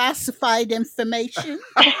classified information.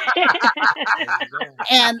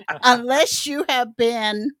 And unless you have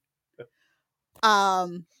been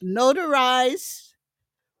notarized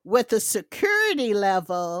with a security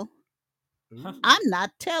level, I'm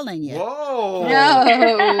not telling you. Whoa.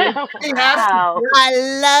 No. Wow. I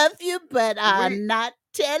love you, but I'm not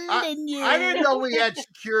telling you. I didn't know we had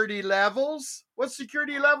security levels. What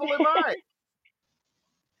security level am I?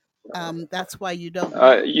 That's why you don't.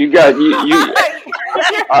 You got you.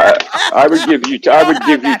 I would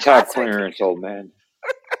give you top clearance, old man.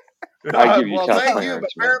 I give you well, top thank you. clearance,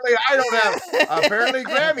 But apparently, I don't have. Apparently,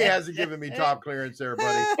 Grammy hasn't given me top clearance there,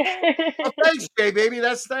 buddy. Well, thanks, J Baby.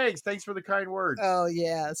 That's thanks. Thanks for the kind words. Oh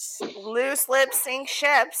yes. Loose lip sync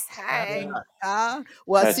ships. Hey.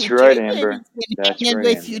 Well, That's see, right, J-Baby's Amber. been That's hanging right,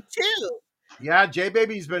 with Amber. you too. Yeah, J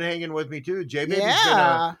Baby's been hanging with me too. J Baby's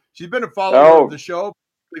Yeah. she's been a follower of the show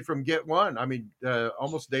from get one. I mean,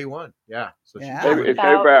 almost day one. Yeah. So Yeah. she's If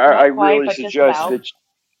everybody, I really suggest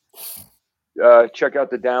that check out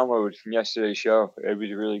the downloads from yesterday's show. It was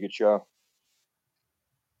a really good show.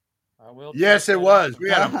 Yes, it was. We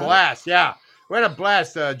had a blast. Yeah, we had a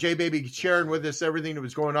blast. J Baby sharing with us everything that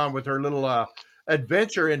was going on with her little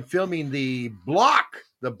adventure in filming the block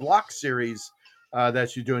series that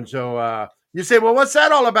she's doing. So you say, well, what's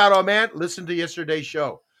that all about, oh man? Listen to yesterday's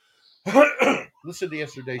show. Listen to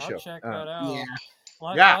yesterday's show. Check that out. Yeah.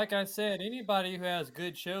 Like I said, anybody who has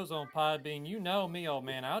good shows on Podbean, you know me, old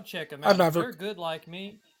man. I'll check them out. If they're good like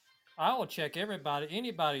me, I will check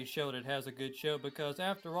anybody's show that has a good show, because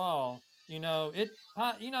after all, when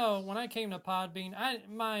I came to Podbean,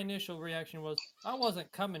 my initial reaction was I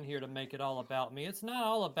wasn't coming here to make it all about me. It's not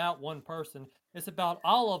all about one person. It's about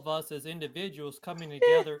all of us as individuals coming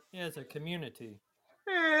together as a community.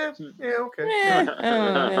 Yeah, okay.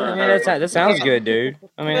 I mean, that sounds good, dude.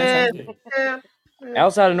 I mean, that sounds good.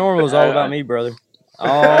 Outside of Normal is all about me, brother.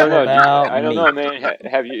 All about I don't me. know, man.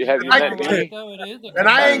 Have you met me? And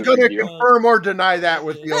I ain't going to confirm or deny that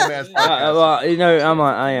with the old man's podcast. Well,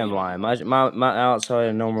 I am lying. My outside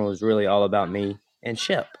of Normal is really all about me and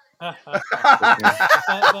Shep. But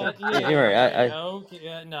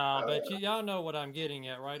y'all know what I'm getting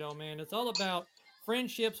at, right, old man? It's all about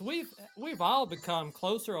friendships. We've all become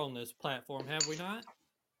closer on this platform, have we not?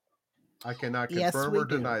 I cannot Yes, confirm we or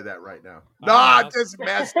do. deny that right now. No, I'm just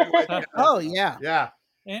messing with you. Oh, yeah. Yeah.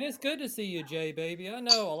 And it's good to see you, Jay Baby. I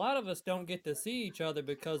know a lot of us don't get to see each other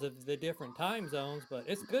because of the different time zones, but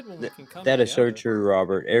it's good when we can come That together. is so true,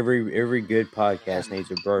 Robert. Every good podcast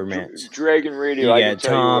needs a bromance. Dragon Radio. You got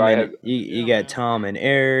Tom you got Tom and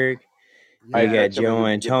Eric. You got Joe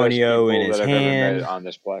Antonio in his hand. On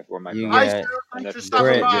this platform, You got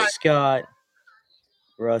Brett and Scott,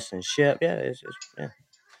 Russ and Shep. Yeah, it's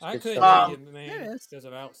I good couldn't stuff. hear you, man, because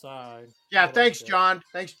of outside. Yeah, thanks, John.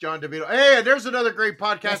 Thanks, John DeVito. Hey, there's another great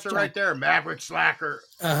podcaster right there, Maverick Slacker.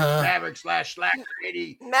 Maverick Slacker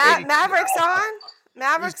 80. Maverick's on?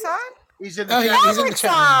 Maverick's on? He's in the chat. Maverick's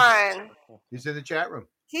on. He's in the chat room.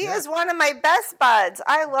 He is one of my best buds.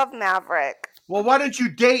 I love Maverick. Well, why don't you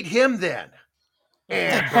date him then?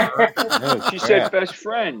 She said best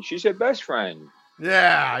friend. She said best friend.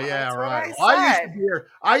 Yeah, right. Well,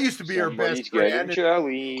 I used to be her best friend.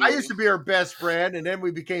 I used to be her best friend, and then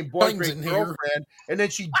we became boyfriend girlfriend, and then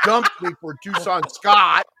she dumped me for Tucson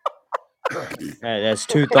Scott. That's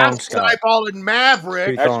Two-Thong Scott. Eyeballing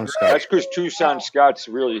Maverick. That's because Tucson Scott's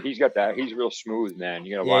really. He's real smooth, man.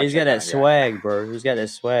 You gotta watch. Yeah, he's got that swag, bro. He's got that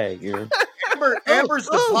swag. You know? Amber's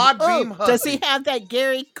the Podbeam husband. Does he have that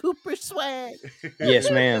Gary Cooper swag?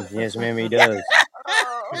 Yes, ma'am. Yes, ma'am. He does.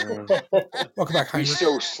 Welcome back, He's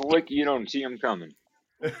so slick, you don't see him coming.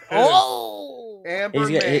 Oh, Amber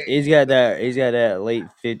he's got that late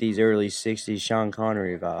 50s, early 60s Sean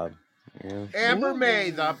Connery vibe. You know? Amber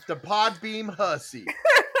May, the Podbeam hussy.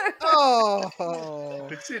 Oh,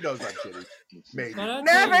 she knows I'm kidding. Maybe.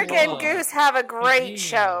 Maverick and Goose have a great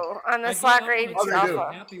show on the Slack Radio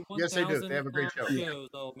Alpha. Yes, they do. They have a great show. Shows,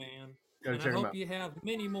 old man. Gotta And check I 'em hope out. you have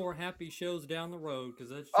many more happy shows down the road,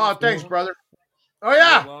 because that's. Oh, thanks, brother. Oh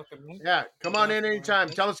yeah, You're welcome, man. yeah. Come on in anytime.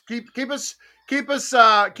 Tell us, keep us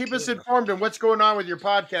informed on what's going on with your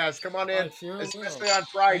podcast. Come on in, especially on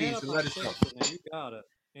Fridays, and let us know. You got it.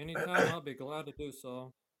 Anytime, I'll be glad to do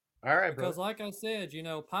so. All right, because brother. like I said,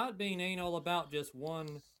 Podbean ain't all about just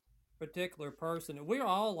one particular person. We're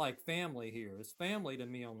all like family here. It's family to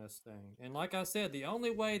me on this thing. And like I said, the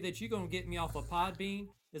only way that you're gonna get me off of Podbean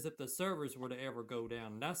is if the servers were to ever go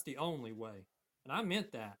down. And that's the only way. And I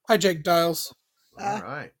meant that. Hi, Jake Dials.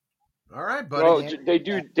 All right, buddy. Well, they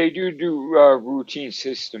do routine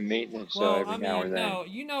system maintenance every now and then. No,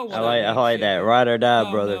 you know what I like that. Ride or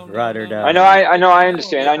die, brother. Ride or die. I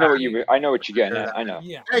understand. I know what you're getting at. I know.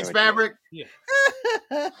 Yeah. Thanks, Maverick. Yeah.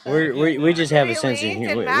 We just have a sense of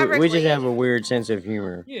humor. We just have a weird sense of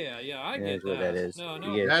humor. Yeah, I get That's what that is. No,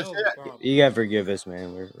 You gotta forgive us,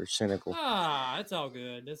 man. We're cynical. It's all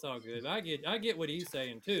good. It's all good. I get what he's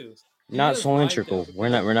saying too. Not cylindrical. We're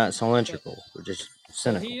not cylindrical. We're just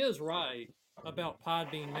cynical. He is right about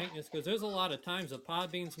Podbean maintenance, because there's a lot of times that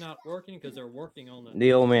Podbean's not working because they're working on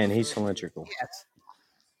The old man, he's cylindrical. yes.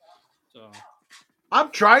 So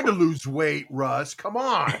I'm trying to lose weight, Russ. Come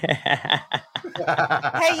on. Hey,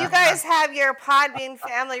 you guys have your Podbean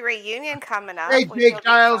family reunion coming up. Hey, which Jake will be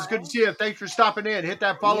Giles, fun. good to see you. Thanks for stopping in. Hit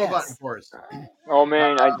that follow button for us. Oh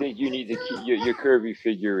man, I think you need to keep your curvy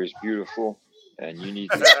figure is beautiful, and you need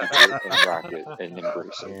to keep it and rock it and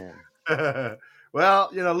embrace it. Yeah. Well,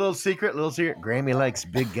 a little secret. Grammy likes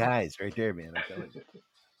big guys, right there, man. I'm telling you.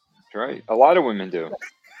 That's right. A lot of women do.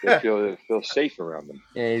 They feel safe around them.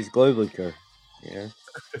 Yeah, he's Globular. Yeah.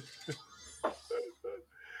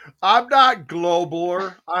 I'm not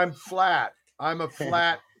globaler. I'm flat. I'm a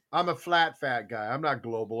flat fat guy. I'm not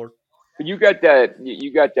globaler. But you got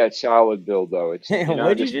that solid build though. It's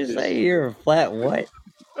What did you just say? You're a flat what?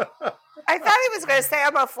 I thought he was going to say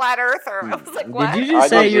I'm a flat earther. I was like, what? Did you just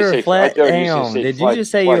say you're a flat? Hang on. Did you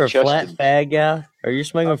just say you're a flat fag guy? Are you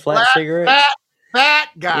smoking flat cigarettes? Fat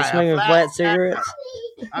guy. You smoking flat cigarettes?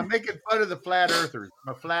 I'm making fun of the flat earthers.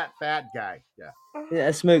 I'm a flat fat guy. Yeah,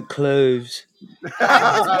 I smoke cloves.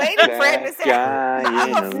 I was waiting for him to say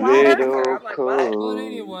I'm a flat earther. I'm like, what? But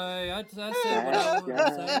anyway, I said what I wanted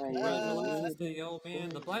to say. Congratulations to the old man.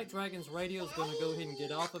 The Black Dragons radio is going to go ahead and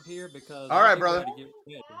get off of here because all right, brother.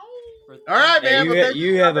 All right, man.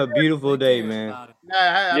 You have a beautiful day, man.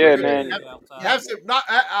 Yeah, man.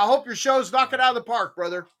 I hope your show's knocking out of the park,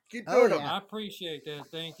 brother. Keep doing them. I appreciate that.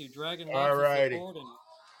 Thank you. Dragon All righty. support, and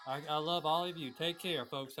I love all of you. Take care,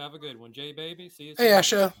 folks. Have a good one. J Baby, see you soon. Hey,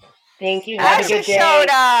 Asha. Thank you. Have a Asha good day. showed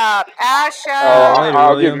up. Asha.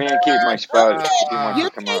 I'll give Man Cave my spot if he wants You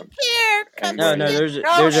to come take up. care. No, there's an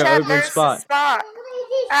Chef, open there's spot. a spot.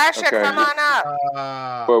 Asha, Okay. come on up.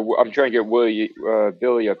 But I'm trying to get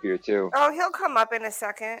Billy up here too. Oh, he'll come up in a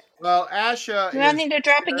second. Well, Asha. Do I need to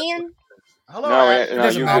drop again? Hello, No, Asha.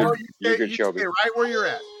 no, you're good, You Shelby. stay right where you're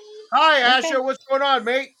at. Hi, Okay. Asha. What's going on,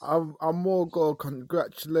 mate? I'm more got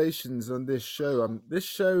congratulations on this show. This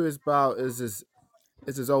show is about is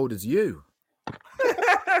as old as you.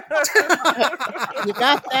 You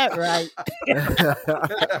got that right.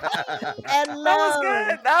 Hello.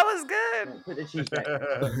 That was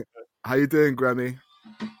good. How you doing, Grammy?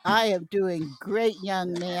 I am doing great,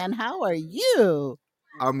 young man. How are you?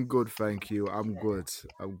 I'm good, thank you. I'm good.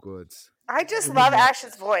 I just love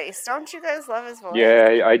Ash's voice. Don't you guys love his voice?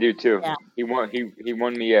 Yeah, I do too. Yeah. He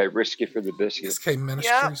won me at Risk It for the Biscuit. SK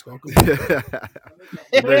Ministries, welcome.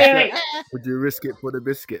 Would you risk it for the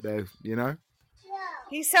biscuit, though? You know.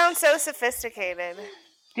 He sounds so sophisticated.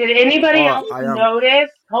 Did anybody else notice?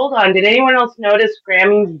 Hold on. Did anyone else notice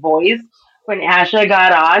Grammy's voice when Asha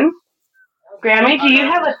got on? Grammy, do you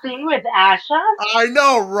have a thing with Asha? I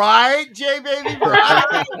know, right, J Baby?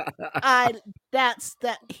 Right?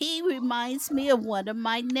 He reminds me of one of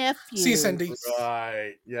my nephews. See, Cindy.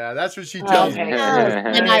 Right. Yeah, that's what she tells me. And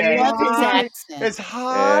I love his accent. It's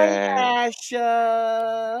hi,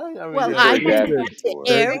 Asha. Well, I do that to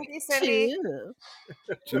Eric Thank you, Cindy. too.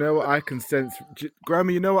 Do you know what I can sense,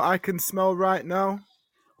 Grammy? You know what I can smell right now?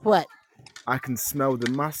 What? I can smell the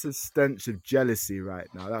massive stench of jealousy right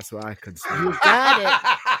now. That's what I can smell. You got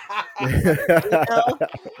it.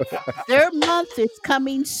 Their month is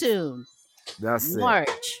coming soon. That's March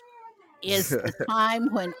is the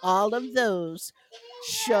time when all of those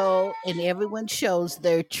show and everyone shows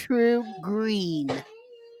their true green.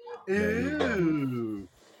 Ooh.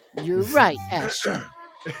 You're right, Ashley.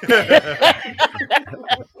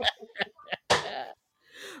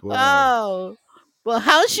 Wow. Oh, well,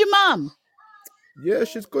 how's your mom? Yeah,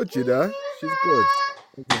 she's good, you know. She's good.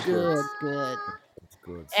 Good, good. It's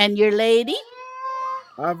good. And your lady?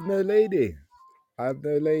 I have no lady.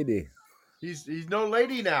 He's no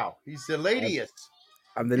lady now. He's the ladiest.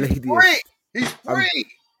 I'm the ladiest. Free. He's free.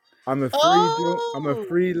 I'm a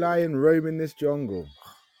free lion roaming this jungle.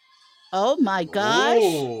 Oh my gosh.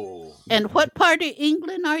 Oh. And what part of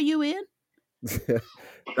England are you in?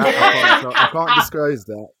 I can't disclose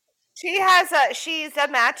that. She's a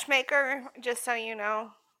matchmaker, just so you know.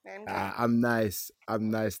 And I'm nice.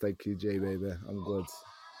 Thank you, J baby. I'm good.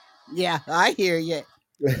 Yeah, I hear you.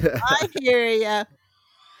 I hear you.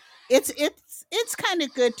 It's kind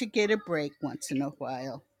of good to get a break once in a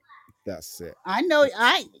while. That's it. I know.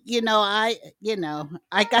 I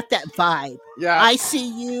got that vibe. Yeah. I see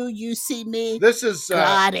you. You see me. This is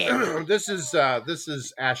got it. This is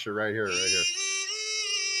Asher right here. This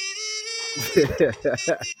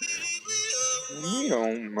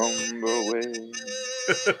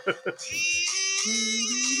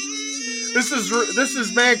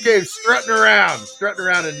is Man Cave strutting around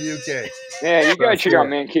in the UK. Man, you gotta check out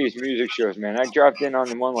Man Cave's music shows, man. I dropped in on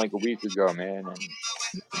the one like a week ago, man. And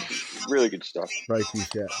really good stuff. Thank you,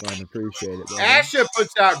 Chef, man. Appreciate it. Man. Asha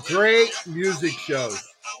puts out great music shows.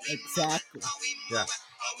 Exactly. Yeah.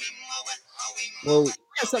 Well,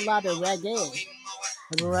 there's a lot of reggae.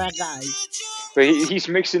 But he's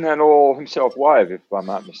mixing that all himself live, if I'm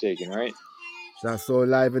not mistaken, right? That's all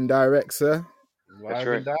live and direct, sir. Live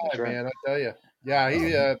and direct, man. I tell you. Yeah,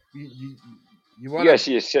 you gotta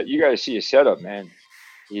see his setup, man.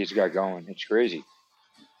 He's got going. It's crazy.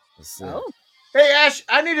 Oh. Hey, Ash,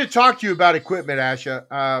 I need to talk to you about equipment, Asha.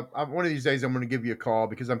 One of these days, I'm going to give you a call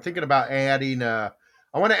because I'm thinking about adding. I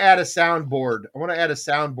want to add a soundboard. I want to add a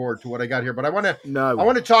soundboard to what I got here, but I want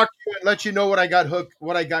to talk to you and let you know what I got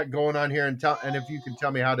going on here, and if you can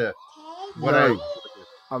tell me how to.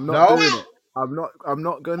 I'm not doing it. I'm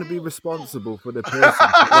not going to be responsible for the person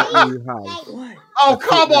that you have. Oh,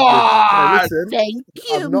 come on! Listen, Thank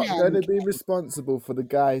you, I'm not going to be responsible for the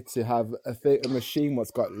guy to have a machine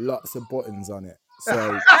that's got lots of buttons on it.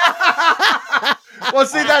 So, well,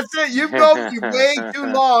 see, that's it. You've known me way too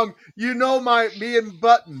long. You know me and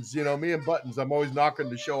buttons. I'm always knocking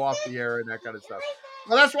the show off the air and that kind of stuff.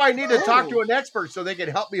 Well, that's why I need to talk to an expert so they can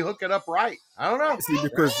help me hook it up right. I don't know. See,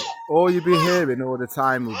 because all you'll be hearing all the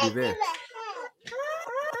time will be this.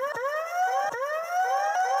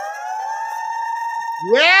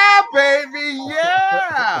 Yeah, baby.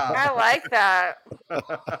 Yeah. I like that.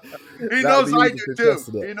 He knows I do too.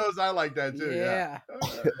 He knows I like that too. Yeah.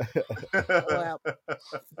 Well,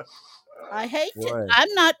 I hate to.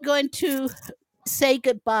 I'm not going to say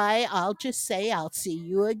goodbye. I'll just say I'll see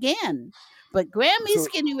you again. But Grammy's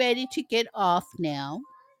getting ready to get off now.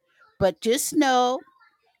 But just know,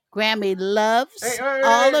 Grammy loves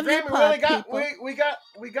all of you people.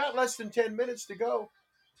 We got less than 10 minutes to go.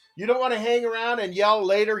 You don't want to hang around and yell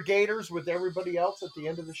later Gators with everybody else at the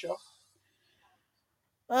end of the show?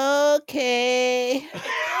 Okay.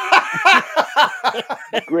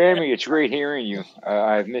 Grammy, it's great hearing you.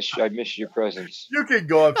 I've missed your presence. You can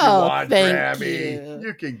go if you want, Grammy.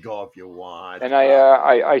 You can go if you want. And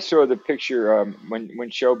I saw the picture when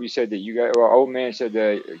Shelby said that you guys, old man said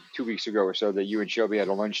that 2 weeks ago or so that you and Shelby had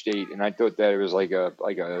a lunch date, and I thought that it was like a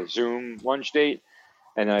Zoom lunch date.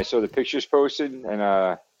 And then I saw the pictures posted,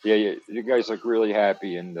 and you guys look really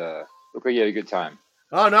happy and look like you had a good time.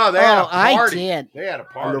 Oh no, they had a party. I did. They had a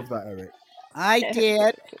party. I love that, Eric. I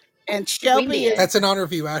did. And Shelby is. That's an honor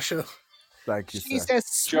of you, Asha. Thank you, She's sir. as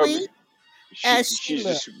sweet as she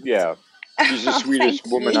looks. She's the sweetest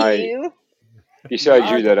woman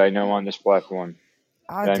besides you that I know on this platform.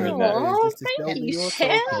 Thank you,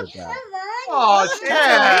 Chef. Oh,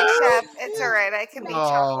 Chef. It's all right. I can be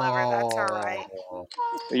chopped liver. That's all right.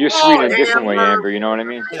 You're sweet in a different way, Amber. You know what I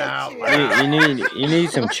mean? You need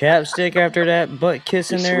some chapstick after that butt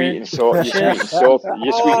kissing there. You're sweet and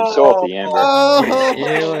salty,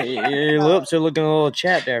 Amber. Your lips are looking a little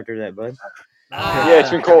chapped after that, bud. Yeah, it's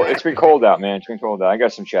been cold. It's been cold out, man. It's been cold out. I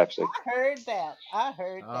got some chapstick. I heard that.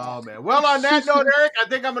 Oh man. Well, on that note, Eric, I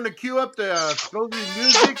think I'm going to cue up the closing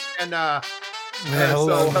music and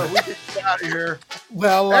so we can get out of here.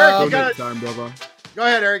 Well, Eric, you got time, brother. Go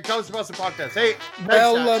ahead, Eric. Tell us about the podcast. Hey,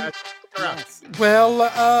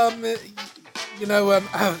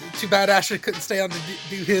 too bad Ashley couldn't stay on to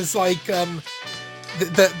do his the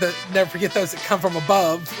never forget those that come from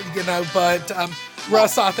above, but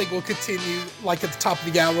Russ, I think, will continue at the top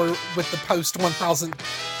of the hour with the post 1000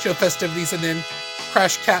 show festivities, and then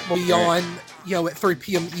Crash Cat will be on at 3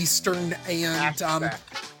 p.m. Eastern,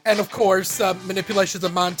 and of course Manipulations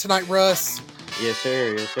of Mind tonight, Russ. Yes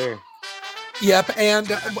sir. Yep. And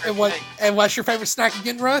what's your favorite snack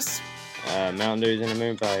again, Russ? Mountain Dews and a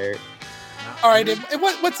moon pie, Eric. All right, and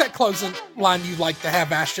what's that closing line you'd like to have,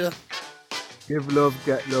 Asha? Give love,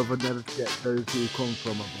 get love, and never forget those who come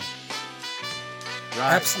from above.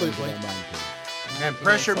 Right. Absolutely. And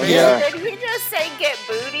pressure me. Did he just say get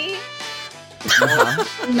booty?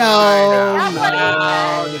 No.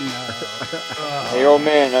 Hey, old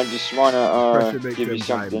man, I just want to give you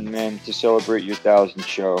something, man, to celebrate your 1000th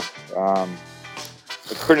show. I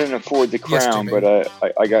couldn't afford the crown, but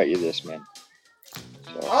I got you this, man.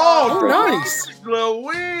 So, nice,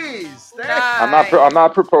 Louise. I'm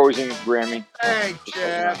not proposing, Grammy. Thanks,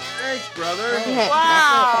 Jeff. Thanks, brother.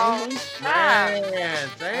 Wow. Man,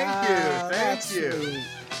 thank you.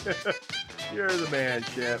 You're the man,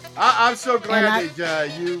 Chef. I'm so glad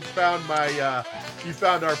that you found you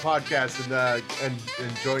found our podcast and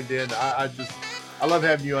joined in. I love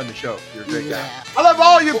having you on the show. You're a great guy. I love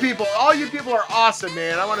all you people. All you people are awesome,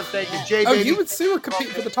 man. I want to thank you, Jay. Oh, you and Sue are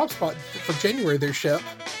competing for the top spot for January there, Chef.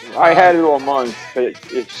 I had it all month, but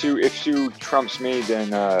if Sue trumps me,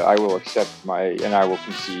 then I will accept and I will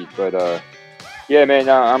concede. But yeah, man,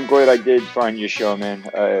 I'm glad I did find your show, man.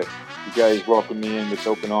 You guys welcomed me in with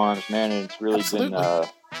open arms, man, and it's really been a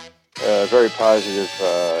very positive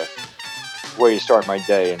way to start my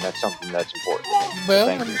day, and that's something that's important. Well,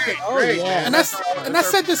 great, and I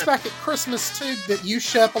said this back at Christmas too, that you,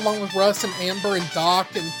 Shep, along with Russ and Amber and Doc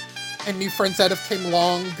and new friends that have came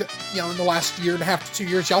along, in the last year and a half to 2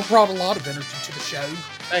 years, y'all brought a lot of energy to the show.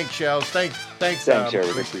 Thanks, Shells. Thanks, Eric. I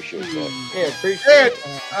appreciate that. Yeah, appreciate it.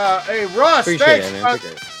 Hey, Russ, appreciate thanks. It,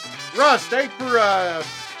 man. Russ, thanks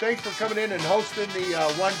for coming in and hosting the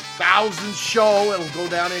 1000 show. It'll go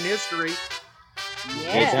down in history.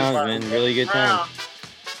 Good times, man. Really good times.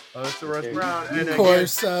 Oh, that's the Russ Brown. And Of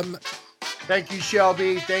course. Thank you,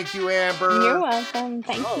 Shelby. Thank you, Amber. You're welcome.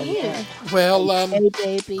 Thank you. Well, Hey,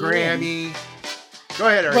 baby. Grammy. Go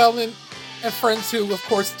ahead, Eric. Well, and friends who, of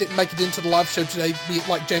course, didn't make it into the live show today, be it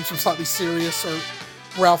like James from Slightly Serious or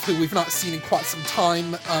Ralph, who we've not seen in quite some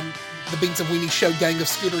time, the Beans and Weenie Show gang of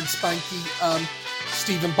Scooter and Spanky,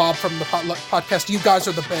 Steve and Bob from the Potluck Podcast. You guys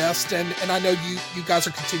are the best, and I know you guys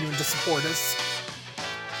are continuing to support us.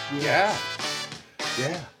 Yeah.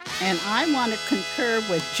 And I want to concur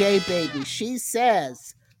with J Baby. She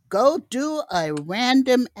says, go do a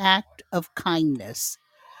random act of kindness.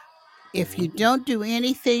 If you don't do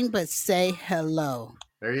anything but say hello.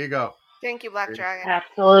 There you go. Thank you, Black Dragon.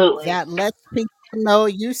 Absolutely. That lets people know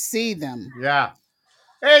you see them. Yeah.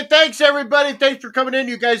 Hey, thanks everybody. Thanks for coming in.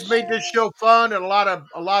 You guys made this show fun and a lot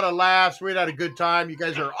of laughs. We had a good time. You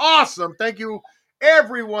guys are awesome. Thank you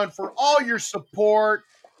everyone for all your support.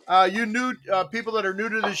 You new people that are new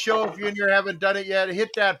to the show, if you in here haven't done it yet, hit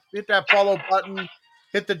that follow button,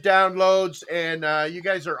 hit the downloads, and you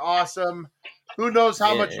guys are awesome. Who knows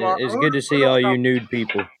how much longer? It's good to see all you nude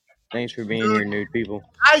people. Thanks for being here, nude people.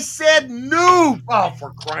 I said noob. Oh,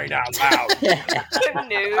 for crying out loud.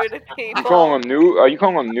 Nude people. You calling them noob? Are you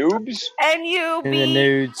calling them noobs?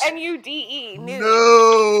 nudes. N-U-D-E. Nude.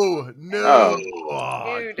 No.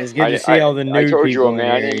 Nude. It's good to see all the nude I told people you,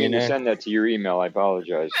 man. I in here, didn't mean to send that to your email. I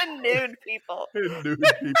apologize. Nude people. Nude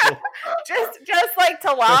people. just like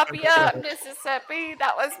Tilapia, Mississippi.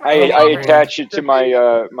 That was my I attach it to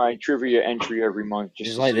my my trivia entry every month.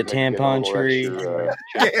 Just like the tampon tree.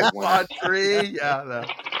 Tampon tree. Yeah.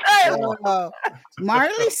 Oh,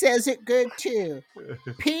 Marley says it good too.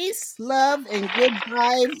 Peace, love, and good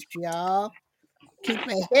vibes, y'all. Keep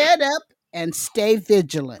a head up and stay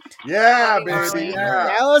vigilant. Yeah, baby.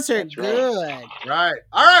 Yeah. Those are good. Right.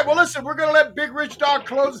 All right. Well, listen, we're gonna let Big Rich Dog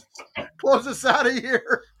close us out of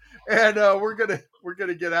here, and we're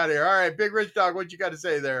gonna get out of here. All right, Big Rich Dog, what you got to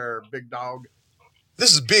say there, Big Dog?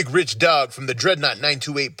 This is Big Rich Dog from the Dreadnought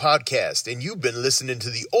 928 podcast, and you've been listening to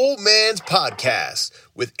the Old Man's Podcast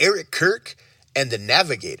with Eric Kirk and the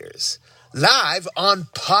Navigators, live on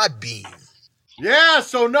Podbean. Yeah,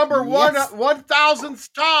 so number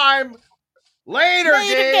 1000th time. Later,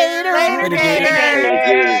 Gators. Later,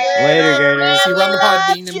 Gators. See you around the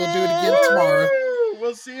Podbean, and we'll do it again tomorrow.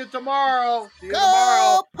 We'll see you tomorrow.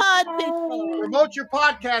 Go pod people. Promote your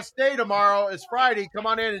podcast day tomorrow. It's Friday. Come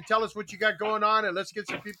on in and tell us what you got going on, and let's get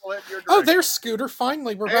some people in your direction. Oh, there's Scooter.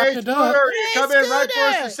 Finally, we're wrapping it up. Scooter, come in right for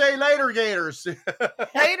us to say later, Gators.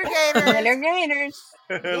 Later, Gators. Later, Gators.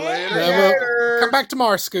 Later, Well, Gators. come back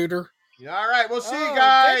tomorrow, Scooter. All right, we'll see you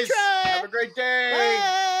guys. Good try. Have a great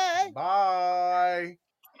day. Bye.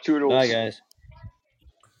 Toodles. Bye, guys.